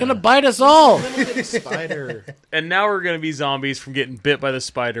going to bite us all. Spider. And now we're going to be zombies from getting bit by the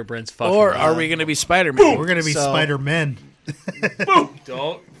spider. Brent's fucking. Or us. are we going to be Spider-Man? We're gonna be So- Spider Men.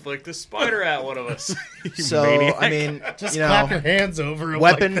 Don't flick the spider at one of us. You So maniac. I mean, Just you clap know, your hands over 'em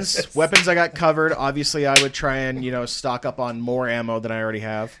weapons. like this. Weapons I got covered. Obviously, I would try and stock up on more ammo than I already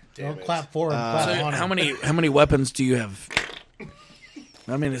have. Don't clap for him. Clap So on him. how many weapons do you have?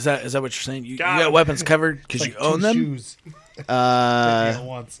 I mean, is that what you're saying? You Got got him. weapons covered because Like you own two them? Shoes. Uh,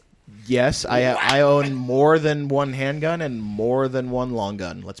 Once. yes, I own more than one handgun and more than one long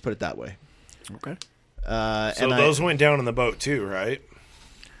gun. Let's put it that way. Okay. so and those went down in the boat too, right?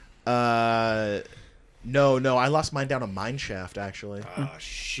 No, I lost mine down a mine shaft actually. Ah,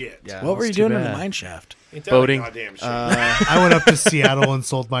 shit. Yeah. What were you that's too doing in the bad. mine shaft? Ain't that Boating. a goddamn shit? I went up to Seattle and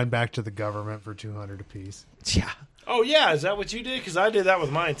sold mine back to the government for $200 apiece. Yeah. Oh yeah, is that what you did? Because I did that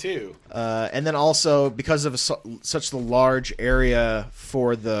with mine too. And then also because of such the large area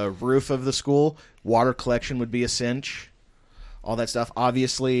for the roof of the school, water collection would be a cinch. All that stuff.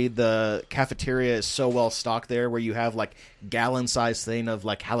 Obviously, the cafeteria is so well stocked there, where you have like gallon-sized thing of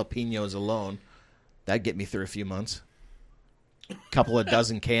like jalapenos alone. That'd get me through a few months. Couple of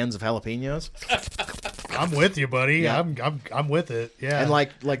dozen cans of jalapenos, I'm with you, buddy. Yeah. I'm with it. Yeah. and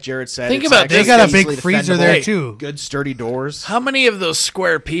like Jared said, Think it's about actually this. they got a big easily freezer defendable, there too. Good sturdy doors. How many of those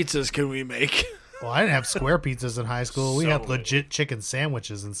square pizzas can we make? Well, I didn't have square pizzas in high school. We So had many. legit chicken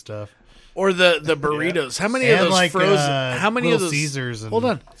sandwiches and stuff. Or the burritos? How many And of those like, frozen? How many of Little those? Caesars and Hold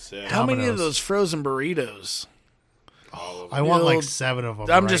on. Sick. How many of Domino's. those frozen burritos? I want Little- like 7 of them.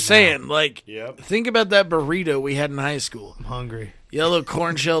 I'm right just now. saying, like, Yep. think about that burrito we had in high school. I'm hungry. Yellow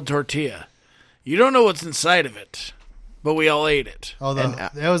corn shell tortilla. You don't know what's inside of it, but we all ate it. Oh,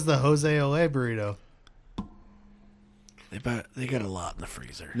 that was the Jose Ole burrito. They got a lot in the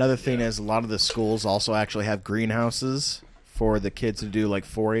freezer. Another thing is a lot of the schools also actually have greenhouses for the kids to do like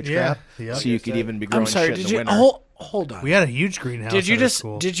 4-H Yeah, crap. yep. So you could even be growing I'm sorry. shit in Did the you winter. hold on? We had a huge greenhouse. Did you at our just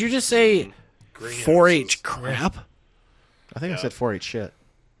school. say Greenhouses. 4-H crap? I think I said 4-H shit.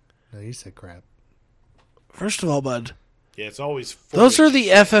 No, you said crap. First of all, bud, Yeah, it's always. those 4-H. are the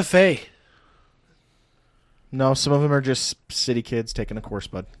FFA. No, some of them are just city kids taking a course,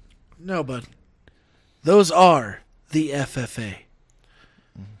 bud. No, bud, those are the FFA.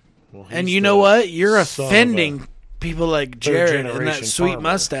 Well, And he's you know the what? You're son of offending people like Jared and that generation sweet farmer.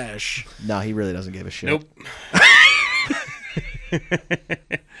 mustache. No, he really doesn't give a shit. Nope.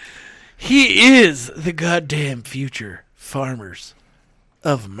 He is the goddamn future farmers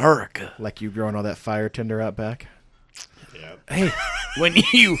of America. Like you growing all that fire tinder out back. Yeah. Hey,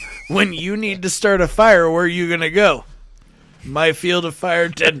 when you need to start a fire, where are you gonna go? My field of fire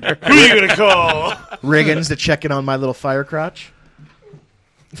tender. Who are you gonna call? Riggins to check in on my little fire crotch.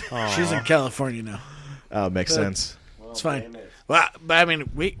 She's in California now. Oh, makes sense. It's fine. Well, but I mean,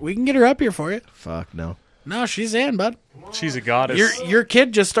 we can get her up here for you. Fuck no. No, she's in, bud. She's a goddess. Your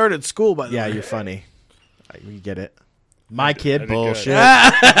kid just started school, by the Yeah, way. you're funny. You get it. My kid, I did good. bullshit.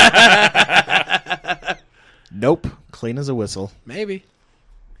 Nope. Clean as a whistle. Maybe.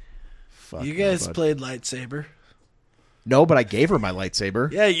 Fuck You no, guys bud. played lightsaber. No, but I gave her my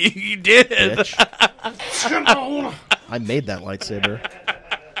lightsaber. Yeah, you did. Bitch. I made that lightsaber.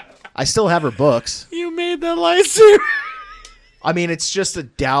 I still have her books. You made that lightsaber. I mean, it's just a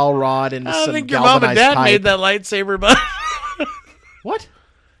dowel rod and I some think your mom and galvanized dad pipe. made that lightsaber, but What?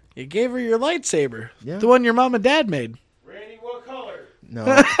 you gave her your lightsaber. Yeah. The one your mom and dad made. Randy, what color?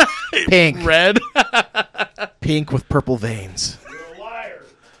 No. Pink. Red. Pink with purple veins. You're a liar.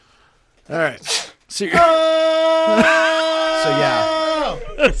 All right. So you're, So yeah.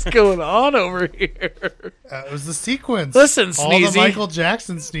 what's going on over here? It was the sequence. Listen, all the Sneezy. Michael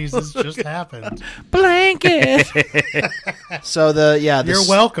Jackson sneezes just happened. Blanket. So You're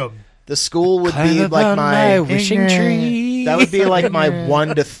welcome. the school would Climb be like upon my wishing tree. that would be like my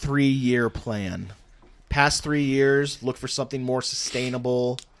 1 to 3 year plan. Past 3 years, look for something more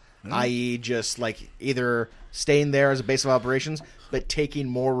sustainable, i.e., just like either staying there as a base of operations, but taking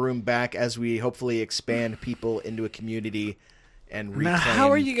more room back as we hopefully expand people into a community and reclaim Now,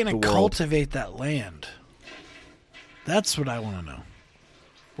 how are you going the to world. cultivate that land? That's what I want to know.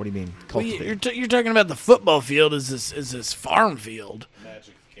 What do you mean? Well, Cultivate? you're talking about the football field is this farm field.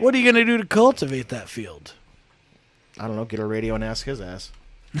 What are you going to do to cultivate that field? I don't know. Get a radio and ask his ass.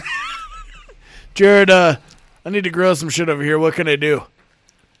 Jared, I need to grow some shit over here. What can I do?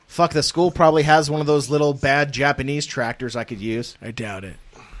 Fuck, the school probably has one of those little bad Japanese tractors I could use. I doubt it.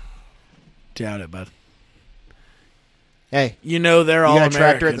 Doubt it, bud. Hey, You know they're you all got a tractor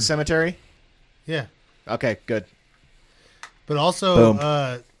at American. the cemetery? Yeah. Okay, good. But also,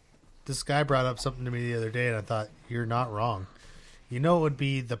 Boom. this guy brought up something to me the other day, and I thought, you're not wrong. You know what would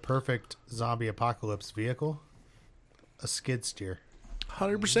be the perfect zombie apocalypse vehicle? A skid steer.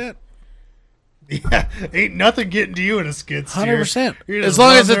 100%. Yeah, ain't nothing getting to you in a skid steer. 100%. You As just long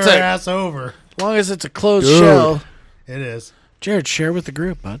run as it's their a- ass over. As long as it's a closed Dude. shell. It is. Jared, share with the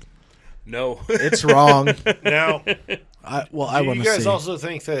group, bud. No. It's wrong. Now, I do want you to guys see. also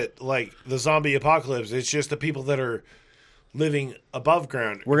think that, like, the zombie apocalypse, it's just the people that are living above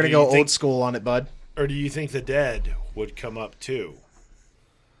ground? We're going to Do you go think- old school on it, bud. Or do you think the dead would come up too?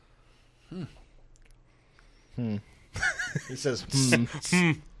 He says,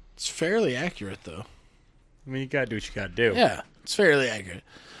 It's fairly accurate, though. I mean, you gotta do what you gotta do. Yeah, it's fairly accurate.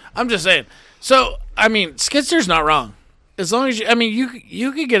 I'm just saying. So, I mean, skid steer's not wrong. As long as you, I mean,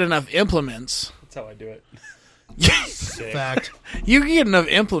 you could get enough implements. That's how I do it. Fact. You could get enough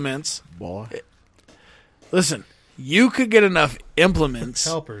implements. boy. Listen, you could get enough implements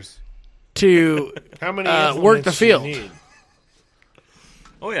Helpers. to How many work the implements do you field. need?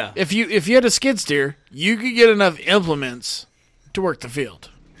 Oh yeah. if you had a skid steer, you could get enough implements to work the field.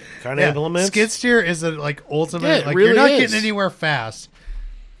 Kind of implements? Skid steer is a ultimate. Yeah, it like really you're not is. getting anywhere fast,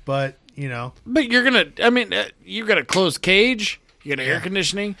 but you know, But you're gonna. I mean, you got a closed cage. You got air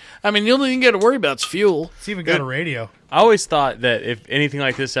conditioning. I mean, the only thing you got to worry about is fuel. it's even got a radio. I always thought that if anything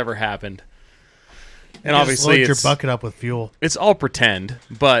like this ever happened, and Just obviously load your it's, bucket up with fuel. it's all pretend,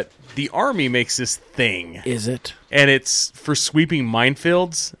 but the Army makes this thing, Is it? and it's for sweeping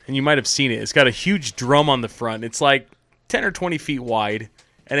minefields, and you might have seen it. It's got a huge drum on the front. It's like 10 or 20 feet wide,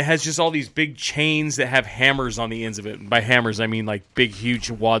 and it has just all these big chains that have hammers on the ends of it. And by hammers, I mean like big, huge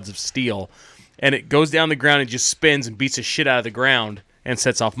wads of steel. And it goes down the ground and just spins and beats the shit out of the ground and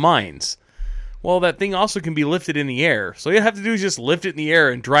sets off mines. Well, that thing also can be lifted in the air. So all you have to do is just lift it in the air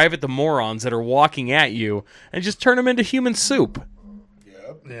and drive at the morons that are walking at you and just turn them into human soup.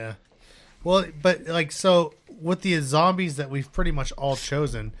 Yeah. Well, but so with the zombies that we've pretty much all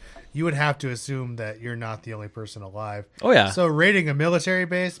chosen, you would have to assume that you're not the only person alive. Oh, yeah. So raiding a military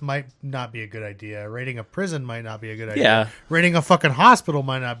base might not be a good idea. Raiding a prison might not be a good idea. Yeah. Raiding a fucking hospital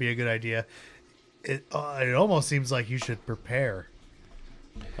might not be a good idea. It almost seems like you should prepare.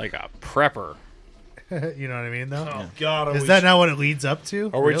 Like a prepper. You know what I mean, though? Oh, God. Are Is we, that not what it leads up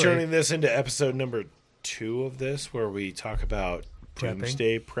to? are we Really? turning this into episode number 2 of this, where we talk about Prepping?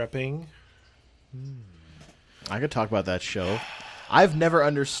 doomsday prepping? I could talk about that show. I've never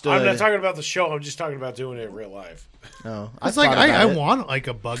understood. I'm not talking about the show. I'm just talking about doing it in real life. No, It's like I want like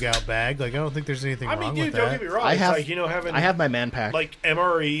a bug out bag. Like I don't think there's anything I mean, wrong dude, with don't that. get me wrong. I It's have- like, having I have my man pack. like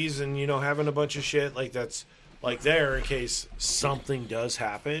MREs and having a bunch of shit like that's like there in case something does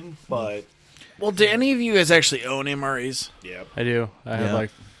happen. But Well, do any of you guys actually own MREs? yeah, I do. I have Yeah.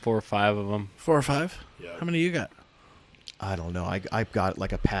 like 4 or 5 of them. 4 or 5? Yeah. How many you got? I don't know. I got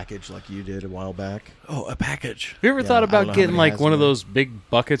like a package like you did a while back. Oh, a package. Have you ever Yeah, thought I don't know about how getting many like has one of in it. those big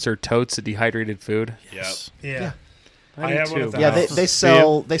buckets or totes of dehydrated food? Yes. Yeah. I do have one too. at the Yeah,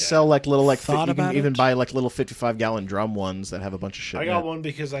 house. they sell like little like Thought you can about even it? buy like little 55-gallon drum ones that have a bunch of shit. I in got it. one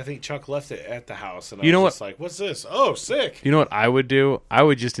because I think Chuck left it at the house, and You I know was just like, "What's this? Oh, sick!" You know what I would do? I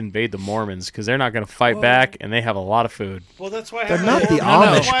would just invade the Mormons because they're not going to fight back, and they have a lot of food. Well, that's why I They're have not my the Mormon-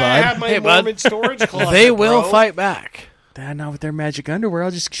 Amish, that's why I bud. have my Hey, bud. Mormon storage closet. They will bro. fight back. Not with their magic underwear.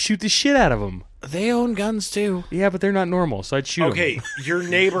 I'll just shoot the shit out of them. They own guns too. Yeah, but they're not normal, so I'd shoot 'em. Okay, your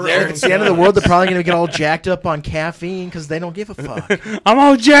neighbor. At owns the end of the guns. world, they're probably going to get all jacked up on caffeine because they don't give a fuck. I'm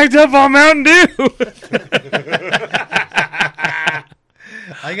all jacked up on Mountain Dew.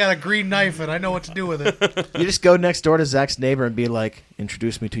 I got a green knife and I know what to do with it. You just go next door to Zach's neighbor and be like,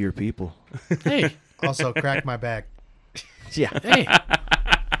 "Introduce me to your people." Hey, Also, crack my back. Yeah, hey.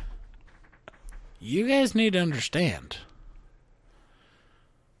 You guys need to understand.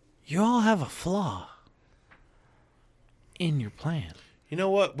 You all have a flaw in your plan. You know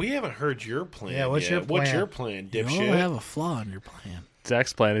what? We haven't heard your plan. Yeah, what's yet. your What's plan? your plan, You all dipshit? have a flaw in your plan.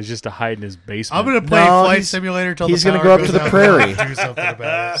 Zach's plan is just to hide in his basement. I'm gonna play No, Flight he's- Simulator till he's the gonna power go up to goes the out and prairie. Do something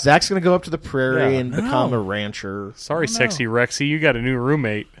about it. Zach's going to go up to the prairie Yeah. and become a rancher. Sorry, Oh, no. sexy Rexy, you got a new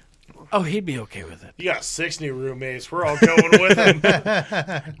roommate. Oh, he'd be okay with it. You got 6 new roommates. We're all going with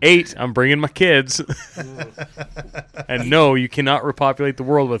him. 8, I'm bringing my kids. And no, you cannot repopulate the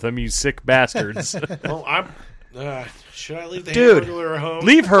world with them, you sick bastards. Well, I'm. Should I leave the Dude. hamburger at home?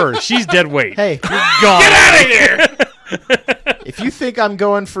 Leave her. She's dead weight. Hey, Gone. out of here! if you think I'm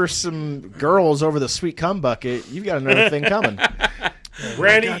going for some girls over the sweet cum bucket, you've got another thing coming.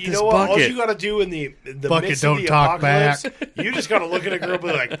 Randy, got you this know what? All bucket. you got to do in the Bucket midst don't of the talk apocalypse, back. you just got to look at a girl and be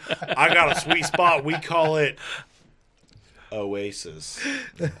like, I got a sweet spot. We call it Oasis.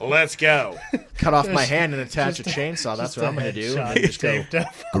 Let's go. Cut off my hand and attach a chainsaw. That's what I'm going to do. And then just go.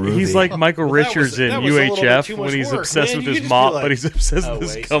 He's like Michael Well, that Richards was- in that was a little bit UHF too when much he's work, obsessed man. with You his could just be mop, like, but he's obsessed with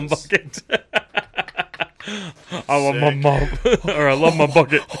his Oasis. cum bucket. I love my mop, or I love my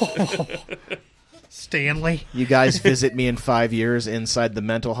bucket. Stanley. You guys visit me in 5 years inside the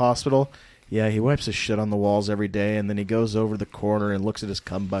mental hospital. Yeah, he wipes his shit on the walls every day, and then he goes over the corner and looks at his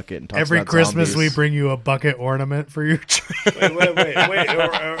cum bucket and talks Every about Christmas zombies. we bring you a bucket ornament for your tree. Wait.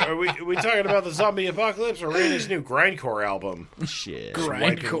 Are we talking about the zombie apocalypse or Randy's new grindcore album? Shit.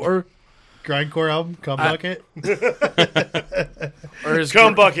 Grindcore. Grindcore album, cum bucket. Or his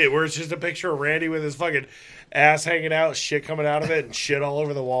Cum bucket, where it's just a picture of Randy with his fucking ass hanging out, shit coming out of it, and shit all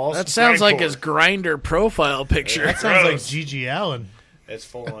over the walls. That sounds like Grindcore. his grinder profile picture. That sounds like Gross. Gigi Allen. It's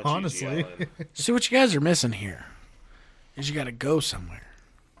full on Honestly. Honestly. See, what you guys are missing here is you got to go somewhere.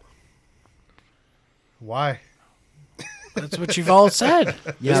 Why? That's what you've all said.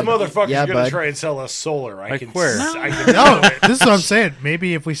 Yeah, This motherfucker's yeah, gonna bud. try and sell us solar. I Like can where? I can No, this is what I'm saying.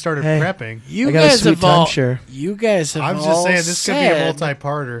 Maybe if we started Hey. prepping. You I got a guys sweet have all. timeshare. You guys have I'm all just saying this could be a said-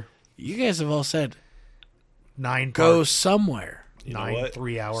 multi-parter. You guys have all said 9 go parts. somewhere. You know 9 what?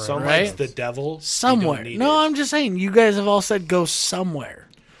 3-hour. Sunlight's Right? the devil. You Somewhere. don't need No, it. I'm just saying. You guys have all said go somewhere.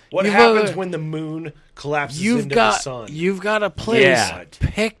 What You've happens got- when the moon collapses You've into got the sun? you've got a place Yeah.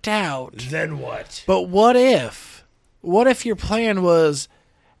 picked out. Then what? But what if your plan was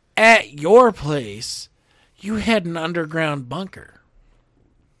at your place you had an underground bunker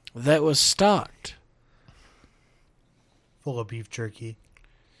that was stocked? Full of beef jerky.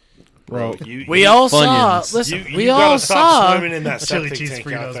 Bro, We all saw. Funyuns. Listen, you we gotta all stop saw. swimming in that Chili septic cheese tank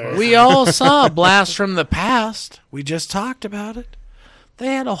Fritos, out there. bro. We all saw Blast from the Past. We just talked about it. They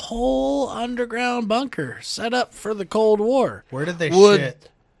had a whole underground bunker set up for the Cold War. Where did they Would- shit?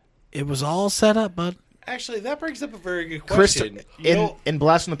 It was all set up, bud. Actually, that brings up a very good Christo- question. You know- in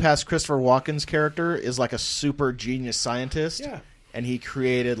Blast from the Past, Christopher Walken's character is like a super genius scientist. Yeah. And he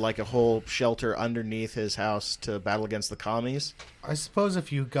created like a whole shelter underneath his house to battle against the commies. I suppose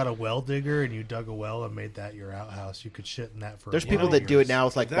if you got a well digger and you dug a well and made that your outhouse, you could shit in that for. There's a people while. that do it now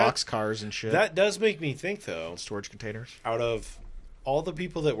with like That- box cars and shit. that does make me think, though, storage containers. out of all the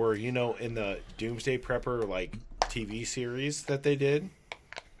people that were, you know, in the Doomsday Prepper like TV series that they did,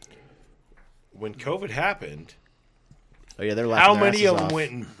 when COVID happened, Oh yeah, they're laughing how their many asses of them off.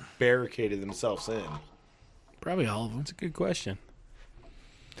 went and barricaded themselves in? Probably all of them. That's a good question.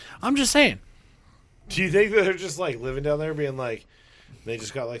 I'm just saying. Do you think that they're just like living down there, being like, they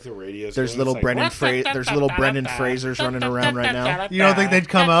just got like the radios? There's going, little it's like, There's little Brendan Frasers running around right now. You don't think they'd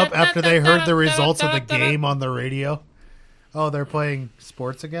come up after they heard the results of the game on the radio? Oh, they're playing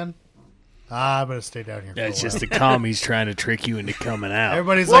sports again? I'm going to stay down here. That's for a just while. the commies trying to trick you into coming out.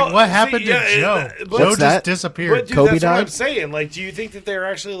 Everybody's Well, like, what see, happened yeah, to Joe? but- Joe What's just that? disappeared. But dude, Kobe that's what I'm died? saying. Like, do you think that they're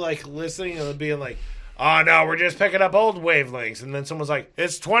actually like listening and being like, "Oh no, we're just picking up old wavelengths," and then someone's like,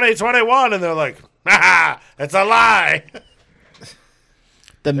 "It's 2021," and they're like, "Ha, it's a lie.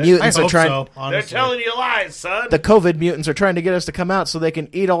 The I mutants are hope trying. so, They're honestly. telling you lies, son." The COVID mutants are trying to get us to come out so they can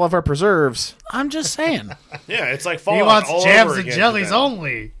eat all of our preserves. I'm just saying. Yeah, it's like He Fallout wants all jams over and again jellies for them.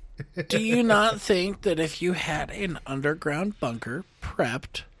 only. Do you not think that if you had an underground bunker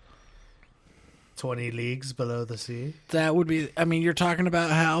prepped, 20 leagues below the sea. that would be? I mean, you're talking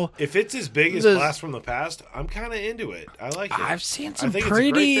about how If it's as big as The- Blast from the Past, I'm kind of into it. I like it. I've seen I some think it's a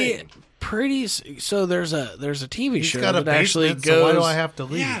great pretty, thing. pretty. So there's a TV He's show got a that actually basement, goes. so why do I have to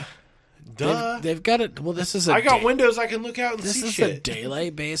leave? Yeah, duh. They've got it. Well, this is a. I got day- windows I can look out and This see is shit. a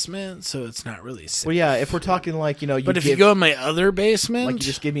daylight basement, so it's not really. Well, yeah, if we're talking like, you know, But if you go in my other basement, like you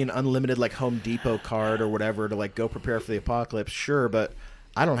just give me an unlimited like Home Depot card or whatever to like go prepare for the apocalypse, sure, but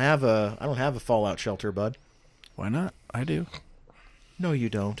I don't have a fallout shelter, bud. why not? I do. No, you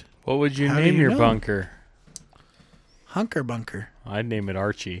don't. What would you How do name you your know? bunker? Hunker bunker. I'd name it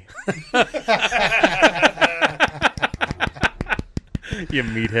Archie. You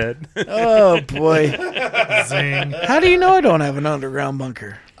meathead. Oh boy! Zing. How do you know I don't have an underground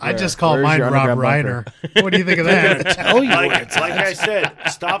bunker? I just call Where's mine your Rob underground Reiner. What do you think of that? Tell you like I said,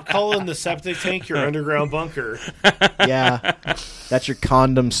 stop calling the septic tank your underground bunker. Yeah, that's your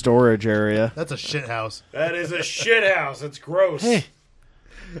condom storage area. That's a shit house. That is a shit house. It's gross. Hey,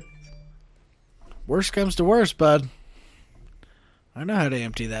 worst comes to worst, bud. I know how to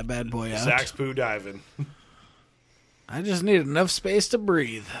empty that bad boy out. Zach's poo diving. I just need enough space to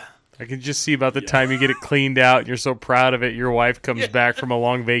breathe. I can just see about the time you get it cleaned out and you're so proud of it, your wife comes back from a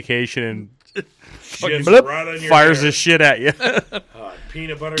long vacation and Shit's Blip. right on your fires hair. the shit at you. Oh,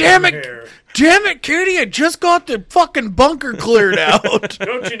 peanut butter Damn in your it! hair. Damn it, Katie! I just got the fucking bunker cleared out.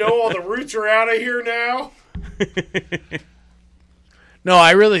 Don't you know all the roots are out of here now? No,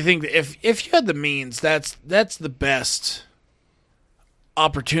 I really think that if you had the means, that's the best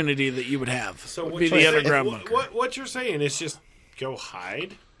opportunity that you would have. So would what be you're the saying- underground bunker. What you're saying is just go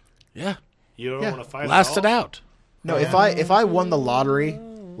hide. Yeah, You don't Yeah. want to fight. last at it all? out. No, if I won the lottery,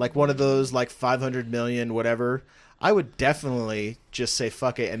 like one of those like 500 million whatever, I would definitely just say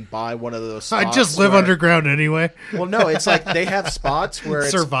fuck it and buy one of those spots. I just live where- underground anyway. Well, no, it's like they have spots where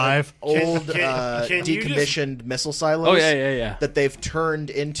it's Survive. old Can you decommissioned missile silos. Oh yeah. That they've turned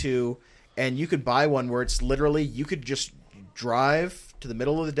into, and you could buy one where it's literally you could just drive to the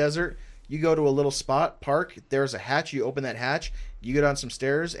middle of the desert. You go to a little spot, park. There's a hatch. You open that hatch. You go down some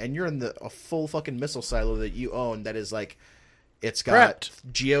stairs, and you're in a full fucking missile silo that you own. That is like, it's got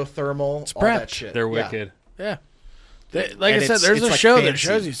geothermal, all that prepped. shit. They're Yeah. wicked. Yeah. Like And I said, it's- there's it's a like show that fancy.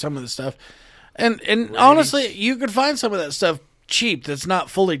 shows you some of the stuff. And honestly, you could find some of that stuff cheap that's not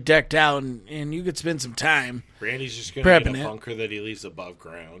fully decked out, and you could spend some time. Randy's just going to get Prepping a it. bunker that he leaves above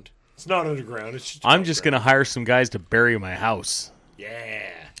ground. It's not underground. It's just I'm above just ground. gonna hire some guys to bury my house. Yeah.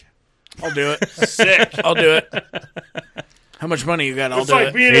 I'll do it. Sick. I'll do it. How much money you got? I'll It's do like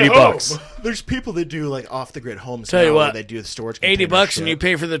it. being 80 at home. bucks. There's people that do like off the grid homes. Tell you now what, where they do the storage. $80 container and shit. you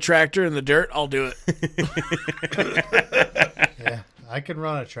pay for the tractor and the dirt. I'll do it. Yeah, I can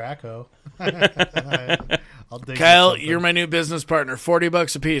run a track hoe. I'll dig Kyle, something. you're my new business partner.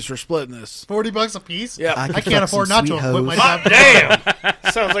 $40 a piece. We're splitting this. $40 a piece. Yeah. I I can can't fuck afford some not to sweet quit my hoes. job.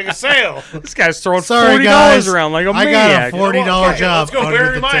 Damn. Sounds like a sale. This guy's throwing Sorry, $40 guys. around like a I maniac. got a $40 Okay, job. let's go under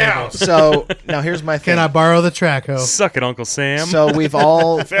bury the my table. house. So now here's my thing. Can I borrow the track hoe? Suck it, Uncle Sam. So we've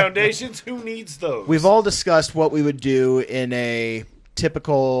all Foundations, who needs those? discussed what we would do in a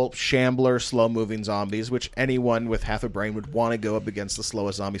typical shambler, slow-moving zombies, which anyone with half a brain would want to go up against the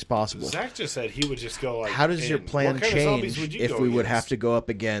slowest zombies possible. Zach just said he would just go like. How does your in. plan What kind of zombies change would you if go we would against? have to go up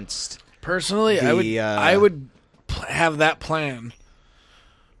against? Personally, I would have that plan,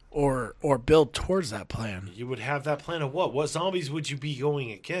 or build towards that plan. You would have that plan of what? What zombies would you be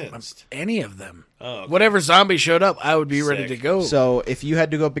going against? Any of them. Oh, okay. Whatever zombie showed up, I would be ready Sick. to go. So if you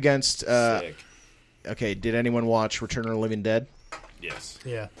had to go up against, Sick. okay, did anyone watch Return of the Living Dead? Yes.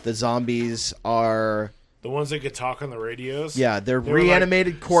 Yeah. The zombies are, The ones that could talk on the radios? yeah, they're They were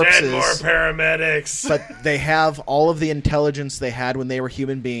reanimated Send corpses. more paramedics. But they have all of the intelligence they had when they were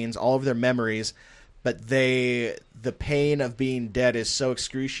human beings, all of their memories, but the pain of being dead is so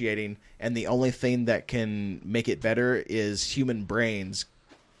excruciating, and the only thing that can make it better is human brains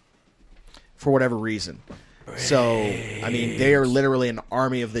for whatever reason. So, I mean, they are literally an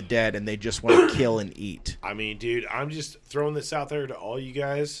army of the dead, and they just want to kill and eat. I mean, dude, I'm just throwing this out there to all you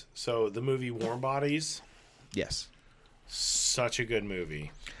guys. So the movie Warm Bodies, Yes. such a good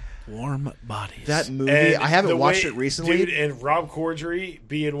movie. Warm bodies. That movie, And I haven't the watched way- it recently. Dude, and Rob Corddry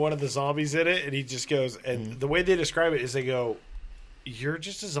being one of the zombies in it, and he just goes, and the way they describe it is they go, you're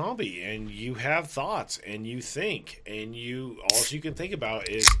just a zombie, and you have thoughts, and you think, and all you can think about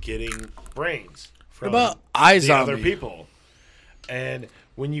is getting brains from about iZombie? the other people. And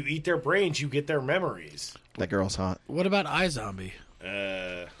when you eat their brains, you get their memories. That girl's hot. What about iZombie?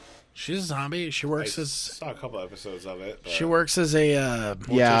 Uh, She's a zombie. She I works as saw a couple episodes of it. But she works as a Yeah,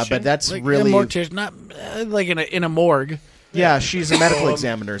 Mortician? but that's like really... a mortician, not like in a morgue. Yeah, she's a medical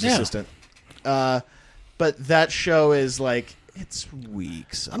examiner's Yeah. assistant. But that show is like, it's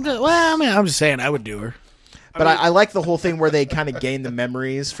weak. So. I'm just saying I would do her. But I like the whole thing where they kind of gain the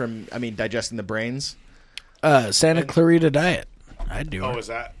memories from, digesting the brains. Santa Clarita Diet. I'd do her. Oh, is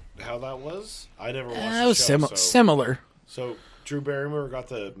that how that was? I never watched That the was show, similar. So Drew Barrymore got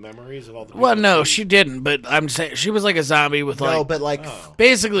the memories of all the people. Well, no, that she didn't. But I'm saying she was like a zombie with like. No, but like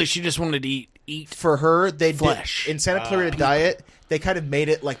basically, she just wanted to eat. for her, they Flesh. did in Santa Clarita Diet. They kind of made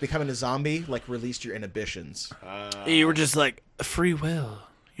it like becoming a zombie, like released your inhibitions. You were just like free will.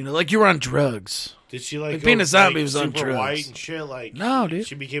 You know, like you were on drugs. Did she like Like, being go, a zombie like, was on super drugs. white and shit? Like No, dude.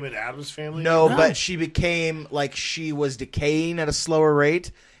 She became an Addams Family. No, No. but she became like she was decaying at a slower rate,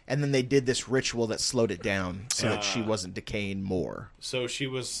 and then they did this ritual that slowed it down so that she wasn't decaying more. So she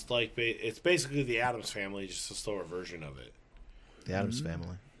was like, it's basically the Addams Family, just a slower version of it. The Addams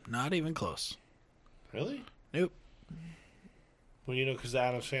Family. Not even close. Really? Nope. Well, because the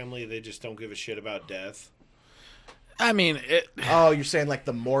Addams Family, they just don't give a shit about death. I mean, Oh, you're saying like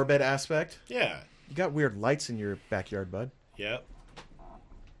the morbid aspect? Yeah. You got weird lights in your backyard, bud. Yep.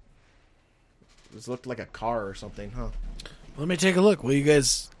 This looked like a car or something, huh? let me take a look. Will you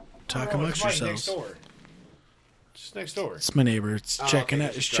guys talk Oh, amongst it's right next yourselves? door. Just next door. It's my neighbor. It's checking okay,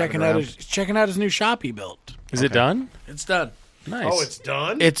 out. he's It's just driving checking out. around. It's checking out his new shop he built. Is it done? It's done. Nice. Oh, it's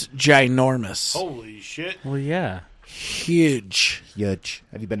done? It's ginormous. Holy shit. well, yeah. Huge. Huge.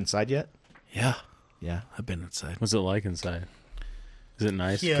 Have you been inside yet? Yeah, Yeah. I've been inside. What's it like inside? Is it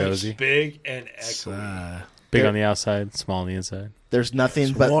nice, Yeah. cozy, Big and It's, echoey. big on the outside, small on the inside? There's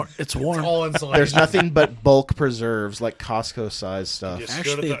nothing but it's warm. All insulated. there's nothing but bulk preserves like Costco size stuff. Just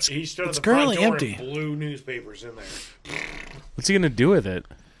Actually, stood at the, he stood it's at the front currently door empty. and blew newspapers in there. What's he gonna do with it?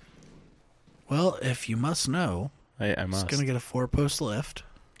 Well, if you must know, I it's must. going to get a 4-post lift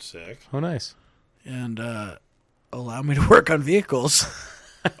Sick. Oh, nice. and allow me to work on vehicles.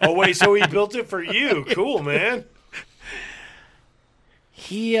 Oh, wait, so he built it for you. Cool, man.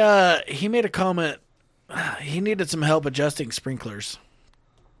 He made a comment. He needed some help adjusting sprinklers,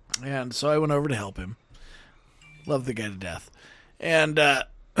 and so I went over to help him. Love the guy to death, and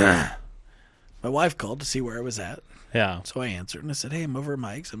my wife called to see where I was at. Yeah. So I answered and I said, "Hey, I'm over at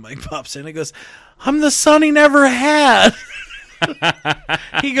Mike's." And Mike pops in and goes, "I'm the son he never had."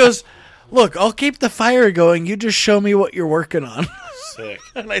 He goes, "Look, I'll keep the fire going. You just show me what you're working on." Sick.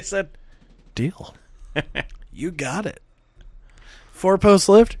 And I said, "Deal. You got it. 4-post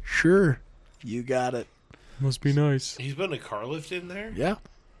lift? Sure. You got it." Must be nice. He's putting a car lift in there? Yeah.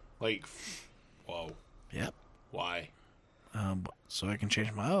 Like, whoa. Yep. Why? So I can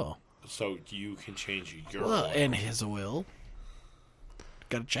change my oil. So you can change your Well, oil. and his oil.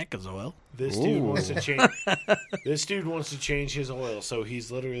 Got to check his oil. This dude wants to change. This dude wants to change his oil, so he's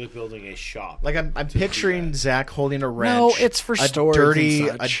literally building a shop. Like I'm picturing Zach holding a wrench. No, it's for storage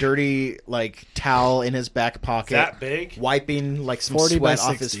and a such. dirty like towel in his back pocket. That big? wiping like some 40 by sweat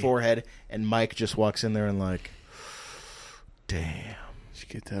off his 60. forehead, and Mike just walks in there and like, damn, Should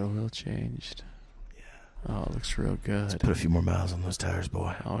get that oil changed. Yeah. Oh, it looks real good. put a few more miles on those tires,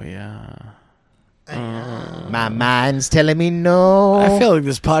 boy. Oh yeah. My mind's telling me no. I feel like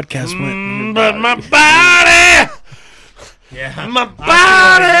this podcast went. But my body! Yeah. My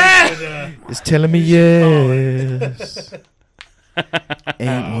body! It's telling me yes.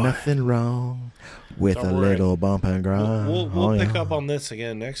 Ain't nothing wrong with Don't a worry. little bump and grind. We'll pick up on this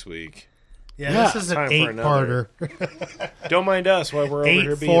again next week. Yeah, this is an time for 8-parter. Don't mind us while we're over 8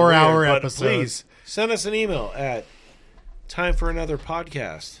 here being 4-hour weird, but episodes. please send us an email at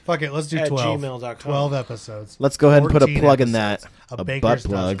timeforanotherpodcast. Fuck it, let's do At 12. gmail.com. 12 episodes. Let's go ahead and put a 14 plug in that. episodes. A A baker's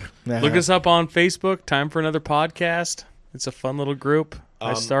butt plug. Look us up on Facebook. Time for another podcast. It's a fun little group.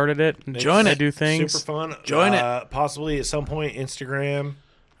 I started it. Join I it. do things. Super fun. Join it. Possibly at some point Instagram.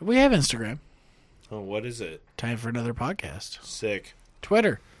 We have Instagram. Oh, what is it? Time for another podcast. Sick.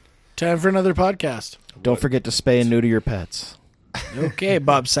 Twitter. Time for another podcast. Don't forget to spay and neuter your pets. Okay,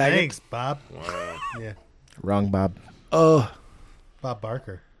 Bob Saget. Thanks, Bob. Wow. Yeah. Wrong, Bob. Oh. Bob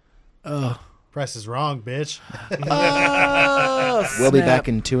Barker. Oh. Price is wrong, bitch. We'll be Snap. back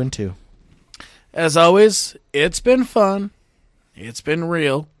in 2 and 2. As always, it's been fun. It's been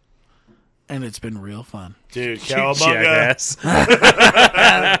real. And it's been real fun. Dude, You cowabunga. jackass.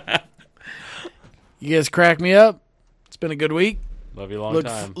 You guys crack me up. It's been a good week. Love you a long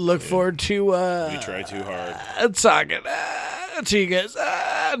time. Look forward to We try too hard. talking to you guys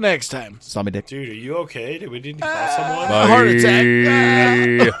next time. Saw me dick. Dude, are you okay? Did we need to call someone? Heart attack.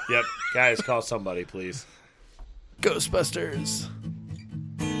 Yep. Guys, call somebody, please. Ghostbusters.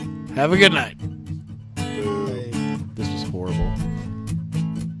 Have a good night.